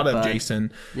haven't thought of,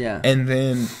 Jason. Yeah.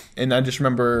 And I just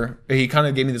remember he kind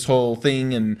of gave me this whole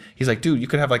thing, and he's like, dude, you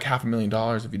could have like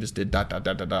 $500,000 if you just did ...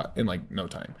 in like no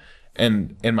time.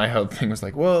 And my whole thing was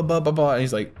like, well, blah, blah, blah. And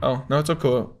he's like, oh, no, it's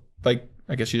okay. Like,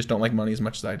 I guess you just don't like money as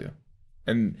much as I do.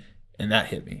 And that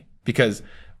hit me because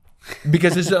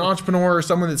as an entrepreneur or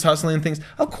someone that's hustling things,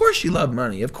 of course you love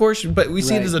money, of course, but we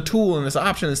see it as a tool and this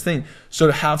option, this thing. So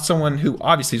to have someone who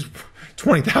obviously is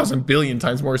 20,000 billion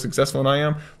times more successful than I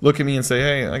am look at me and say,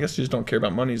 hey, I guess you just don't care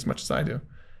about money as much as I do,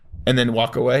 and then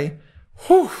walk away,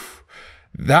 whew,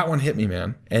 that one hit me,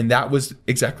 man. And that was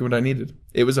exactly what I needed.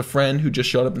 It was a friend who just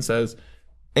showed up and says,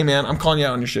 hey man, I'm calling you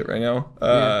out on your shit right now.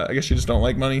 I guess you just don't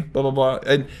like money, blah, blah, blah.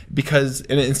 And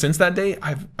since that day,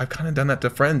 I've kind of done that to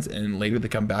friends, and later they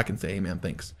come back and say, hey man,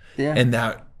 thanks. Yeah. And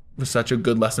that was such a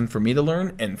good lesson for me to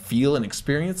learn and feel and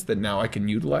experience that now I can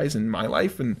utilize in my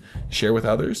life and share with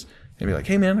others and be like,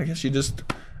 hey man, I guess you just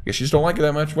don't like it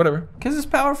that much, whatever. Because it's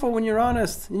powerful when you're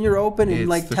honest and you're open and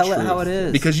like tell it how it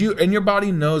is. Because your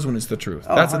body knows when it's the truth.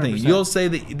 That's 100%. The thing. You'll say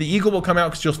that the ego will come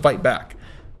out because you'll fight back.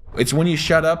 It's when you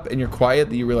shut up and you're quiet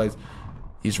that you realize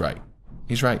he's right,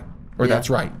 or that's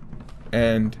right,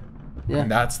 and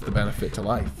that's the benefit to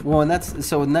life. Well, and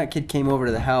so when that kid came over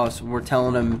to the house, we're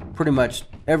telling him pretty much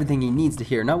everything he needs to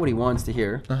hear, not what he wants to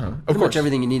hear. Pretty much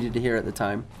everything he needed to hear at the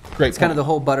time. Great. It's kind of the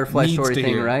whole butterfly story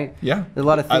thing, right? Yeah. A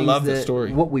lot of things I love the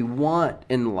story. What we want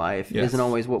in life isn't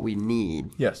always what we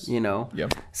need. Yes. You know.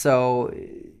 Yep. So,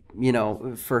 you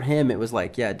know, for him, it was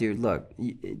like, yeah, dude, look,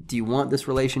 do you want this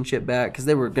relationship back? Because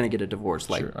they were going to get a divorce,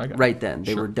 like right then.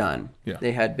 They were done. Yeah.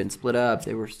 They had been split up.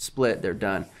 They were split. They're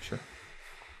done. Sure.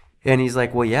 And he's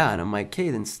like, well, yeah. And I'm like,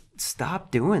 okay, then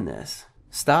stop doing this.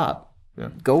 Stop. Yeah.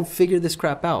 Go figure this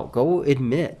crap out. Go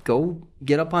admit. Go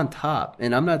get up on top.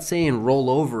 And I'm not saying roll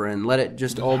over and let it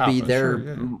just all be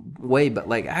their way, but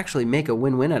like actually make a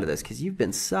win-win out of this because you've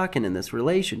been sucking in this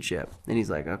relationship. And he's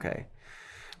like, okay.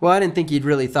 Well, I didn't think he'd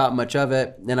really thought much of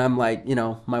it. And I'm like, you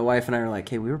know, my wife and I are like,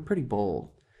 hey, we were pretty bold.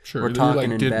 Sure. We're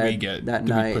talking in bed that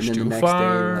night, and then the next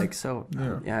day, like, so,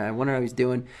 yeah, I wonder how he's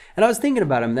doing. And I was thinking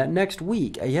about him that next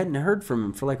week. I hadn't heard from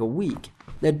him for like a week.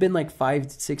 It had been like 5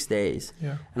 to 6 days.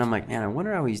 Yeah. And I'm like, man, I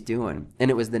wonder how he's doing.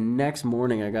 And it was the next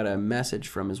morning I got a message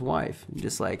from his wife,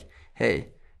 just like, hey,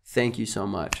 thank you so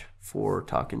much for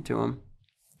talking to him.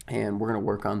 And we're going to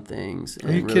work on things. And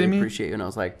Are you kidding me? Appreciate you. And I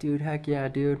was like, dude, heck yeah,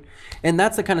 dude. And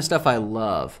that's the kind of stuff I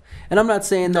love. And I'm not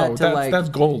saying that that's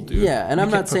gold, dude. Yeah, and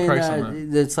I'm not saying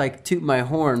that it's like toot my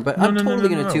horn, but I'm totally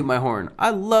going to toot my horn.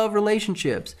 I love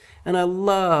relationships. And I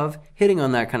love hitting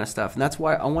on that kind of stuff. And that's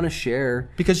why I want to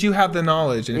share. Because you have the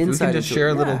knowledge. And if we can just share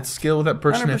a little skill with that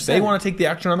person, 100%. If they want to take the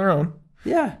action on their own,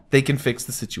 they can fix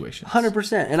the situation.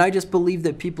 100%. And I just believe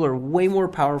that people are way more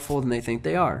powerful than they think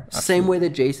they are. Absolutely. Same way that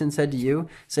Jason said to you,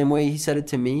 same way he said it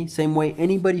to me, same way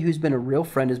anybody who's been a real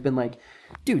friend has been like,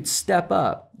 dude, step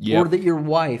up. Yep. Or that your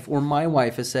wife or my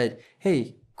wife has said,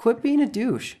 hey, quit being a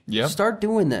douche. Yep. Start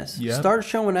doing this. Yep. Start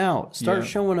showing out. Start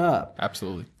showing up.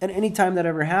 Absolutely. And anytime that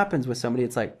ever happens with somebody,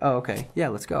 it's like, oh, okay, yeah,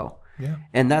 let's go. Yeah.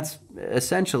 And that's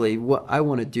essentially what I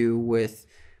want to do with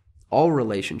all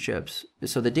relationships.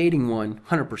 So the dating one,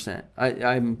 100%.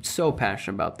 I'm so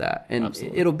passionate about that. And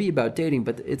it'll be about dating,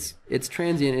 but it's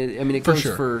transient. I mean, it goes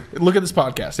for... Look at this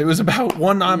podcast. It was about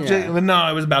one object, but no,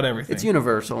 it was about everything. It's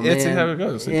universal, man. It's how it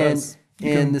goes. It does.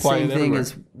 And the same thing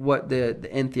is what the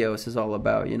entheos is all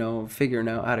about, you know, figuring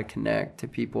out how to connect to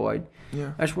people. I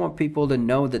just want people to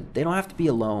know that they don't have to be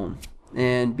alone.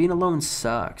 And being alone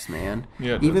sucks, man.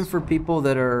 Yeah, even for people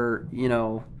that are, you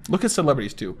know... Look at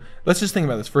celebrities, too. Let's just think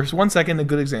about this. For 1 second, a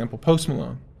good example. Post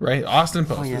Malone, right? Austin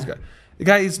Post, this guy. The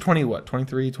guy is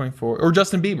 23, 24. Or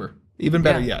Justin Bieber. Even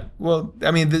better yet. Well,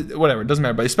 I mean, whatever. It doesn't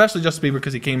matter. But especially Justin Bieber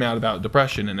because he came out about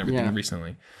depression and everything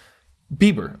recently.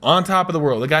 Bieber, on top of the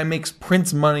world. The guy makes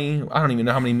Prince money. I don't even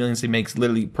know how many millions he makes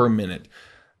literally per minute.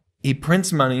 He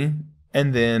prints money,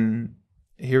 and then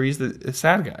here he's the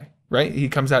sad guy. Right? He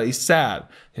comes out, he's sad,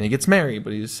 and he gets married,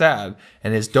 but he's sad.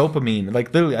 And his dopamine,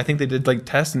 like literally, I think they did like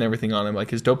tests and everything on him. Like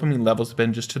his dopamine levels have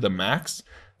been just to the max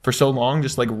for so long,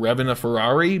 just like revving a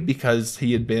Ferrari because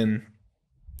he had been,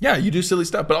 you do silly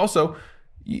stuff. But also,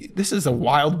 this is a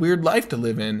wild, weird life to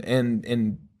live in.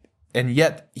 And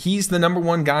yet he's the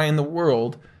 #1 guy in the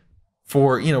world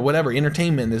for, you know, whatever,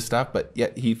 entertainment and this stuff. But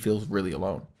yet he feels really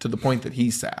alone to the point that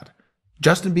he's sad.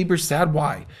 Justin Bieber's sad.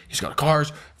 Why? He's got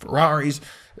cars, Ferraris,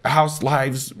 house,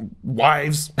 lives,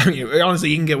 wives. I mean, honestly,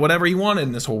 he can get whatever he wanted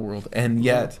in this whole world. And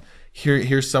yet,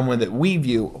 here's someone that we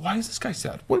view. Why is this guy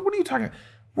sad? What are you talking about?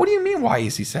 What do you mean, why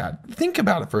is he sad? Think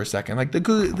about it for a second. Like,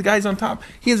 the guy's on top.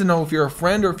 He doesn't know if you're a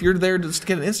friend or if you're there just to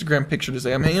get an Instagram picture to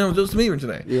say, I'm hanging out with Justin Bieber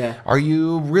today. Yeah. Are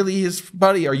you really his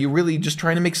buddy? Are you really just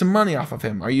trying to make some money off of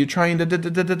him? Are you trying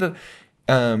to...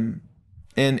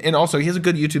 And also, he has a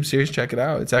good YouTube series. Check it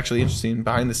out. It's actually interesting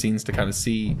behind the scenes to kind of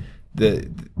see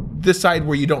the side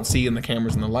where you don't see in the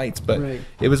cameras and the lights. But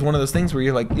it was one of those things where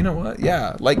you're like, you know what?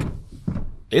 Yeah, like,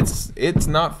 it's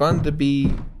not fun to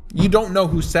be... You don't know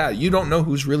who's sad. You don't know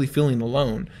who's really feeling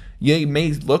alone. You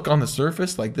may look on the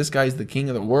surface like this guy's the king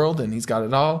of the world and he's got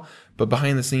it all, but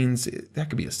behind the scenes, that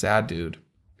could be a sad dude.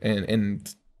 And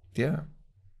yeah,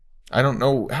 I don't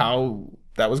know how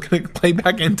that was going to play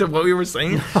back into what we were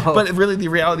saying, but really the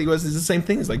reality was is the same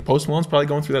thing. It's like Post Malone's probably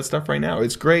going through that stuff right now.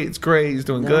 It's great. It's great. He's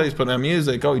doing good. He's putting on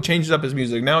music. Oh, he changes up his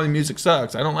music. Now the music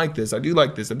sucks. I don't like this. I do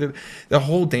like this. I did the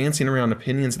whole dancing around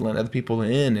opinions and letting other people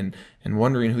in and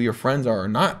wondering who your friends are or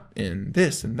not in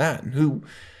this and that and who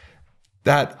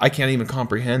that I can't even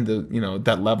comprehend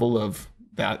that level of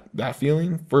that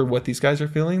feeling for what these guys are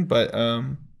feeling. But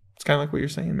it's kind of like what you're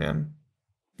saying, man.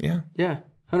 Yeah. Yeah.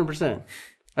 100%.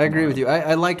 I agree with you.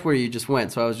 I liked where you just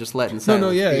went, so I was just letting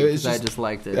silence I just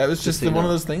liked it. That was just one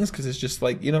of those things because it's just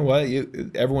like, you know what?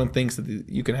 Everyone thinks that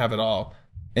you can have it all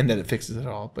and that it fixes it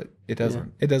all, but it doesn't.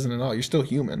 Yeah. It doesn't at all. You're still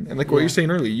human. And like what you're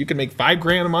saying earlier, you can make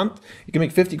 $5,000 a month. You can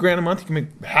make $50,000 a month. You can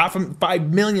make $5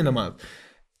 million a month.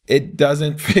 It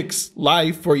doesn't fix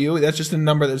life for you. That's just a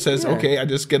number that says, okay, I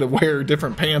just get to wear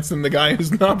different pants than the guy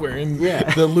who's not wearing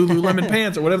the Lululemon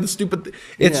pants or whatever the stupid.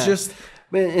 It's just...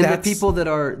 And the people that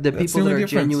are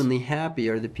genuinely happy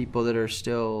are the people that are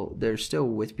still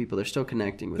with people. They're still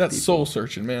connecting with people. That's soul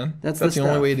searching, man. That's the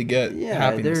only way to get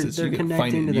happiness. They're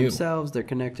connecting to themselves. They're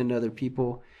connecting to other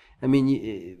people. I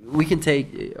mean, we can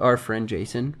take our friend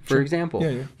Jason for example.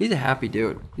 Yeah. He's a happy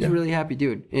dude. He's a really happy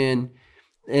dude, and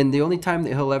the only time that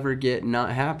he'll ever get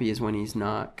not happy is when he's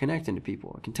not connecting to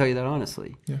people. I can tell you that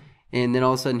honestly. Yeah. And then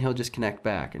all of a sudden he'll just connect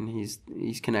back, and he's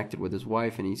connected with his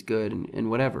wife, and he's good, and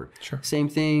whatever. Sure. Same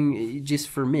thing, just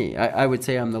for me. I would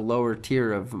say I'm the lower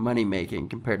tier of money making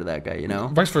compared to that guy. You know,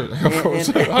 vice versa, of course,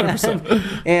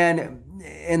 100%.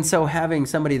 And so having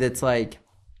somebody that's like,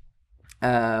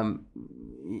 no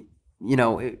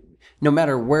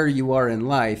matter where you are in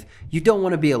life, you don't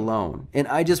want to be alone. And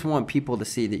I just want people to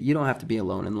see that you don't have to be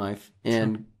alone in life,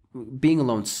 and being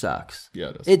alone sucks. Yeah,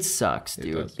 it does. It sucks,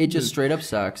 dude. It just straight up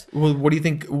sucks. Well, what do you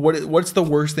think? What's the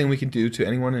worst thing we can do to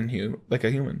anyone like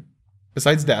a human,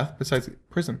 besides death, besides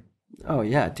prison? Oh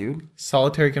yeah, dude.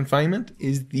 Solitary confinement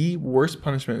is the worst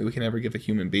punishment we can ever give a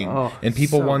human being. Oh, and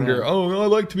people wonder, bad. I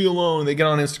like to be alone. They get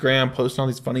on Instagram, post all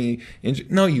these funny.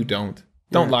 No, you don't.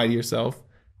 Don't lie to yourself.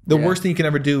 The worst thing you can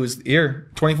ever do is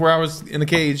 24 hours in a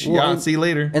cage. See you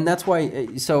later. And that's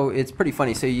why. So it's pretty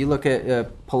funny. So you look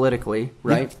at politically,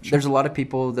 right? Yeah, sure. There's a lot of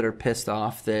people that are pissed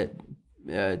off that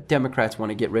Democrats want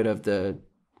to get rid of the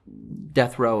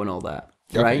death row and all that,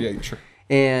 right? Yeah, sure.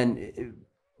 And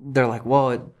they're like,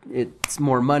 well, it's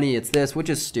more money. It's this, which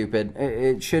is stupid.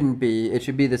 It shouldn't be. It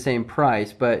should be the same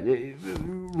price. But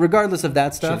regardless of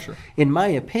that stuff, in my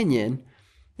opinion,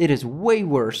 it is way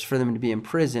worse for them to be in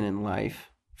prison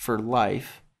for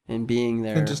life and being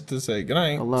there and just to say good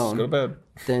night alone, just go to bed,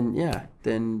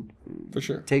 then for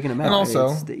sure taking them out. And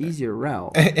also it's the easier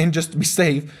route. And just to be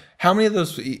safe, how many of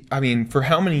those, I mean, for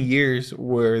how many years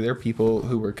were there people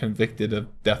who were convicted of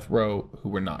death row who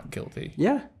were not guilty?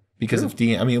 Yeah. Because of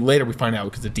DNA. I mean, later we find out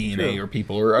because of DNA or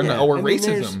people or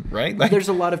racism, right? Like, there's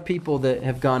a lot of people that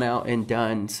have gone out and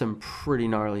done some pretty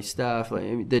gnarly stuff.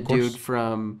 Like the dude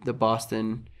from the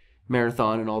Boston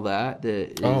Marathon and all that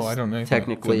is I don't know,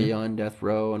 technically on death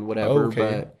row and whatever,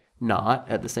 but not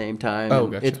at the same time.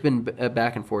 Gotcha. It's been a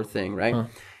back and forth thing, right?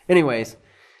 Anyways,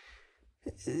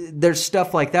 there's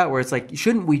stuff like that where it's like,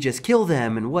 shouldn't we just kill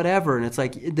them and whatever? And it's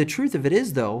like, the truth of it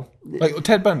is, though, like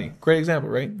Ted Bundy, great example,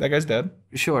 right? That guy's dead.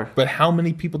 Sure. But how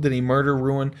many people did he murder,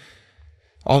 ruin,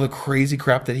 all the crazy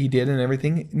crap that he did and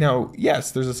everything? Now,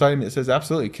 yes, there's a side of me that says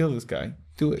absolutely kill this guy.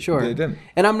 Do it. Sure.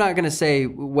 And I'm not going to say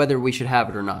whether we should have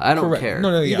it or not. I don't care.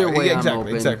 No, Either way, exactly, I'm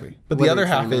open. Exactly. But the other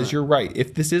half is, you're right.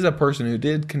 If this is a person who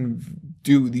did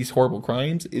do these horrible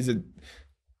crimes, is it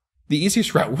the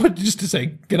easiest route would just to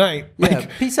say good night?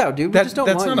 Like, peace out, dude. We just don't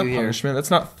want you here. That's not a punishment.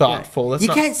 That's not thoughtful. That's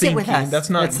not can't sit with us. That's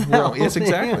not wrong. Yes,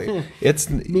 exactly. It's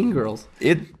Mean Girls.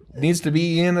 It needs to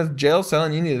be in a jail cell,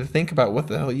 and you need to think about what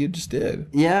the hell you just did.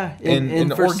 Yeah,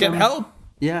 and or get help.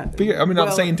 Yeah, I mean,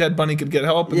 not saying Ted Bundy could get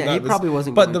help. He probably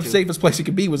wasn't. But the safest place he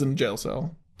could be was in a jail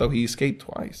cell, though he escaped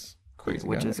twice. Crazy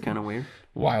which guy. is kind of weird.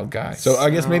 Wild guy. So I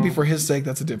guess maybe for his sake,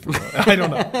 that's a different one. I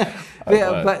don't know.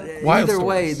 Yeah, but either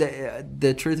way, stories.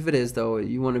 the truth of it is, though,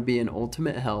 you want to be in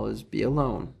ultimate hell is be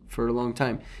alone for a long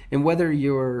time. And whether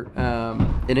you're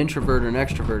an introvert or an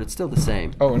extrovert, it's still the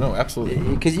same. Oh, no, absolutely.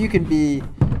 Because you can be...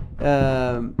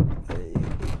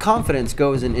 confidence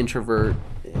goes in introverted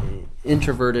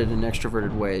and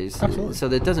extroverted ways. Absolutely. So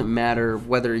that doesn't matter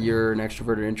whether you're an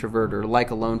extrovert or introvert or like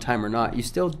alone time or not. You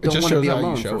still don't just want to shows be how you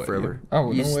alone show for it, forever. yeah.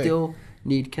 Oh, you no way. still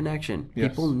need connection. Yes.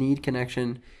 People need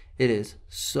connection. It is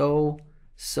so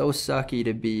sucky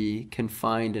to be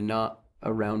confined and not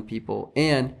around people.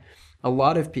 And a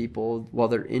lot of people, while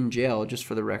they're in jail, just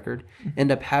for the record,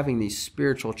 end up having these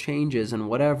spiritual changes and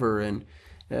whatever, and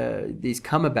these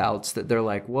come-abouts that they're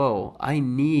like, whoa, I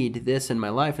need this in my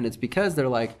life. And it's because they're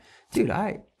like, dude,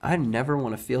 I never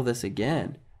want to feel this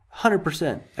again.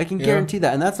 100%. I can guarantee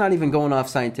that. And that's not even going off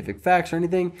scientific facts or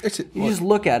anything. You just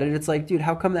look at it. It's like, dude,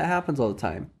 how come that happens all the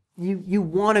time? You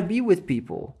want to be with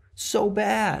people so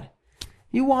bad.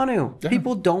 You want to. Yeah.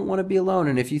 People don't want to be alone.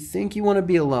 And if you think you want to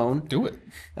be alone, do it.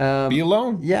 Be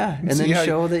alone. Yeah. And then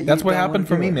show that you That's what happened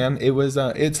for me, man. It was,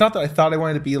 it's not that I thought I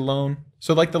wanted to be alone.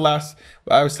 So like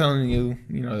I was telling you,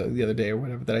 the other day or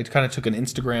whatever, that I kind of took an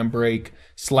Instagram break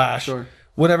 / Sure.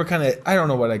 whatever kind of, I don't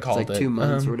know what I called it. Like 2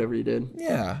 months or whatever you did.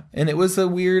 Yeah. And it was a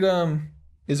weird,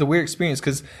 experience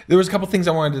because there was a couple things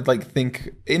I wanted to like think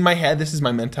in my head. This is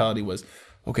my mentality was,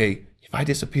 okay, if I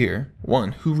disappear,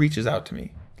 one, who reaches out to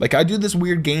me? Like I do this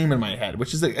weird game in my head,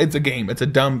 which is it's a game. It's a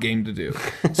dumb game to do.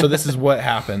 So this is what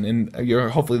happened, and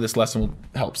hopefully this lesson will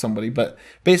help somebody. But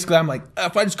basically, I'm like,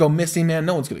 if I just go missing, man,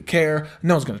 no one's gonna care.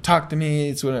 No one's gonna talk to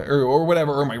me. Or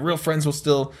whatever. Or my real friends will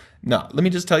still. No, let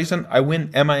me just tell you something. I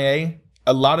went MIA.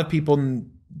 A lot of people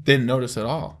didn't notice at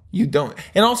all. You don't,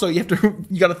 and also you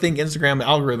got to think Instagram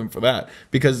algorithm for that,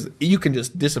 because you can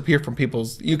just disappear from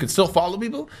you can still follow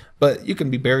people, but you can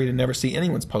be buried and never see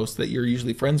anyone's posts that you're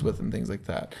usually friends with and things like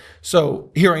that.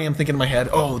 So here I am thinking in my head,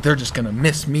 oh, they're just gonna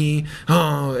miss me,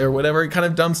 or whatever kind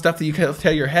of dumb stuff that you can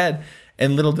tell your head.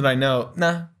 And little did I know,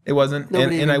 nah, it wasn't.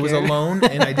 And I was alone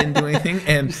and I didn't do anything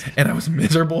and I was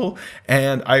miserable.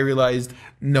 And I realized,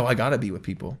 no, I gotta be with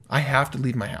people. I have to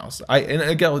leave my house. And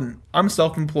again, I'm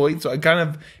self-employed, so I kind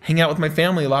of hang out with my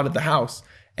family a lot at the house.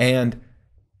 And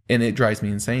it drives me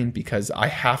insane because I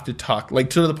have to talk, like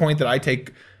to the point that I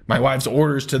take my wife's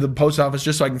orders to the post office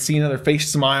just so I can see another face,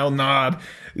 smile, nod,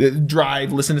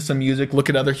 drive, listen to some music, look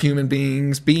at other human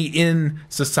beings, be in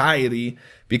society,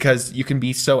 because you can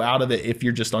be so out of it if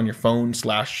you're just on your phone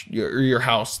 / your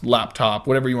house, laptop,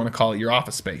 whatever you want to call it, your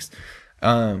office space.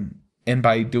 And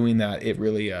by doing that, it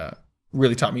really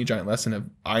taught me a giant lesson of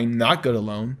I'm not good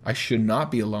alone. I should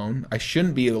not be alone. I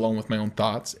shouldn't be alone with my own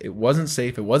thoughts. It wasn't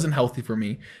safe. It wasn't healthy for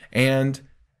me. And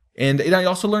I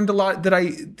also learned a lot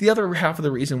that the other half of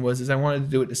the reason was I wanted to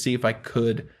do it to see if I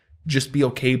could just be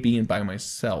okay being by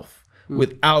myself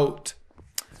without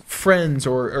friends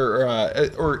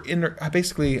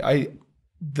basically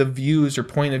the views or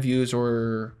point of views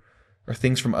or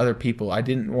things from other people. I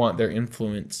didn't want their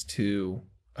influence to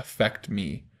affect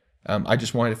me. I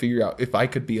just wanted to figure out if I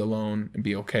could be alone and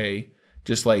be okay,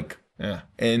 just like. Yeah.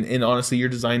 And honestly, you're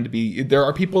designed to be, there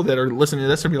are people that are listening to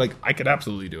this and be like, I could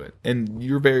absolutely do it. And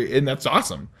and that's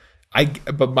awesome.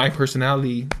 But my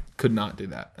personality could not do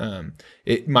that.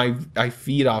 I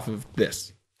feed off of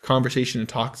this. Conversation and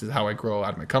talks is how I grow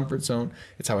out of my comfort zone.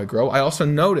 It's how I grow. I also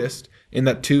noticed in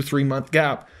that 2-3 month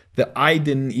gap that I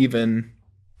didn't even,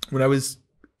 I was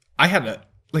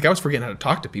forgetting how to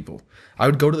talk to people. I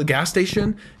would go to the gas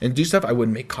station and do stuff. I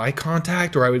wouldn't make eye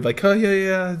contact, or I would like, oh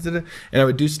yeah, and I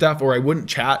would do stuff, or I wouldn't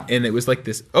chat. And it was like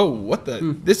this,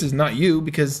 this is not you,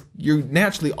 because you're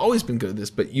naturally always been good at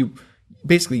this, but you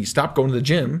stop going to the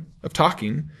gym of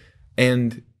talking,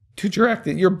 and dude,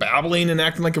 you're babbling and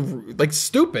acting like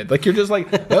stupid. Like you're just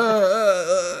like,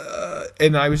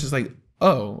 and I was just like,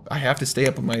 oh, I have to stay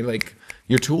up on my,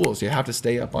 your tools. You have to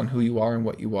stay up on who you are and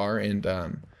what you are, and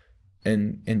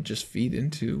just feed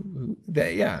into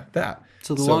that. Yeah, that.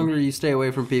 So the longer you stay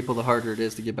away from people, the harder it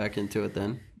is to get back into it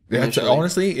then. That's,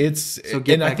 honestly,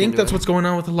 and I think that's what's going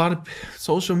on with a lot of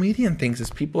social media and things, is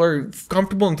people are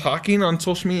comfortable in talking on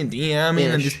social media and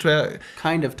DMing and just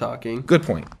kind of talking. Good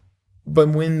point. But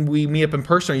when we meet up in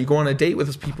person or you go on a date with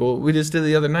those people, we just did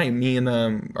the other night, me and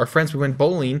our friends, we went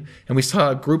bowling and we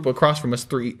saw a group across from us,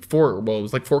 it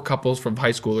was like 4 couples from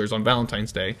high schoolers on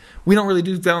Valentine's Day. We don't really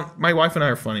do my wife and I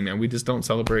are funny, man. We just don't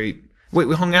celebrate. Wait,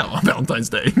 we hung out on Valentine's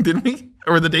Day, didn't we?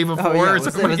 Or the day before or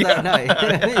something? It was that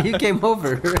night. You came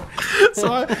over.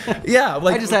 So,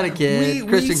 I just had a kid.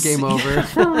 Christian came over.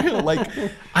 For real.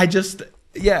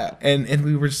 Yeah, and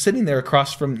we were sitting there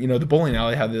across from, the bowling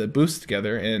alley, had the booths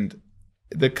together, and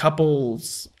the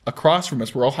couples across from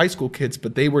us were all high school kids,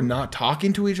 but they were not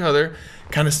talking to each other,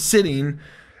 kind of sitting.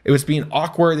 It was being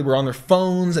awkward. They were on their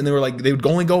phones, and they were like, they would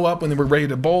only go up when they were ready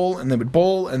to bowl, and they would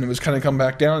bowl, and it was kind of come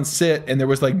back down and sit, and there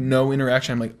was like no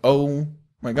interaction. I'm like, oh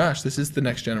my gosh, this is the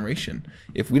next generation.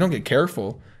 If we don't get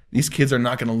careful, these kids are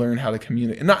not going to learn how to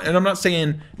communicate. And I'm not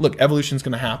saying, look, evolution's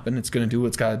going to happen. It's going to do what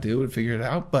it's got to do and figure it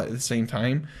out. But at the same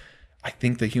time, I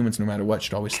think the humans, no matter what,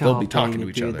 should always still be talking to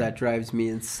each other. That drives me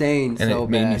insane. And it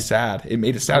made me sad. It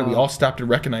made us sad. We all stopped to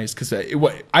recognize, because I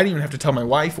didn't even have to tell my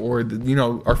wife or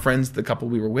our friends, the couple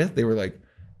we were with. They were like,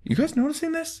 "You guys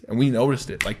noticing this?" And we noticed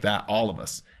it like that, all of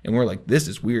us. And we're like, "This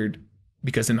is weird,"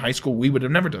 because in high school we would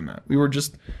have never done that. We were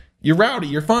just, "You're rowdy,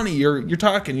 you're funny, you're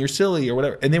talking, you're silly," or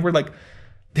whatever. And they were like,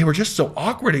 they were just so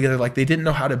awkward together. Like they didn't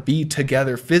know how to be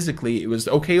together physically. It was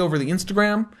okay over the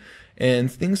Instagram and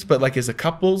things, but like as a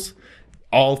couples,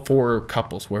 all 4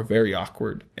 couples were very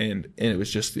awkward, and it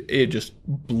was just, it just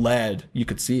bled. You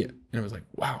could see it, and it was like,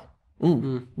 wow,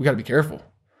 we got to be careful.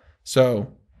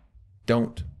 So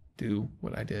don't do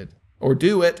what I did, or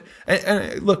do it.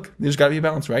 And look, there's got to be a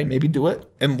balance, right? Maybe do it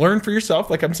and learn for yourself.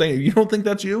 Like I'm saying, if you don't think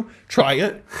that's you, try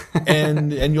it,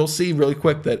 and you'll see really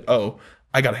quick that, oh,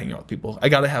 I got to hang out with people. I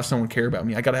got to have someone care about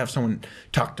me. I got to have someone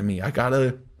talk to me. I got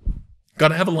to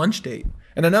have a lunch date.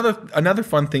 And another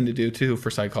fun thing to do too,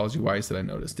 for psychology wise, that I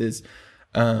noticed is,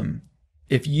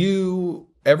 if you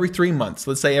every 3 months,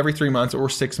 let's say every 3 months or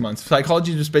 6 months,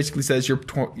 psychology just basically says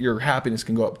your happiness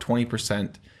can go up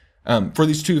 20%, for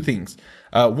these 2 things.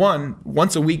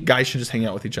 Once a week, guys should just hang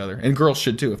out with each other, and girls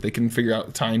should too, if they can figure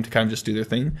out time to kind of just do their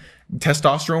thing.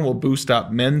 Testosterone will boost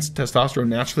up. Men's testosterone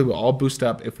naturally will all boost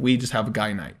up if we just have a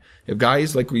guy night. If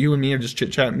guys like you and me are just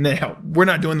chit chatting, now we're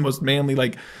not doing the most manly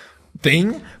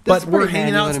thing, but we're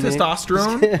hanging out.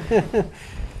 Testosterone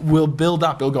will build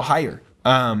up. It'll go higher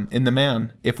in the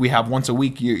man. If we have once a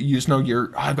week, you just know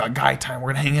I've got guy time.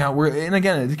 We're gonna hang out. And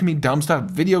again, it can be dumb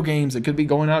stuff, video games. It could be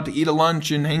going out to eat a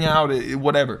lunch and hang out,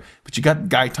 whatever. But you got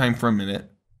guy time for a minute.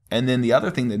 And then the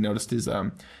other thing they noticed is,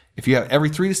 if you have every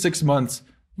 3 to 6 months,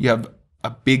 you have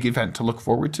a big event to look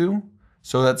forward to.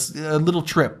 So that's a little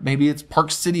trip. Maybe it's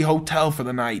Park City Hotel for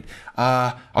the night,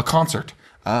 a concert,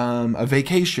 a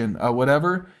vacation,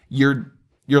 whatever. Your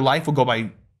life will go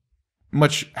by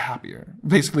much happier.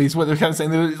 Basically, is what they're kind of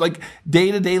saying. Like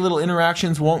day-to-day little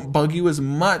interactions won't bug you as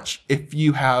much if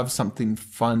you have something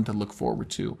fun to look forward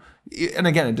to. And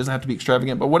again, it doesn't have to be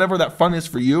extravagant, but whatever that fun is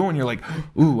for you, and you're like,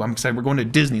 ooh, I'm excited, we're going to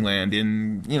Disneyland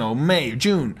in May,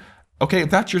 June. Okay, if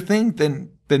that's your thing, then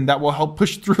that will help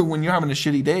push through when you're having a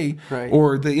shitty day, right,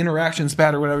 or the interaction's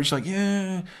bad or whatever. You're like,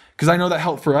 yeah. Because I know that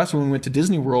helped for us when we went to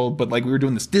Disney World, but like we were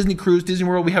doing this Disney cruise, Disney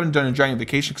World. We haven't done a giant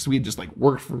vacation because we had just like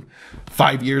worked for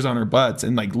 5 years on our butts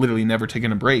and like literally never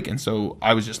taken a break. And so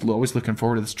I was just always looking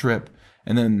forward to this trip.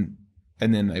 And then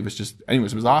it was just,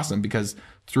 anyways, it was awesome because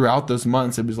throughout those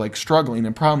months, it was like struggling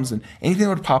and problems, and anything that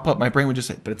would pop up, my brain would just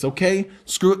say, but it's okay.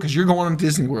 Screw it. Because you're going on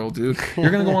Disney World, dude.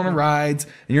 You're going to go on rides,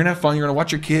 and you're going to have fun. You're going to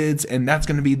watch your kids, and that's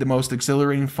going to be the most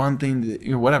exhilarating, fun thing,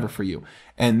 whatever for you.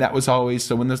 And that was always,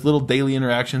 so when there's little daily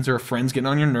interactions or friends getting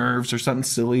on your nerves or something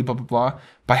silly, blah, blah, blah,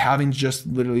 by having just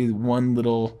literally one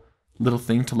little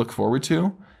thing to look forward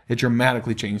to, it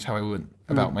dramatically changed how I went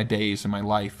about my days and my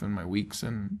life and my weeks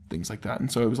and things like that.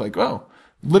 And so it was like, oh,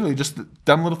 literally just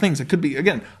dumb little things. It could be,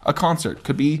 again, a concert.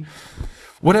 Could be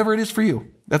whatever it is for you.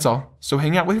 That's all. So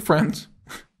hang out with your friends.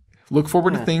 Look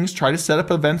forward to things. Try to set up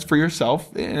events for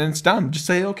yourself. And it's dumb. Just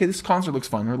say, okay, this concert looks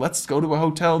fun. Or let's go to a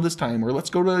hotel this time. Or let's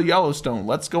go to Yellowstone.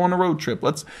 Let's go on a road trip.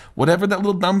 Whatever that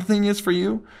little dumb thing is for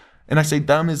you. And I say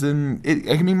dumb as in,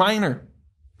 it can be minor.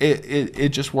 It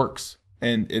just works.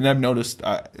 And I've noticed,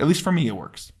 at least for me, it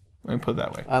works. Let me put it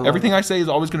that way. Everything I say is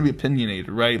always going to be opinionated,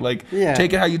 right? Like,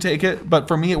 take it how you take it. But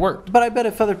for me, it worked. But I bet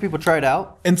if other people tried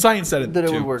out, and science said it, that too.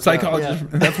 It would work. Psychologists.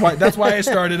 Yeah. That's why I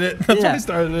started it. That's why I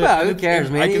started it. Well, who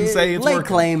cares, man? I can say it's lay working.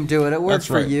 claim to it. It worked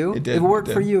for you. It did. If it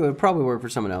worked for you, it would probably work for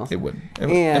someone else. It would. I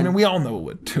mean, we all know it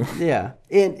would too. Yeah,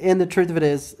 and the truth of it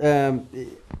is,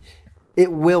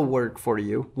 it will work for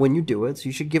you when you do it. So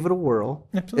you should give it a whirl,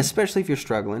 especially if you're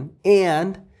struggling.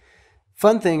 And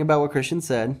fun thing about what Christian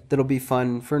said that'll be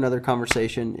fun for another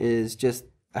conversation is just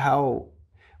how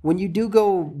when you do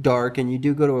go dark and you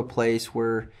do go to a place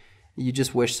where you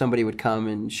just wish somebody would come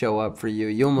and show up for you,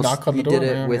 you almost did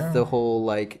it with the whole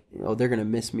like, oh, they're gonna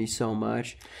miss me so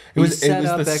much. It was set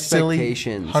up the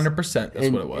expectations, 100%. That's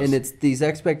what it was, and it's these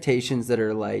expectations that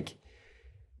are like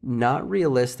not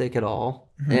realistic at all.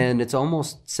 And it's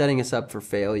almost setting us up for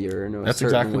failure in a That's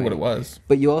certain exactly way. what it was.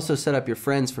 But you also set up your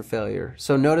friends for failure.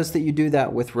 So notice that you do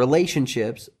that with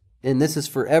relationships and this is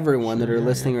for everyone that are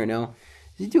listening right now.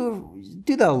 You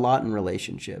do that a lot in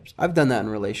relationships. I've done that in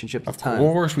relationships. Of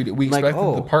course we do. We expect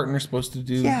that the partner's supposed to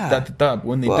do that.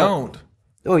 When they don't.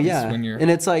 Oh yeah, and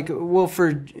it's like, well,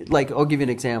 for like, I'll give you an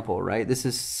example, right? This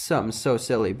is something so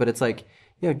silly, but it's like,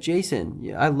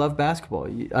 Jason, I love basketball.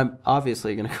 I'm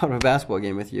obviously going to go to a basketball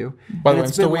game with you. By the way,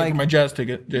 I'm still waiting for my Jazz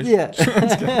ticket. Jason.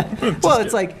 Yeah. Well,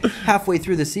 it's like halfway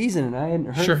through the season, and I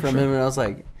hadn't heard from him, and I was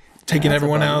like, taking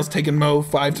everyone else, taking Mo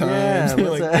 5 times. Yeah,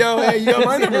 like, yo, hey, you got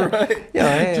my number, right?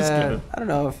 Hey, I don't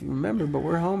know if you remember, but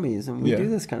we're homies, and we do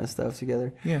this kind of stuff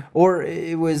together. Yeah. Or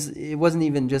it wasn't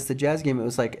even just the Jazz game. It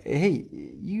was like, hey,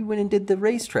 you went and did the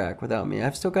racetrack without me.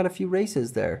 I've still got a few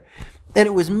races there. And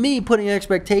it was me putting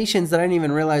expectations that I didn't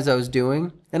even realize I was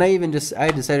doing. And I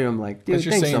decided to him, like, dude,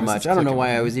 thanks so much. I don't know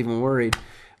why I was even worried.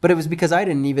 But it was because I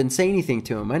didn't even say anything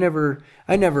to him. I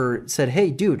never said,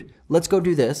 hey, dude, let's go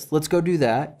do this. Let's go do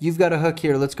that. You've got a hook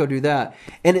here. Let's go do that.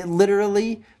 And it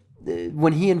literally,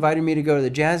 when he invited me to go to the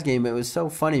Jazz game, it was so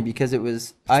funny because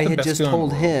I had just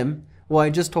told him,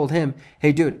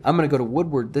 hey, dude, I'm going to go to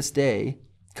Woodward this day.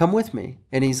 Come with me.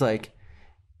 And he's like,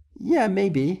 yeah,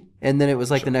 maybe. And then it was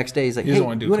like the next day, he's like, hey, you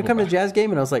want to come to the Jazz game?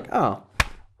 And I was like, oh,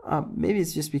 maybe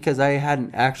it's just because I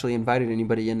hadn't actually invited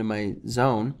anybody into my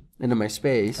zone, into my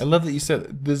space. I love that you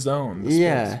said the zone.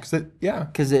 Yeah.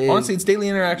 Because honestly, it's daily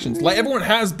interactions. Like, everyone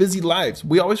has busy lives.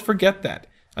 We always forget that.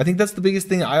 I think that's the biggest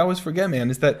thing I always forget,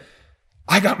 man, is that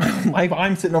I got my own life.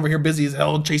 I'm sitting over here busy as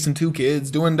hell, chasing 2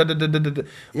 kids, doing da-da-da-da-da.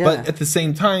 Yeah. But at the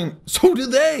same time, so do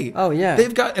they. Oh, yeah.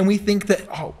 And we think that,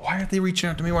 why aren't they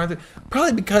reaching out to me? Why aren't they?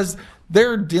 Probably because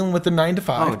they're dealing with the 9 to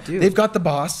 5. Oh, dude. They've got the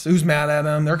boss who's mad at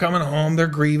them. They're coming home. They're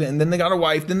grieving. And then they got a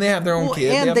wife. Then they have their own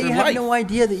kid. And they have no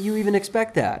idea that you even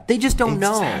expect that. They just don't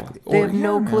know. They have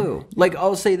no clue. Like,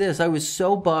 I'll say this. I was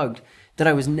so bugged that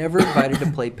I was never invited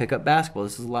to play pickup basketball.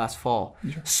 This is last fall.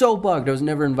 So bugged. I was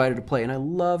never invited to play. And I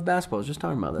love basketball. I was just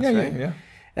talking about this, right? Yeah.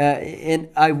 And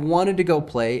I wanted to go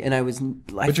play, and I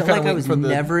felt like I was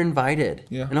never invited.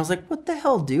 Yeah. And I was like, what the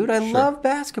hell, dude? I love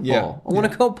basketball. I want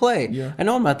to go play. Yeah. I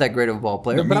know I'm not that great of a ball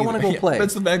player, but I want to go play.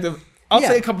 That's the fact of, I'll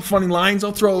say a couple funny lines.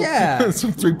 I'll throw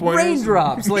some 3-pointers.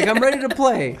 Raindrops. Like, I'm ready to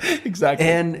play.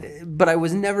 Exactly. But I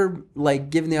was never, like,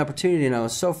 given the opportunity, and I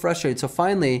was so frustrated. So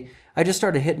finally, I just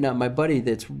started hitting up my buddy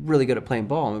that's really good at playing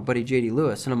ball, my buddy JD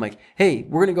Lewis, and I'm like, hey,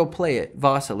 we're going to go play at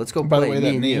Vasa. Let's go play. By the way,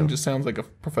 that name just sounds like a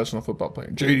professional football player.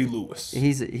 JD Lewis.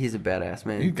 He's a badass,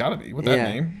 man. You got to be with that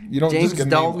name. You don't James just get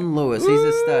Dalton Lewis. He's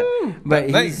a stud. But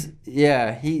he's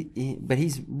but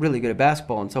he's really good at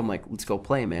basketball, and so I'm like, let's go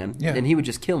play, man. Yeah. And he would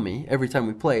just kill me every time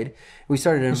we played. We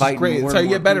started inviting great. more That's how you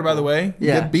get better, people. by the way. You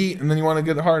get beat, and then you want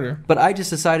to get harder. But I just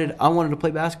decided I wanted to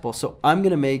play basketball, so I'm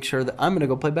going to make sure that I'm going to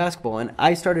go play basketball. And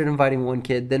I started inviting one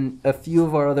kid, then a few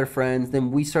of our other friends,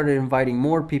 then we started inviting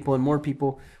more people and more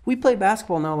people. We play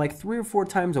basketball now like 3 or 4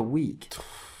 times a week.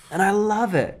 And I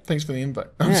love it. Thanks for the invite.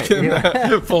 I'm just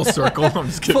kidding. Full circle. I'm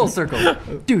just kidding. Full circle.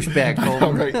 Douchebag,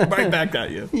 Colton. Right back at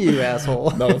you. You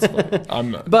asshole. No, it's fine.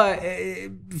 I'm not. But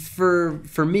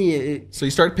for me... So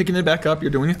you start picking it back up.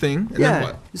 You're doing your thing. And then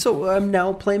what? So I'm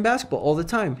now playing basketball all the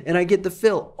time. And I get the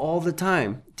fill all the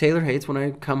time. Taylor hates when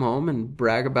I come home and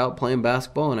brag about playing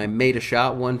basketball. And I made a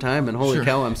shot one time. And holy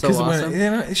cow, I'm so awesome.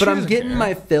 But I'm getting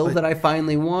my fill that I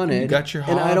finally wanted. You got your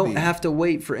hobby. And I don't have to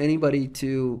wait for anybody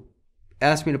to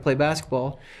ask me to play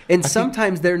basketball. And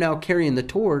sometimes they're now carrying the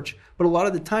torch, but a lot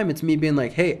of the time it's me being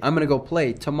like, hey, I'm going to go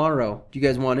play tomorrow. Do you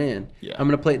guys want in? Yeah. I'm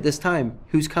going to play at this time.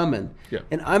 Who's coming? Yeah.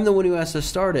 And I'm the one who has to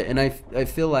start it. And I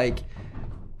feel like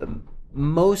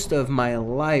most of my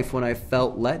life when I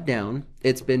felt let down,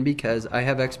 it's been because I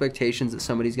have expectations that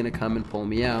somebody's going to come and pull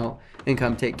me out and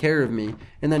come take care of me,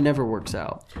 and that never works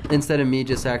out. Instead of me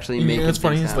just actually making it's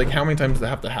funny. It's like, how many times does that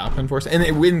have to happen for us? And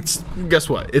guess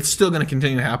what? It's still going to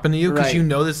continue to happen to you because you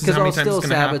know this is how many times it's going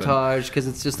to happen. Because I'll still sabotage because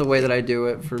it's just the way that I do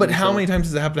it. But how many times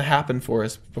does it have to happen for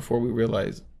us before we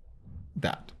realize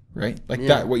that? Right? Like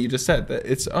that, what you just said. That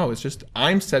it's just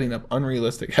I'm setting up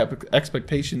unrealistic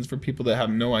expectations for people that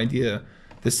have no idea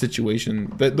this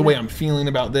situation, the way I'm feeling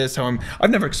about this, I've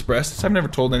never expressed this, I've never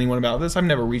told anyone about this, I've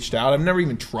never reached out, I've never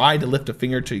even tried to lift a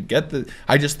finger to get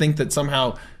I just think that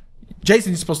somehow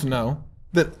Jason's supposed to know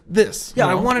that this. Yeah,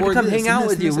 I wanted to come hang out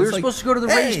with you. We were supposed to go to the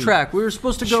racetrack. We were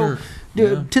supposed to go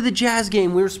to the Jazz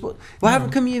game. We were supposed. Well, how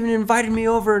come you even invited me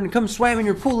over and come swam in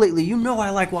your pool lately? You know I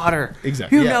like water.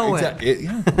 Exactly. You know it.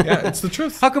 Yeah, it's the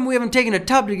truth. How come we haven't taken a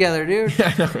tub together, dude?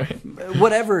 Yeah, I know, right?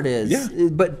 Whatever it is. Yeah.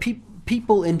 But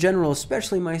people in general,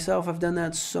 especially myself, I've done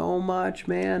that so much,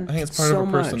 man. I think it's part of our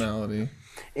personality.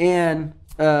 And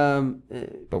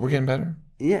but we're getting better.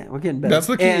 Yeah, we're getting better. That's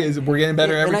the key, is we're getting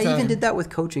better every time. And I even did that with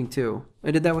coaching too.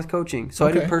 I did that with coaching. So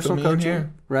I did personal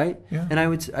coaching, right? Yeah. And I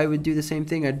would do the same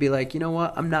thing. I'd be like, you know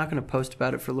what? I'm not going to post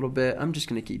about it for a little bit. I'm just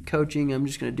going to keep coaching. I'm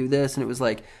just going to do this. And it was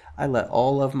like I let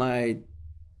all of my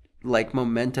like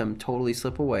momentum totally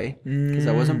slip away because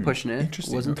I wasn't pushing it.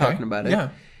 I wasn't talking about it. Yeah.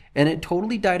 And it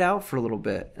totally died out for a little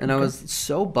bit. And I was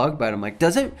so bugged by it. I'm like,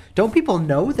 don't people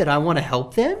know that I want to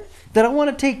help them? That I want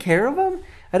to take care of them?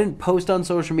 I didn't post on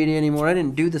social media anymore. I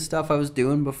didn't do the stuff I was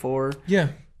doing before. Yeah.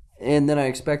 And then I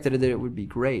expected that it would be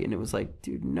great. And it was like,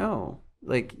 dude, no.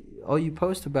 Like, all you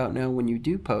post about now when you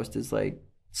do post is like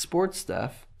sports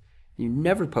stuff. You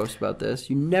never post about this.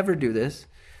 You never do this.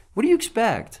 What do you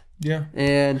expect? Yeah.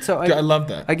 And so I love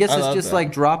that. I guess it's just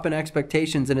like dropping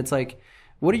expectations. And it's like,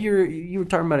 what are you were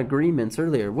talking about agreements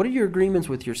earlier. What are your agreements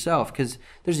with yourself? Because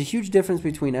there's a huge difference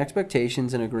between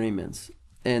expectations and agreements.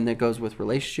 And that goes with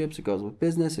relationships, it goes with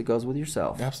business, it goes with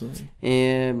yourself. Absolutely.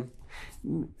 And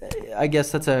I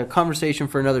guess that's a conversation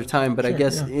for another time. But I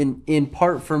guess in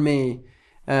part for me,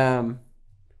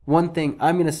 one thing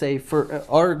I'm going to say for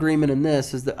our agreement in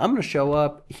this is that I'm going to show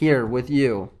up here with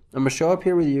you. I'm going to show up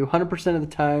here with you 100% of the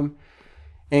time.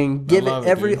 And give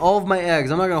all of my eggs.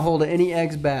 I'm not going to hold any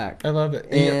eggs back. I love it.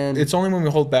 And it's only when we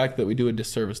hold back that we do a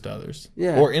disservice to others.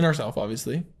 Yeah. Or in ourselves,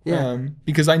 obviously. Yeah.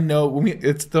 Because I know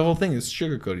it's the whole thing is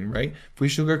sugarcoating, right? If we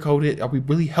sugarcoat it, are we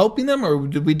really helping them, or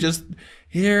did we just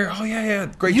great You're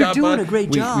job, doing bud. a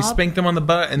great job. We spanked them on the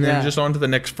butt, and then just on to the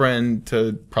next friend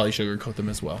to probably sugarcoat them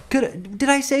as well. Did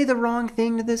I say the wrong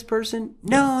thing to this person?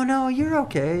 No, you're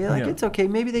okay. Like it's okay.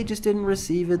 Maybe they just didn't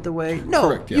receive it the way. No,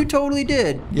 Correct, you totally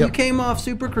did. Yep. You came off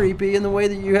super creepy in the way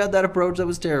that you had that approach. That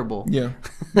was terrible. Yeah.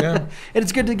 Yeah. And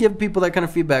it's good to give people that kind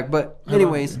of feedback. But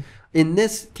anyways, in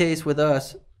this case with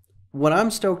us, what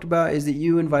I'm stoked about is that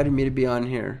you invited me to be on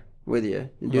here with you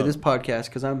and do this podcast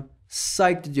because I'm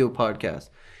psyched to do a podcast.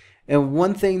 And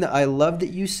one thing that I love that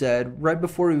you said right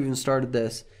before we even started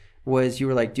this was you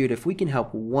were like, dude, if we can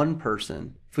help one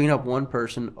person,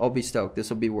 I'll be stoked. This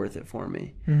will be worth it for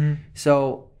me. Mm-hmm.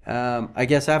 So I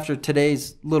guess after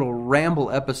today's little ramble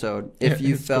episode, if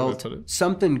you felt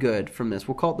something good from this,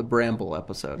 we'll call it the Bramble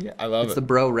episode. Yeah, I love it. It's the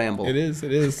bro ramble. It is.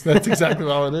 That's exactly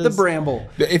all it is. The Bramble.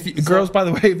 Girls, by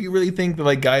the way, if you really think that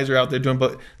like guys are out there doing,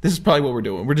 but this is probably what we're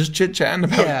doing. We're just chit chatting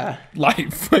about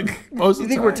life. Like most of the time. You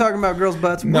think we're talking about girls'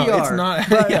 butts? No, we are. It's not.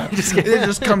 But, it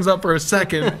just comes up for a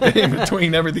second in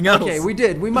between everything else. Okay, we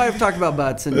did. We might have talked about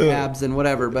butts and abs and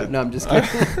whatever, but no, I'm just kidding.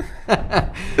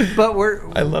 But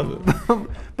I love it.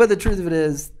 But the truth of it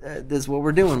is, this is what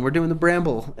we're doing. We're doing the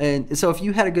Bramble. And so if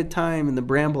you had a good time in the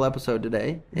Bramble episode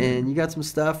today, and you got some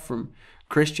stuff from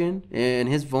Christian and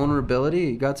his vulnerability,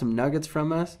 you got some nuggets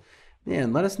from us,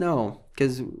 man, let us know.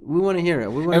 Because we want to hear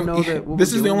it. We want to know that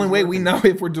this is the only way we know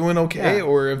if we're doing okay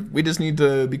or if we just need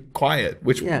to be quiet,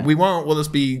 which we won't. We'll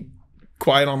just be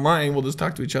quiet online. We'll just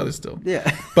talk to each other still.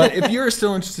 Yeah. But if you're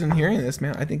still interested in hearing this,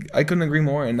 man, I think I couldn't agree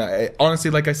more. And I, honestly,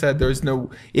 like I said,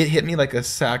 it hit me like a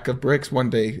sack of bricks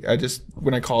one day.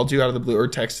 When I called you out of the blue or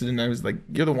texted, and I was like,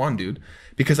 you're the one, dude.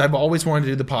 Because I've always wanted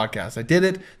to do the podcast. I did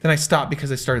it. Then I stopped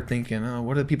because I started thinking, oh,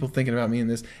 what are the people thinking about me in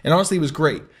this? And honestly, it was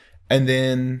great. And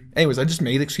then, anyways, I just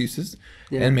made excuses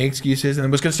and made excuses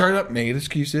and was going to start up, made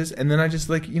excuses. And then I just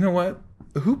like, you know what?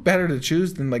 Who better to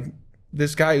choose than like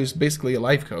this guy who's basically a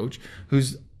life coach,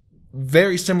 who's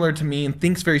very similar to me and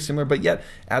thinks very similar, but yet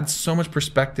adds so much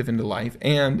perspective into life.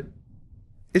 And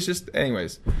it's just,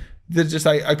 anyways,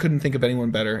 I couldn't think of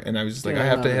anyone better. And I was just like, I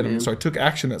have to hit him. So I took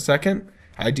action that second.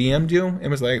 I DM'd you and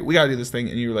was like, we got to do this thing.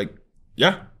 And you were like,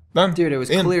 yeah, done. Dude, it was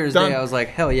clear as day. I was like,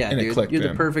 hell yeah, and dude. You're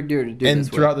the perfect dude to do this with.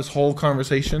 And throughout this whole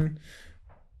conversation,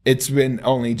 it's been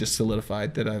only just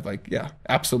solidified that I've like, yeah,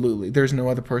 absolutely. There's no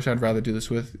other person I'd rather do this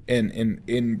with. And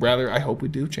rather, I hope we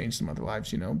do change some other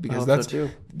lives, because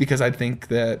because I think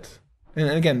that,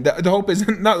 and again, the hope is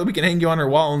not that we can hang you on our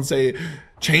wall and say,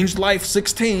 changed life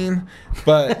 16,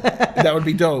 but that would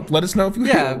be dope. Let us know if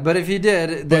you but if you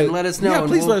did, then let us know. Yeah,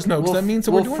 please let us know, because that means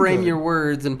that we're doing frame good. your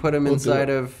words and put them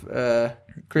inside of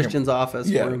Christian's office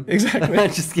for him. Exactly.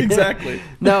 Just kidding. Exactly.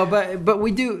 No, but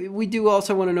we do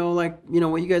also want to know, like,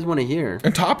 what you guys want to hear.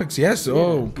 And topics, yes. Let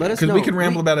us know. Because we can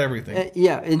ramble about everything.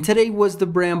 And today was the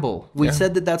Bramble. We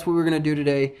said that that's what we're going to do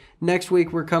today. Next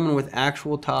week, we're coming with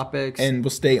actual topics. And we'll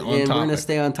stay on topic. And we're going to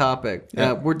stay on topic.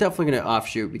 Yeah. We're definitely going to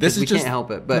offshoot because we can't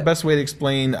help it. But the best way to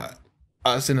explain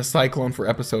us in a cyclone for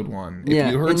episode 1.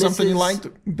 If you heard something you liked,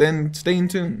 then stay in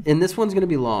tune. And this one's going to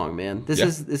be long, man. This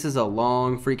is a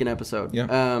long freaking episode.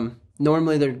 Yeah.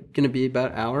 Normally they're going to be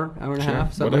about hour and a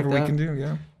half, something whatever like that. We can do,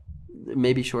 yeah.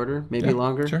 Maybe shorter, maybe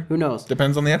longer. Sure. Who knows?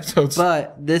 Depends on the episodes.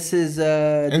 But this is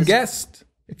and guest.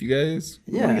 if you guys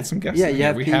want to get some guests, in you here,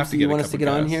 have we peeps have to that get you a want us to couple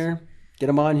get on guests. here. Get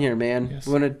them on here, man. Yes.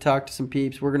 We want to talk to some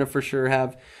peeps. We're gonna for sure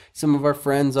have some of our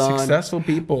friends on. Successful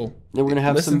people. And we're gonna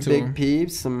have Listen some to big them.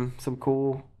 peeps, some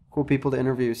cool people to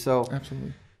interview. So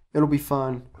Absolutely. it'll be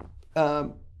fun.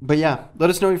 But yeah, let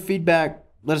us know your feedback.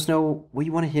 Let us know what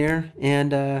you want to hear,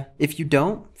 and if you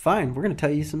don't, fine. We're gonna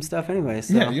tell you some stuff anyway.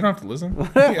 So. Yeah, you don't have to listen.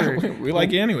 Whatever. Yeah, we like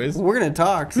you anyways. We're gonna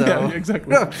talk, so Yeah, exactly.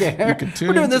 we don't care. You can tune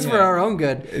We're doing into this for that. our own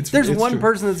good. There's It's one true.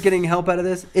 person that's getting help out of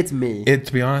this. It's me.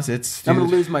 To be honest, it's. I'm gonna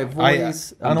dude, lose my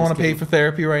voice. I don't want to pay for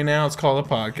therapy right now. It's called a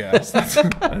podcast.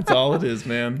 That's all it is,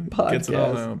 man. Gets it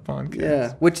all Podcast. out. Podcast.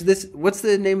 Yeah. What's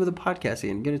the name of the podcast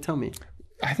again? You gotta tell me.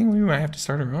 I think we might have to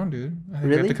start our own, dude. I think we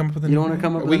Really? have to come up with a You new don't wanna name.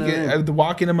 come up with we another can, name? The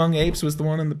Walking Among Apes was the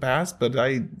one in the past, but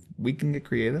we can get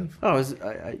creative. Oh,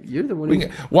 you're the one. Who,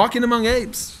 Walking Among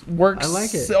Apes works. I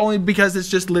like it. Only because it's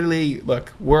just literally,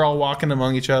 look, we're all walking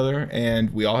among each other,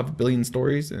 and we all have a billion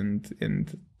stories, and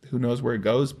who knows where it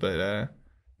goes, but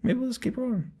maybe we'll just keep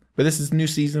rolling. But this is new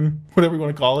season, whatever you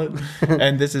want to call it,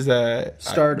 and this is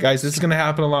Start. guys. This is gonna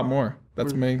happen a lot more.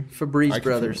 That's my Febreze I can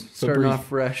Brothers feel- starting Febreze. off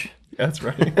fresh. That's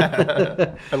right.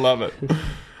 I love it.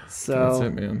 So That's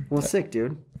it, man. well, sick,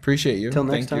 dude. Appreciate you. Till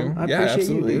next Thank time. You. I Yeah,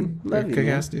 appreciate you, absolutely. dude. Love you,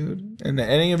 Kick-ass, dude. And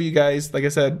any of you guys, like I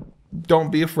said,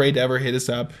 don't be afraid to ever hit us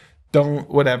up. Don't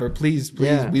whatever. Please.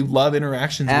 Yeah. We love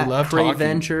interactions. At we love Crave talking.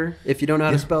 Venture. If you don't know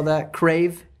how to spell that,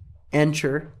 Crave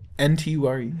Venture.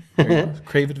 NTURE. There you go.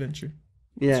 Crave Adventure.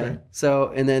 Yeah. right.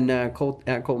 So and then at Colton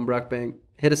Brockbank,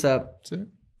 hit us up, That's it.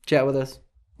 chat with us.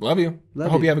 Love you. Love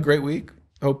I hope you. you have a great week.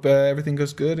 Hope everything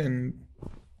goes good, and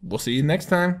we'll see you next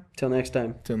time. Till next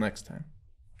time. Till next time.